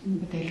 Mm.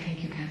 But they'll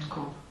think you can't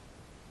cope.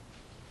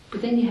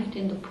 But then you have to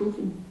end up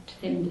proving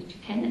to them that you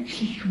can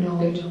actually cope.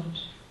 No, you don't.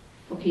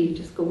 Okay, you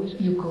just go with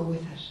it. You go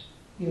with it.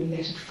 You let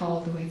it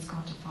fall the way it's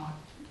going to fall.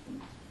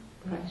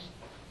 Right.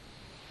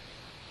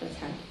 That's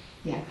hard.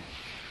 Yeah.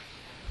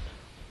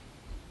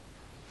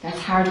 That's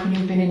hard when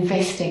you've been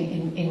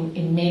investing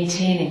in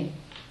maintaining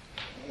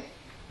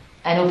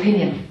an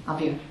opinion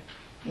of you.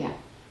 Yeah.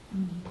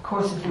 Of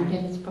course it's And hard.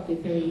 then it's probably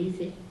very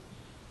easy.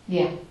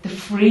 Yeah. The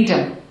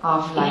freedom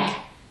of like, Yeah.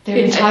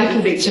 they're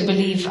entitled to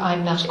believe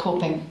I'm not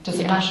coping.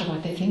 Doesn't Yeah. matter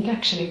what they think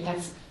actually.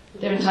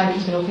 They're entitled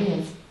to their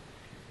opinions.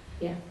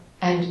 Yeah.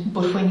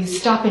 But when you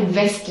stop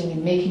investing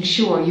in making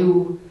sure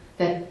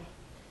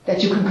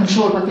that you can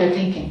control what they're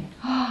thinking,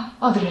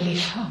 oh, the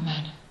relief, oh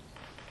man.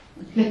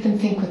 Let them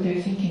think what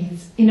they're thinking.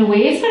 In a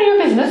way, it's none of your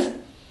business.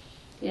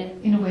 Yeah.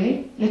 In a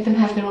way, let them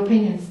have their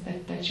opinions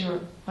that you're,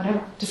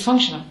 whatever,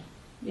 dysfunctional.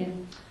 Yeah.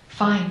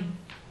 Fine.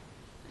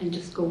 And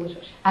just go with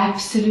it.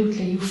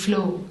 Absolutely, you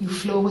flow. You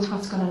flow with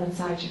what's going on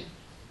inside you.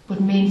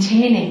 But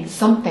maintaining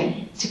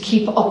something to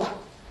keep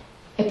up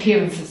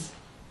appearances,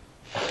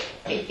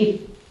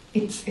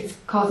 it's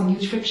causing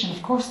huge friction.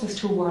 Of course there's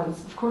two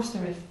worlds. Of course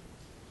there is.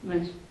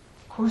 Right.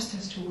 Of course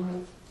there's two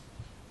worlds.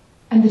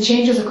 And the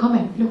changes are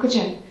coming. Look at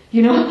you.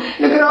 You know,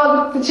 look at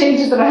all the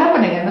changes that are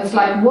happening. And it's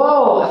like,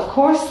 whoa, of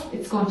course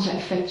it's going to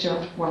affect your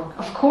work.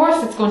 Of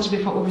course it's going to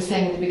be what we were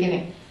saying at the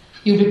beginning.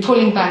 You'll be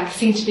pulling back,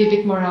 seem to be a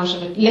bit more out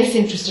of it, less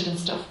interested in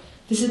stuff.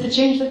 This is the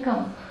change that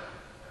comes.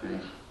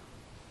 Right.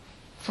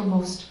 For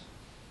most.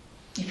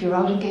 If you're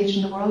out engaged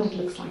in the world, it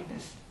looks like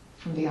this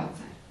from the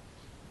outside.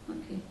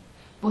 Okay.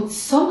 But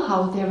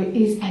somehow there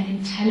is an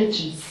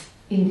intelligence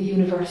in the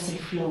universal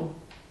flow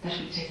that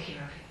will take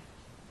care of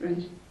you.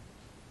 Right.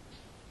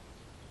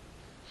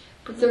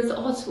 But there's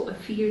also a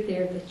fear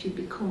there that you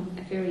become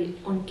a very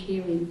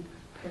uncaring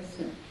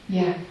person.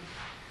 Yeah.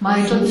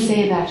 Mind will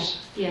say that.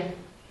 Yeah.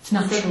 It's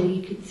not Suddenly true.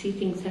 you could see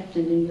things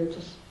happening and you're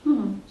just,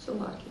 so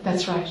what?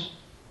 That's right.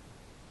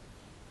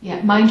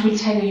 Yeah, mind will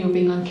tell you you're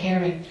being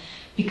uncaring.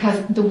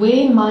 Because the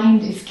way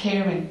mind is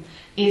caring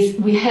is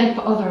we help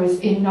others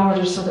in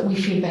order so that we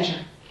feel better.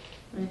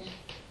 Right.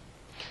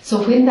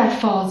 So when that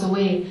falls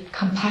away,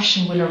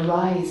 compassion will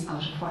arise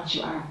out of what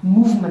you are.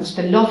 Movement,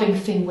 the loving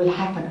thing will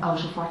happen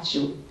out of what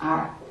you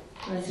are.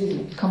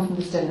 Come from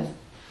the stillness.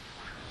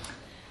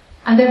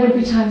 And there will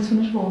be times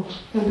when it won't.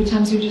 There will be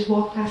times you just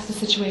walk past the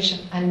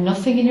situation and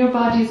nothing in your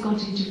body is going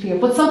to interfere.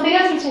 But something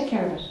else will take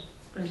care of it.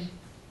 Right.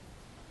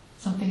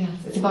 Something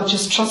else. It's about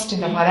just trusting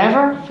that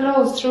whatever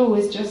flows through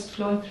is just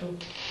flowing through.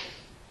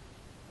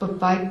 But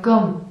by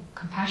gum,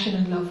 compassion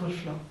and love will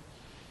flow.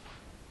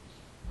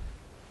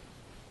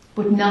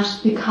 But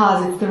not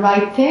because it's the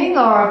right thing,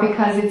 or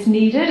because it's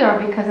needed, or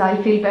because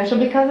I feel better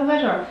because of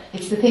it, or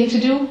it's the thing to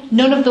do.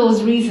 None of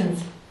those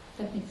reasons.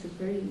 That makes it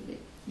very easy.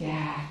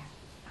 Yeah.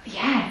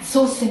 Yeah, it's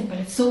so simple,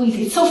 it's so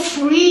easy, it's so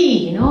free,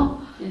 you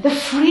know? Yeah. The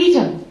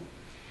freedom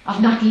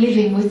of not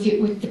living with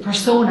you, with the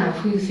persona of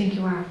who you think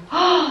you are.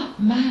 Oh,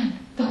 man,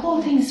 the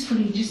whole thing is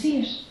free, do you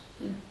see it?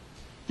 Yeah.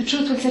 The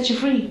truth will set you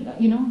free,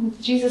 you know?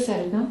 Jesus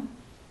said it, no?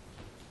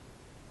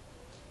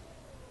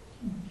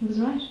 He was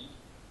right.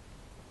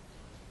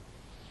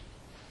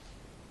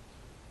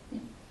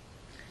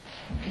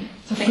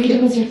 So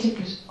freedom is your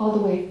ticket, all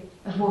the way,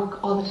 at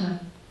work, all the time.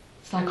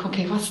 It's like,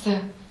 okay, what's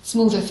the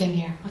smoother thing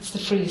here? What's the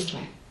freest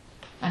way?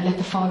 And let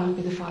the fallout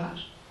be the fallout.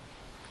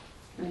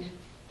 Right.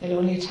 They'll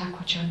only attack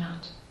what you're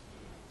not.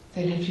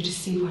 They'll help you to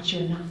see what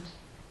you're not.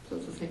 So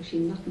there's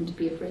actually nothing to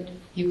be afraid of.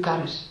 You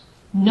got it.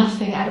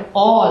 Nothing at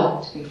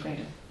all to be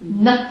afraid of.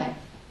 Nothing.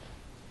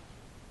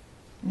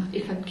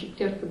 If I'm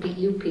kicked out for being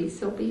loopy,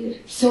 so be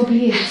it. So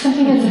be it.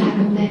 Something else will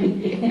happen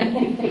then.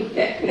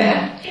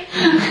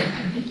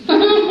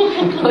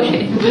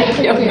 Okay, thank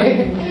you.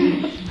 Okay.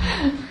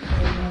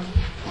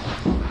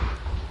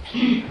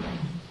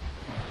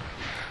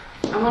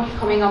 I'm not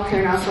coming up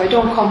here now, so I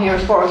don't come here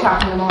at 4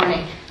 o'clock in the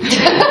morning. So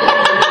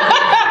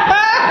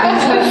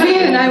I'm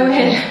feeling I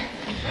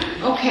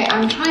will. Okay,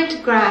 I'm trying to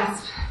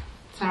grasp.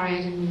 Sorry, I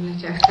didn't mean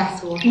to let you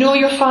that's all. No,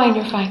 you're fine,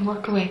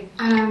 work away.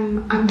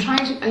 I'm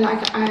trying to,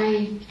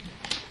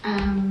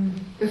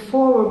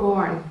 before we're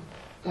born,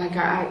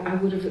 I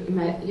would have,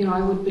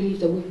 I would believe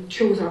that we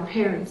chose our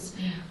parents.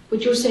 Yeah.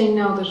 But you're saying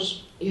now that,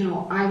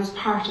 I was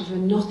part of a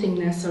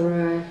nothingness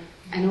or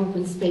an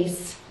open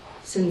space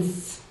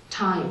since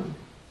time.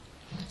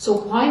 So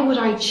why would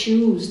I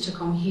choose to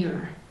come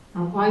here?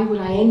 Or why would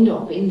I end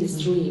up in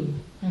this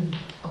dream?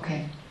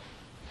 Okay.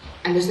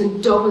 And there's a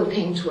double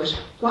thing to it.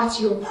 What's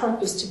your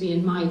purpose to be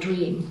in my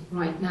dream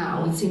right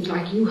now? It seems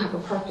like you have a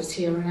purpose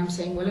here, and I'm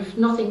saying, well, if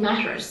nothing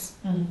matters,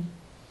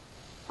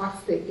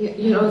 what's the,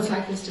 it's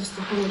like it's just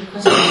a whole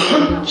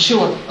question.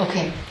 Sure,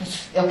 okay.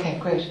 Okay,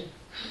 great.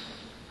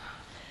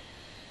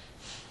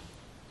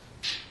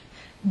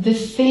 The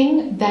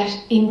thing that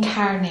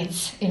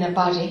incarnates in a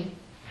body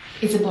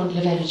is a bundle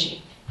of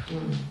energy.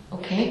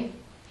 Okay?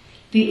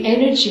 The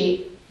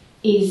energy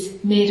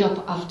is made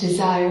up of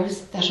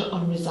desires that are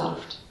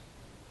unresolved.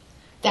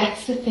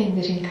 That's the thing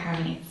that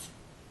incarnates.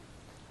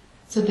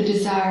 So the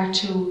desire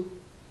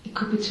it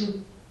could be to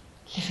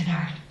live in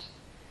Ireland,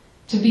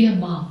 to be a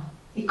mom.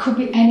 It could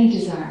be any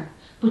desire.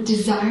 But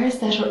desires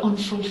that are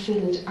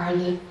unfulfilled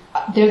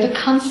they're the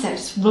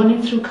concepts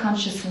running through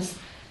consciousness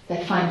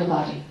that find the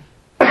body.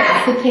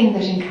 That's the thing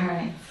that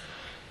incarnates.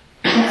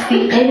 That's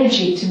the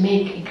energy to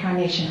make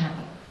incarnation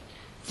happen.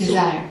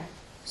 Desire.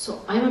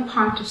 So I'm a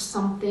part of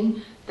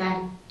something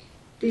that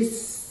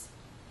this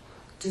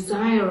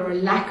desire or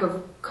lack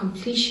of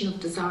completion of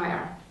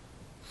desire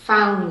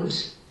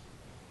found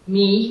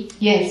me.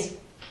 Yes.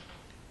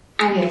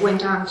 And it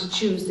went on to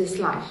choose this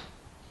life.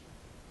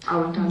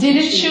 Did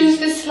it choose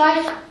this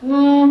life?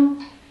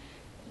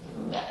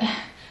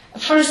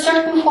 For a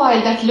certain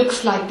while that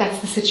looks like that's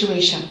the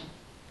situation.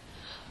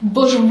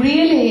 But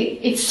really,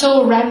 it's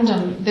so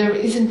random, there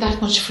isn't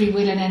that much free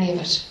will in any of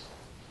it.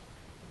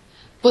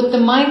 But the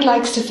mind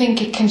likes to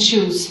think it can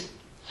choose.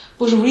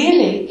 But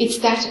really, it's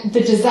that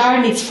the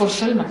desire needs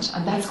fulfillment,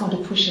 and that's going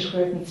to push it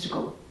where it needs to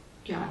go.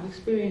 Yeah, I've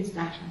experienced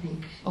that, I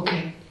think.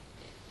 Okay.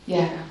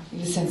 Yeah, you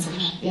have a sense of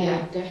it.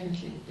 Yeah,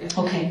 definitely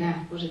Okay.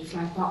 that. But it's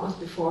like, what was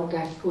before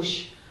that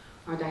push,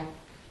 or that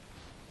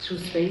through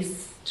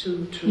space,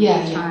 through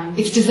time?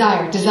 It's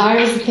desire. Desire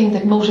is the thing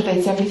that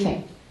motivates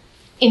everything.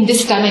 In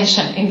this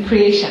dimension, in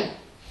creation.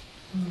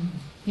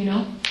 You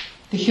know?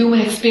 The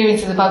human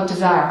experience is about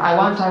desire. I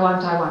want.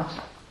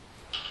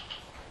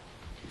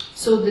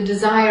 So the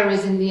desire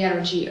is in the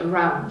energy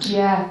around.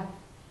 Yeah.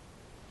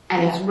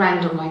 And it's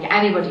random, like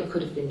anybody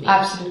could have been me.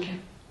 Absolutely.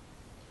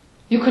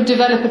 You could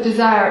develop a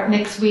desire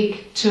next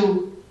week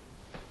to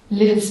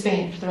live in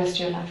Spain for the rest of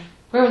your life.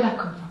 Where would that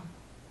come from?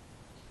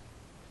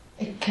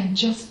 It can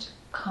just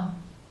come.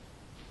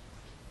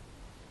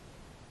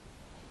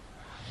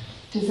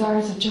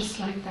 Desires are just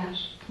like that.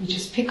 We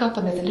just pick up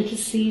and there's a little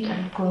seed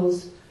and it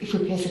grows if we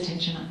pay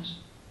attention on it.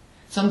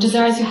 Some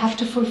desires you have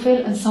to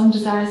fulfill and some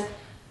desires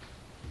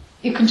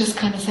you can just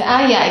kind of say,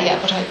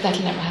 but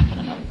that'll never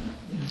happen.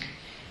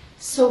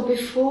 So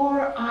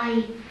before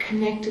I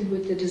connected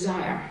with the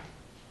desire.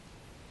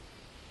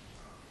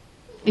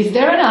 Is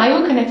there an I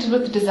who connected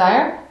with the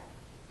desire?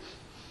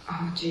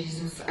 Oh,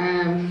 Jesus. So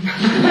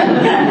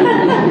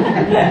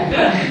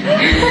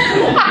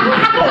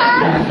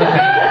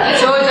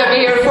it's over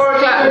here at 4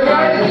 o'clock in the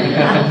morning.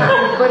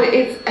 But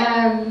it's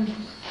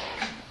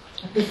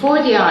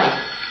before the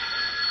I,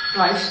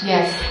 right?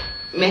 Yes.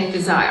 Met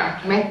desire,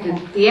 met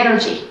the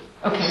energy.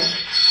 Okay.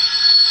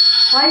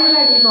 Why would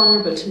I be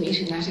vulnerable to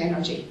meeting that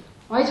energy?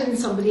 Why didn't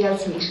somebody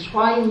else meet it?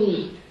 Why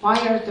me? Why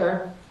are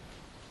there...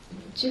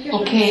 Do you get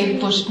okay,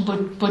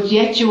 but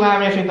yet you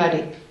are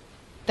everybody.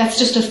 That's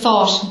just a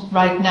thought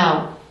right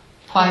now.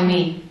 Why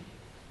me?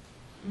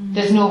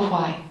 There's no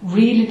why.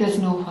 Really, there's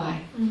no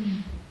why.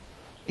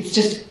 It's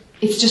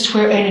just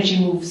where energy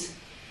moves.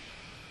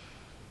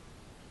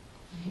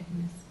 It's hit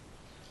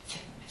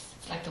and miss.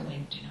 It's like the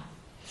wind, you know.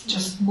 It's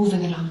just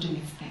moving along doing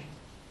its thing.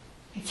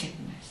 It's hit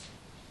and miss.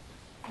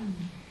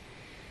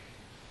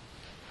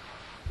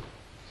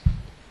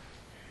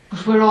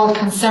 But we're all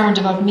concerned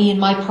about me and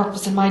my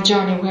purpose and my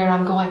journey, where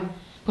I'm going.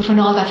 But when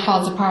all that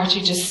falls apart,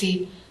 you just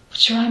see, but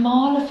sure, I'm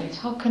all of it.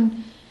 How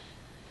can...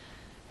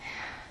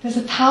 There's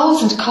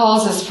 1,000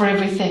 causes for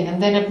everything,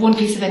 and then one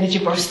piece of energy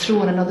bursts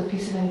through and another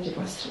piece of energy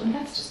bursts through, and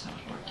that's just how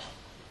it works.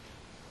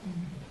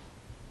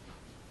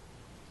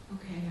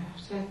 Okay, I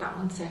have to let that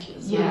one settle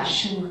as well. Yeah,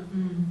 sure.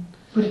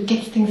 But it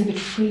gets things a bit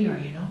freer,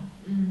 you know.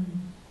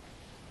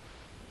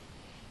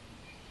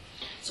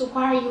 So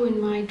why are you in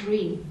my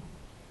dream?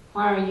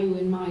 Why are you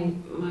in my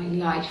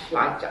life,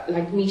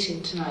 like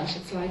meeting tonight?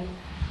 It's like,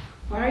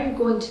 why are you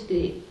going to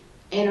the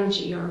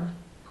energy or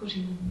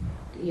putting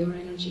your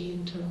energy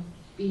into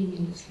being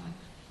in this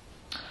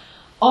life?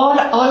 All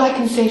I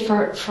can say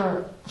for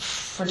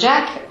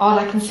Jack, all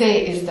I can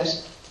say is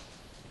that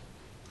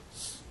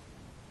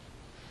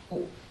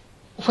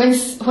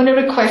when a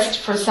request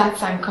for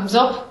satsang comes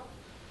up,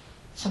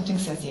 something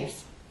says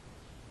yes.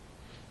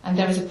 And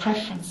there is a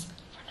preference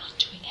for not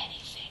doing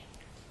anything.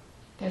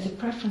 There's a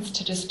preference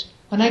to just,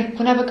 when I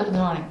wake up in the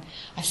morning,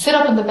 I sit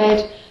up in the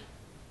bed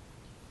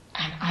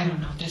and I don't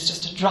know, there's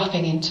just a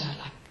dropping into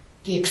like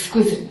the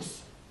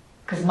exquisiteness.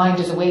 Because mind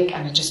is awake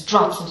and it just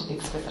drops into the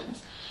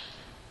exquisiteness.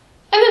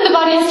 And then the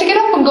body has to get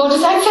up and go to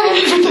satsang and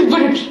everything,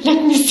 but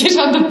let me sit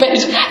on the bed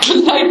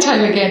till night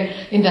time again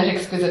in that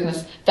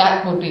exquisiteness.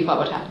 That would be what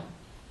would happen.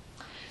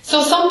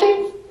 So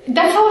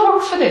that's how it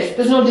works for this.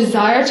 There's no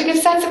desire to give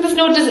satsang,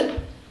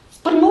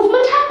 but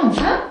movement happens,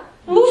 huh?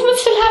 Movement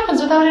still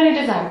happens without any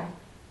desire.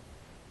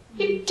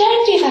 You'd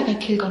dandy if I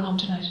got killed going home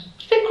tonight.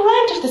 It'd be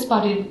grand if this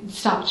body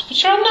stopped, but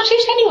sure, I'm not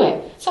it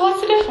anyway. So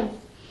what's the difference?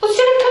 Well,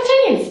 still it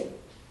continues.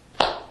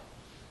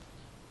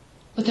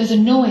 But there's a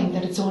knowing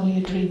that it's only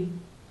a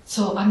dream.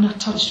 So I'm not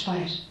touched by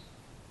it.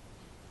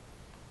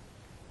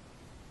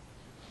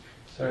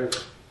 Sorry,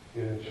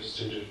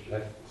 just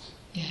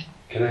Yeah.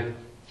 Can I?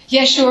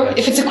 Yeah, sure.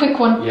 If it's a quick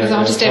one, because I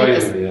want to stay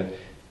with this. Yeah.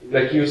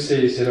 Like you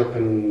say, you sit up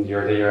and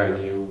you're there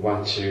and you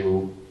want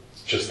to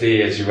just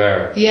stay as you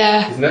are.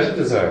 Yeah. Isn't that a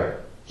desire?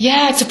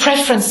 Yeah, it's a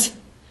preference.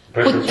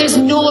 But there's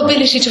no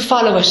ability to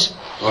follow it.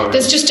 Right.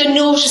 There's just a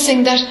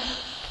noticing that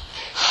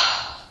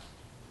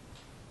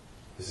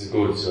this is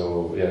good,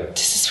 so yeah.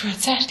 This is where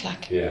it's at,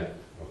 like. Yeah.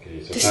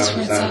 Okay. So This is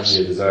where it's at.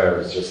 a desire,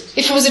 it's just...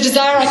 If it was a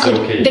desire,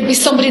 there'd be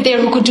somebody there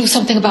who could do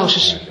something about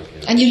it. Right,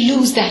 okay. And you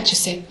lose that, you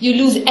see. You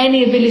lose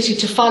any ability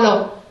to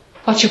follow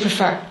what you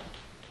prefer.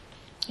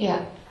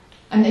 Yeah.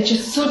 And it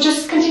just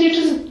continues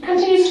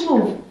to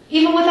move.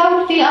 Even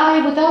without the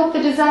I, without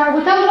the desire,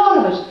 without all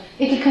of it,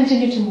 it'll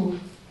continue to move.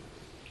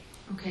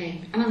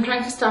 Okay, and I'm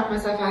trying to stop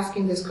myself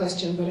asking this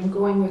question, but I'm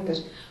going with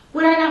it.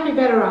 Would I not be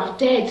better off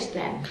dead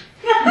then?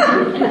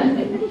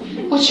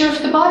 But sure,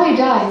 if the body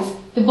dies,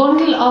 the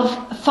bundle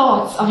of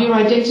thoughts of your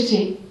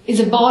identity is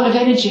a ball of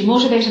energy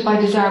motivated by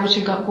desire which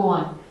will go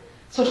on.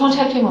 So it won't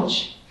help you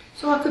much.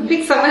 So I could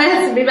pick someone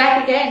else and be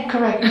back again.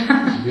 Correct.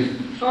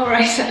 All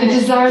right. The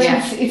desires,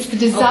 it's the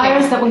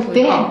desires that will,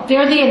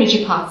 they're the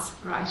energy pots.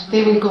 Right.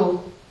 They will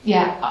go,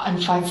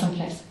 and find some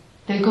place.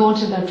 They'll go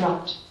until they're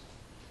dropped.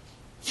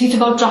 See, it's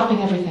about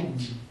dropping everything.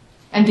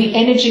 And the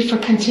energy for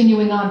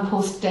continuing on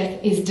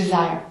post-death is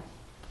desire.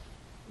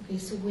 Okay,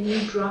 so when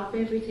you drop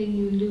everything,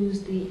 you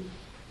lose the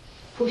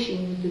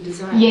pushing, the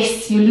desire.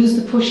 Yes, you lose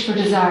the push for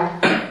desire.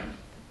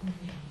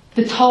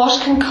 The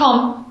thought can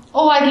come,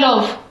 oh, I'd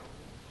love.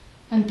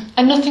 And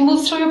nothing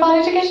moves through your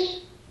body to get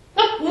it.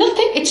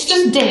 Nothing, it's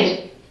just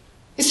dead.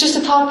 It's just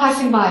a thought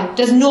passing by.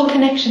 There's no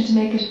connection to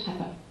make it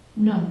happen.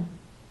 None.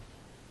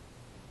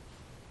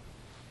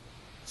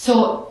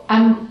 So,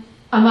 am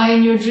I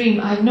in your dream?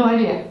 I have no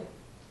idea.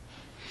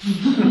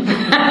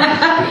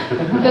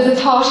 There's a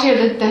thought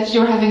here that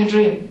you're having a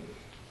dream.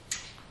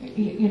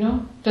 You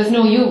know? There's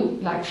no you.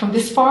 Like, from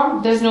this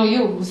form, there's no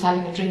you who's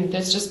having a dream.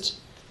 There's just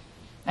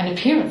an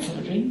appearance of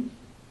a dream.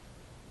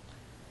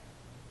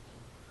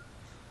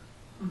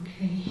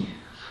 Okay.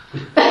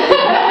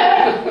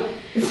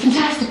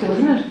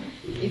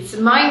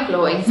 it's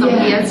mind-blowing.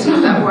 Somebody else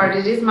used that word.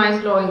 It is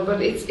mind-blowing,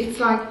 but it's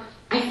like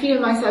I feel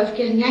myself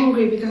getting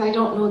angry because I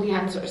don't know the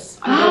answers.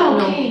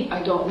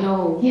 I don't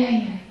know.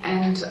 Yeah.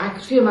 And I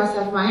could feel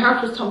myself, my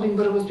heart was thumping,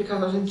 but it was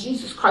because I was like,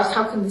 Jesus Christ,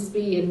 how can this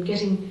be? And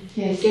getting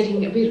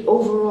a bit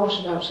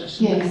overwrought about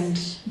it. Yes. And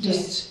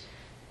just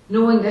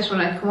knowing that when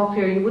I come up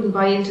here, you wouldn't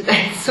buy into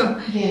that.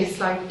 So it's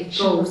like it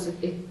goes,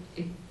 it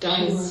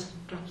dies,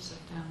 drops it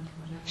down,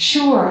 whatever.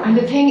 Sure, and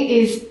the thing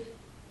is,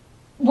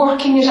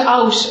 working it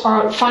out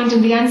or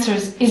finding the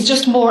answers is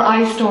just more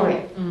I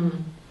story.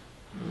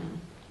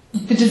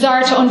 The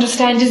desire to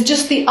understand is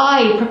just the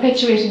I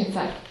perpetuating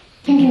itself,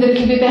 thinking that it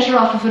can be better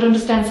off if it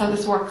understands how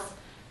this works.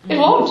 It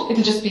won't.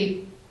 It'll just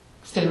be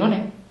still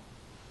running.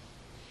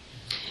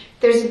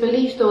 There's a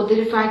belief, though, that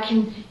if I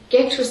can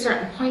get to a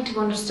certain point of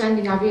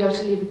understanding, I'll be able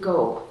to leave it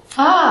go.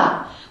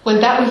 Well,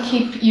 that will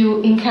keep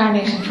you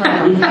incarnating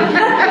forever.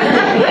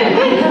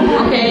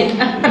 Okay.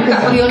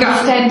 Because the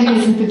understanding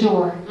isn't the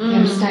door. The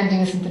understanding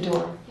isn't the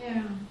door.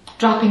 Yeah.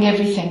 Dropping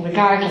everything,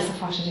 regardless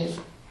of what it is.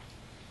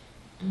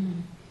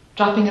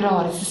 Dropping it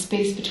all. It's the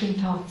space between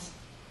thoughts.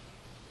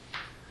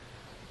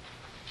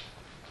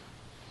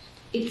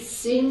 It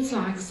seems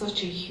like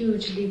such a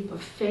huge leap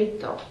of faith,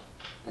 though,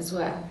 as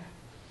well.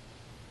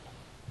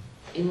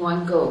 In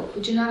one go.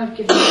 Would you not have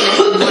given me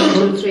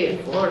 1, 2, 3, and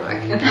 4?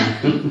 Like,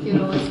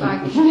 it's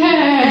like,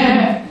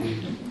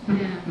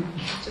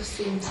 it just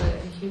seems a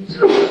huge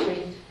leap of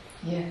faith.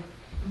 Yeah.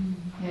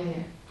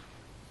 Yeah.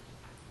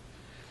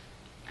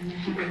 And you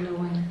have a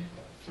knowing,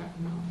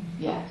 certain knowing.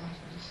 Yeah.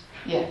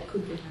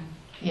 Could be like.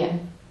 Yeah.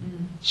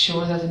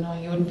 Sure, there's a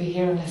knowing. You wouldn't be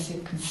here unless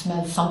you can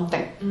smell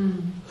something.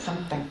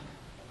 Something.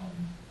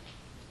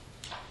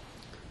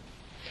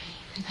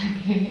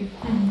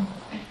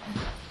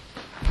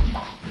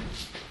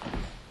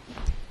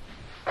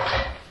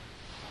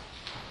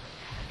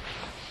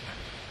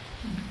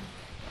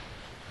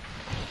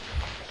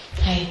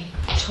 Hey,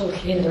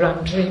 Totally in the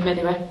wrong dream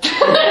anyway.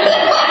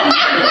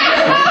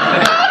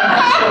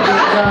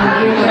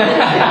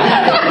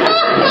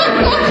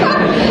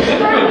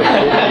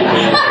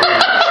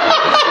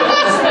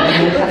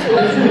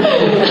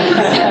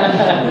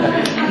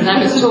 And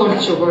I was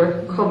told you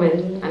were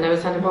coming, and I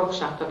was on a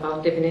workshop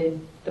about living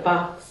in the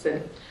box,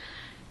 and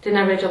then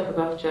I read up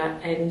about you,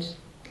 and it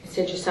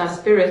said you saw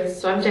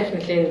spirits, so I'm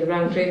definitely in the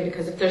wrong dream,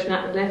 because if there's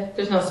nothing left,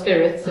 there's no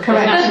spirits.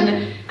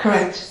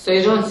 Correct. So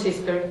you don't see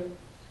spirits,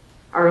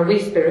 or are we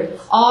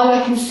spirits? All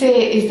I can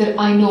say is that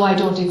I know I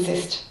don't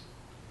exist.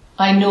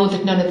 I know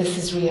that none of this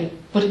is real.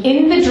 But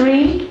in the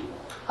dream,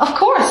 of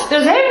course,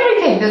 there's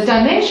everything. There's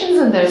dimensions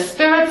and there's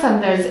spirits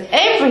and there's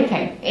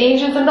everything.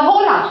 Angels and the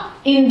whole lot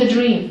in the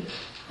dream.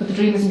 But the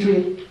dream isn't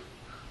real.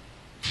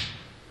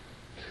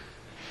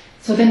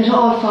 So then it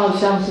all falls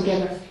down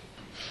together.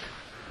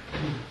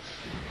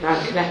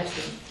 It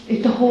collapses.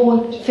 The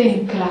whole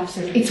thing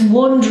collapses. It's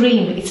one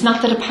dream. It's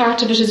not that a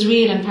part of it is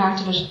real and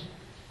part of it,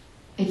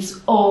 it's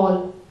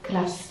all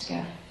collapses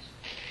together.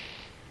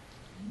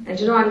 And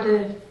all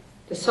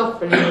the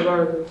suffering in the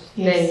world,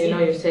 then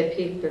you say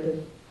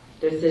people,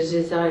 there's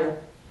a desire,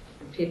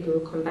 and people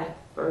will come back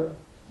for.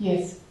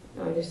 Yes.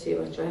 You see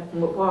what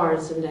happened with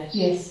wars and that.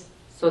 Yes.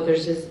 So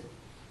there's a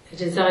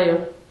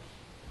desire.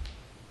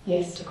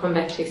 Yes. To come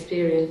back to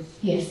experience.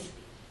 Yes.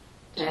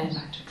 To come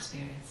back to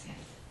experience. Yes.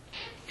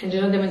 And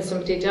that when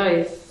somebody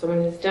dies, someone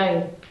is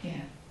dying.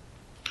 Yeah.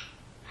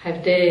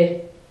 Have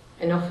they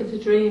enough of the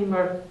dream,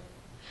 or?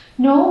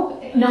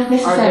 No, not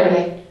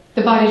necessarily.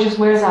 The body just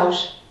wears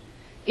out.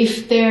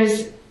 If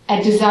there's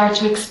a desire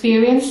to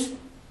experience,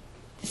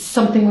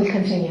 something will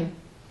continue.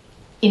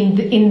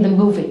 In the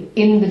movie,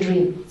 in the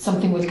dream,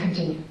 something will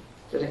continue.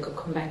 So they could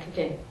come back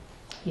again.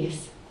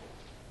 Yes.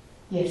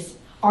 Yes.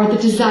 Or the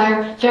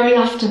desire, very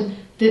often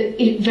the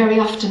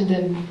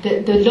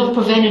lump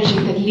of energy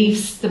that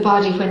leaves the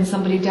body when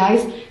somebody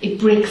dies, it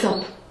breaks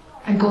up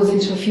and goes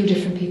into a few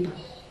different people.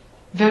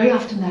 Very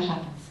often that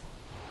happens.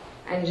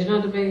 And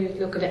the way you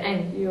look at the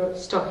end, your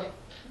stuff,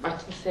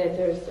 Martin said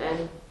there's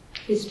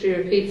history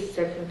repeats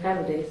itself in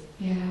families.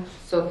 Yeah.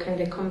 So can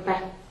they come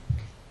back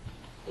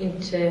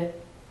into,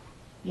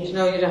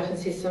 you'd often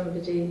see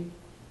somebody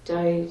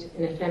died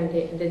in a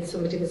family and then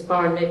somebody was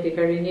born maybe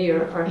very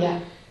near, or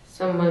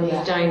someone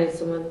was dying and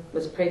someone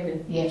was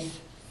pregnant. Yes.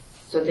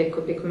 So they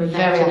could be coming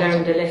back to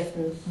learn the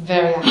lessons.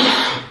 Very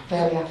often.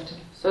 Very often.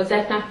 So is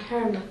that not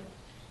karma?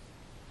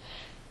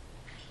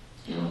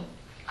 No.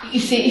 You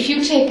see, if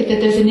you take it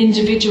that there's an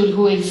individual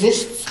who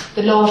exists,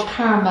 the law of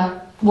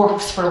karma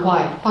works for a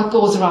while. What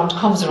goes around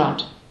comes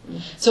around.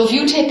 So if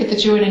you take it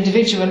that you're an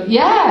individual,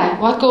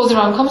 what goes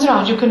around comes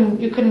around. You can,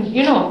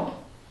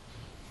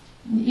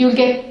 you'll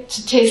get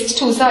to taste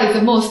two sides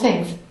of most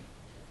things.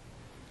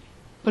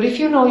 But if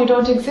you know you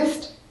don't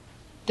exist,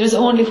 there's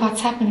only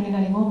what's happening in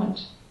any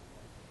moment.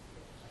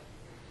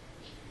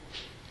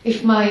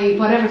 If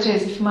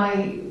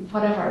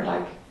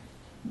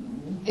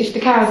the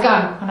car is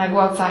gone when I go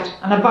outside,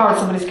 and I borrowed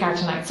somebody's car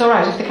tonight, it's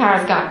alright if the car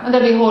is gone, and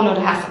there'll be a whole load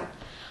of hassle.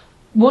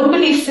 One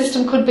belief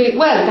system could be,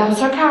 well, that was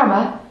her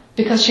karma,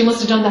 because she must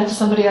have done that to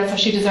somebody else, or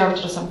she deserved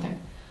it or something.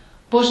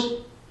 But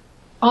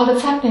all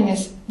that's happening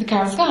is the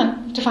car's gone.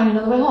 I have to find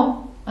another way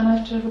home, and I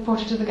have to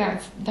report it to the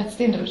guards. That's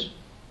the end of it.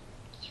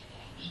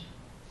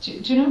 Do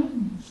you know?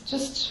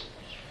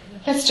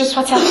 That's just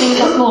what's happening in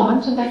that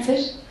moment, and that's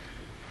it.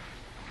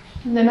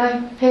 And then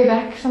I pay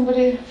back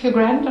somebody a few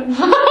grand, and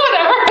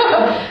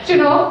whatever. Do you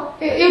know?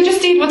 You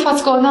just deal with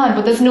what's going on,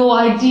 but there's no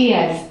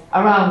ideas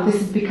around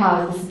this is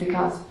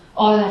because.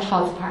 All that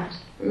falls apart.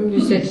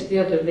 You said to the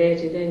other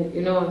lady then,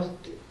 you know,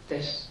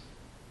 that,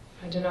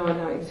 I don't know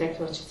now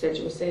exactly what she said,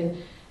 you were saying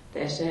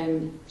that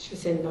she was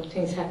saying about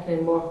things happening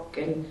in work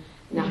and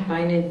not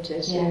buying into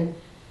it, and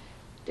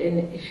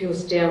then if you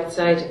stay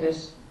outside of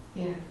it,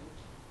 you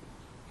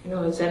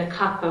know, is that a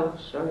cop-out?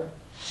 Or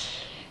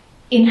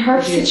in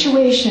her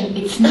situation,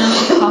 it's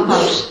not a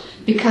cop-out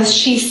because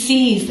she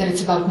sees that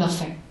it's about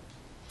nothing,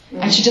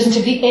 and she doesn't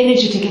have the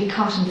energy to get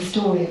caught in the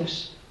story of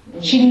it.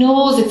 She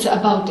knows it's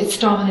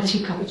storm in a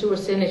teacup. But you were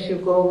saying if you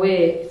go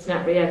away, it's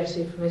not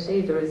reality from it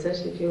either, is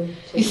it? If you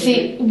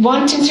see,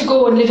 wanting to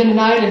go and live in an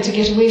island to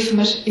get away from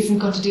it isn't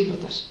going to deal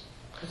with it.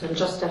 Because I'm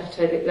just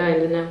after Little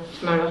Island now,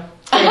 tomorrow.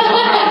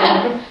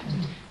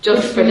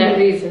 Just for that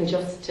reason,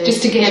 just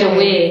to get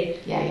away.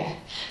 Yeah.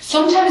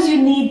 Sometimes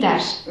you need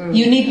that.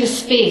 You need the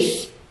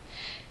space,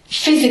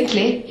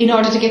 physically, in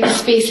order to get the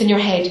space in your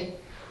head.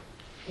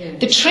 Yeah.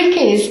 The trick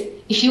is,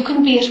 if you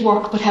can be at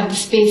work but have the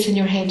space in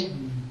your head,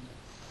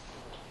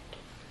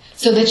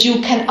 so that you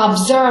can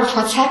observe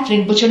what's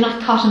happening, but you're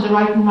not caught in the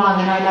right and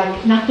wrong, and are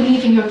like not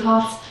believing your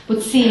thoughts,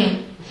 but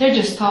seeing they're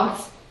just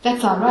thoughts.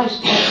 That's all right.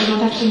 You don't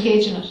have to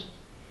engage in it.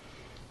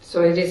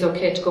 So it is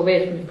okay to go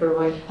away from it for a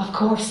while. Of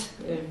course.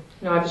 Yeah.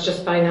 No, I was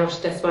just buying out.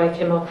 That's why I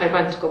came up. I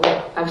want to go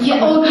away.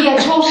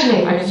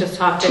 Totally. I was just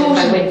talking. If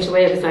I went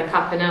away, was I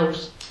copping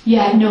out?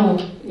 Yeah, no.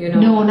 You know?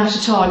 No, not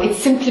at all. It's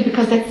simply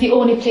because that's the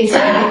only place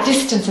that can get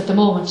distance at the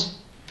moment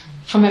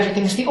from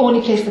everything. It's the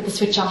only place that the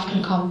switch off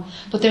can come.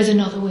 But there's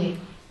another way.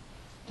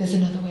 There's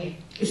another way.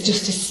 It's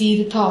just to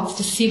see the thoughts,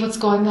 to see what's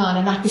going on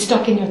and not be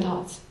stuck in your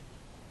thoughts.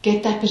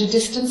 Get that bit of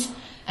distance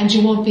and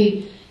you won't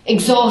be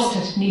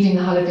exhausted needing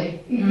a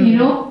holiday. You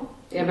know?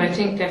 Yeah, but I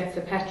think that's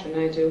the pattern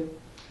I do.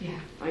 Yeah.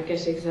 I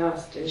get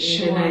exhausted.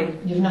 Sure. And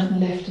then you've nothing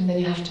left and then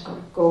you have to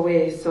go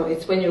away. So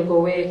it's when you go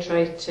away,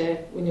 try to,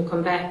 when you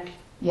come back.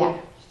 Yeah,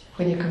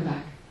 when you come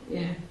back.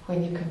 Yeah.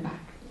 When you come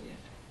back. Yeah.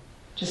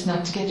 Just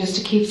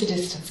to keep the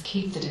distance.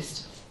 Keep the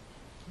distance.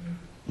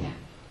 Yeah.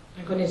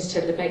 I'm going to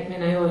tell the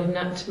bankman I owe him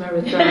nothing tomorrow.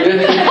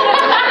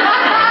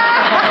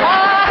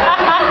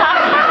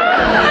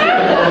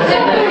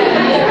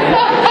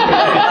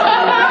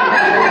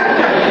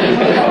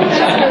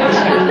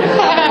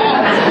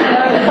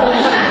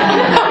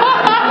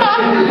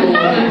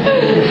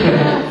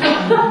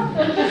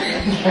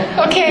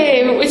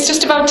 Okay, it's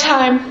just about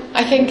time,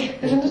 I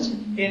think, isn't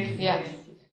it? Yeah.